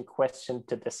interesting question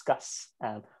to discuss.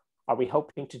 Are we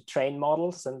hoping to train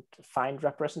models and find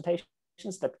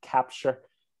representations that capture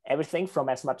everything from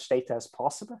as much data as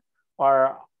possible,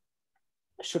 or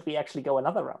should we actually go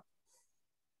another route?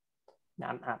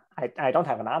 Now, I don't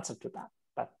have an answer to that,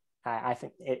 but I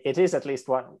think it is at least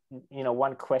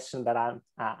one question that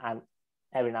I'm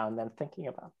every now and then thinking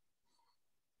about.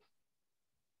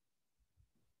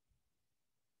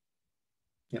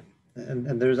 Yeah,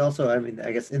 and there's also,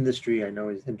 I guess industry I know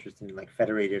is interested in like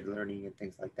federated learning and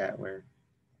things like that, where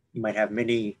you might have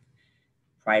many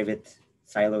private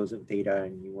silos of data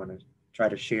and you want to try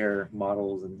to share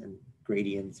models and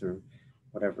gradients or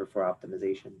whatever for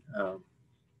optimization.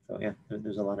 So yeah,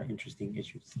 there's a lot of interesting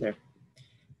issues there.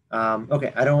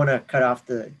 Okay, I don't want to cut off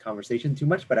the conversation too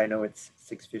much, but I know it's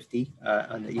 6:50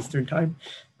 on the Eastern time,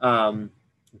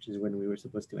 which is when we were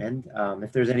supposed to end.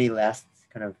 If there's any last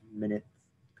kind of minute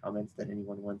comments that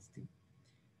anyone wants to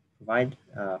provide,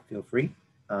 feel free.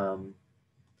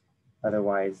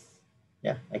 Otherwise,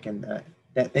 yeah, I can,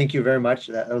 thank you very much.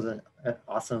 That was an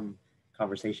awesome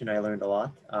conversation. I learned a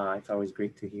lot. It's always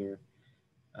great to hear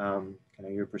kind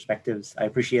of your perspectives. I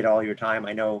appreciate all your time.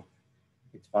 I know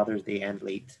it's Father's Day and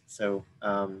late. So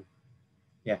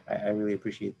yeah, I really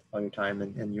appreciate all your time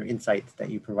and your insights that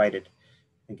you provided.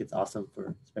 I think it's awesome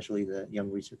for especially the young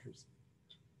researchers.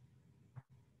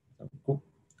 So cool.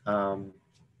 All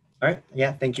right,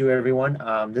 yeah, thank you everyone.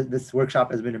 This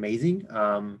workshop has been amazing.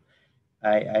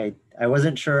 I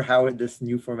wasn't sure how this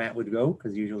new format would go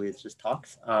because usually it's just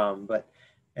talks, but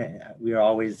we are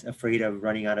always afraid of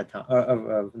running out of time,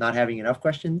 of not having enough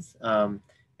questions.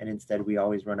 And instead we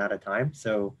always run out of time.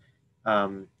 So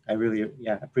I really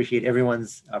appreciate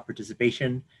everyone's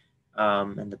participation,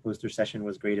 and the poster session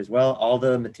was great as well. All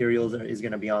the materials is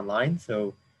going to be online.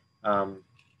 So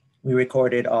we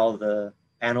recorded all the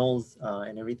panels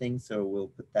and everything. So we'll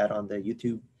put that on the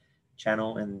YouTube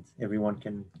channel and everyone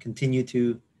can continue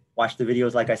to watch the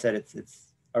videos. Like I said,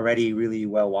 it's already really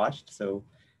well watched. So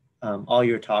all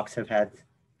your talks have had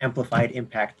amplified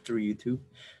impact through YouTube.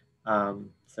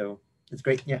 So it's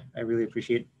great. Yeah, I really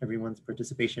appreciate everyone's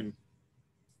participation.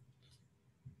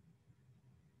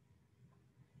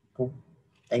 Cool.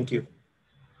 Thank you.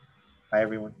 Bye,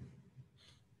 everyone.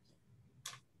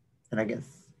 And I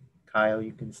guess, Kyle,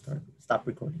 you can stop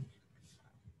recording.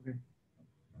 Okay.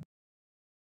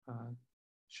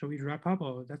 Shall we wrap up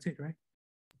or that's it, right?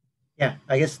 Yeah,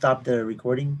 I guess stop the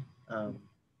recording.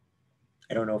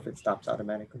 I don't know if it stops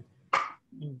automatically.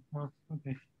 Oh,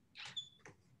 okay.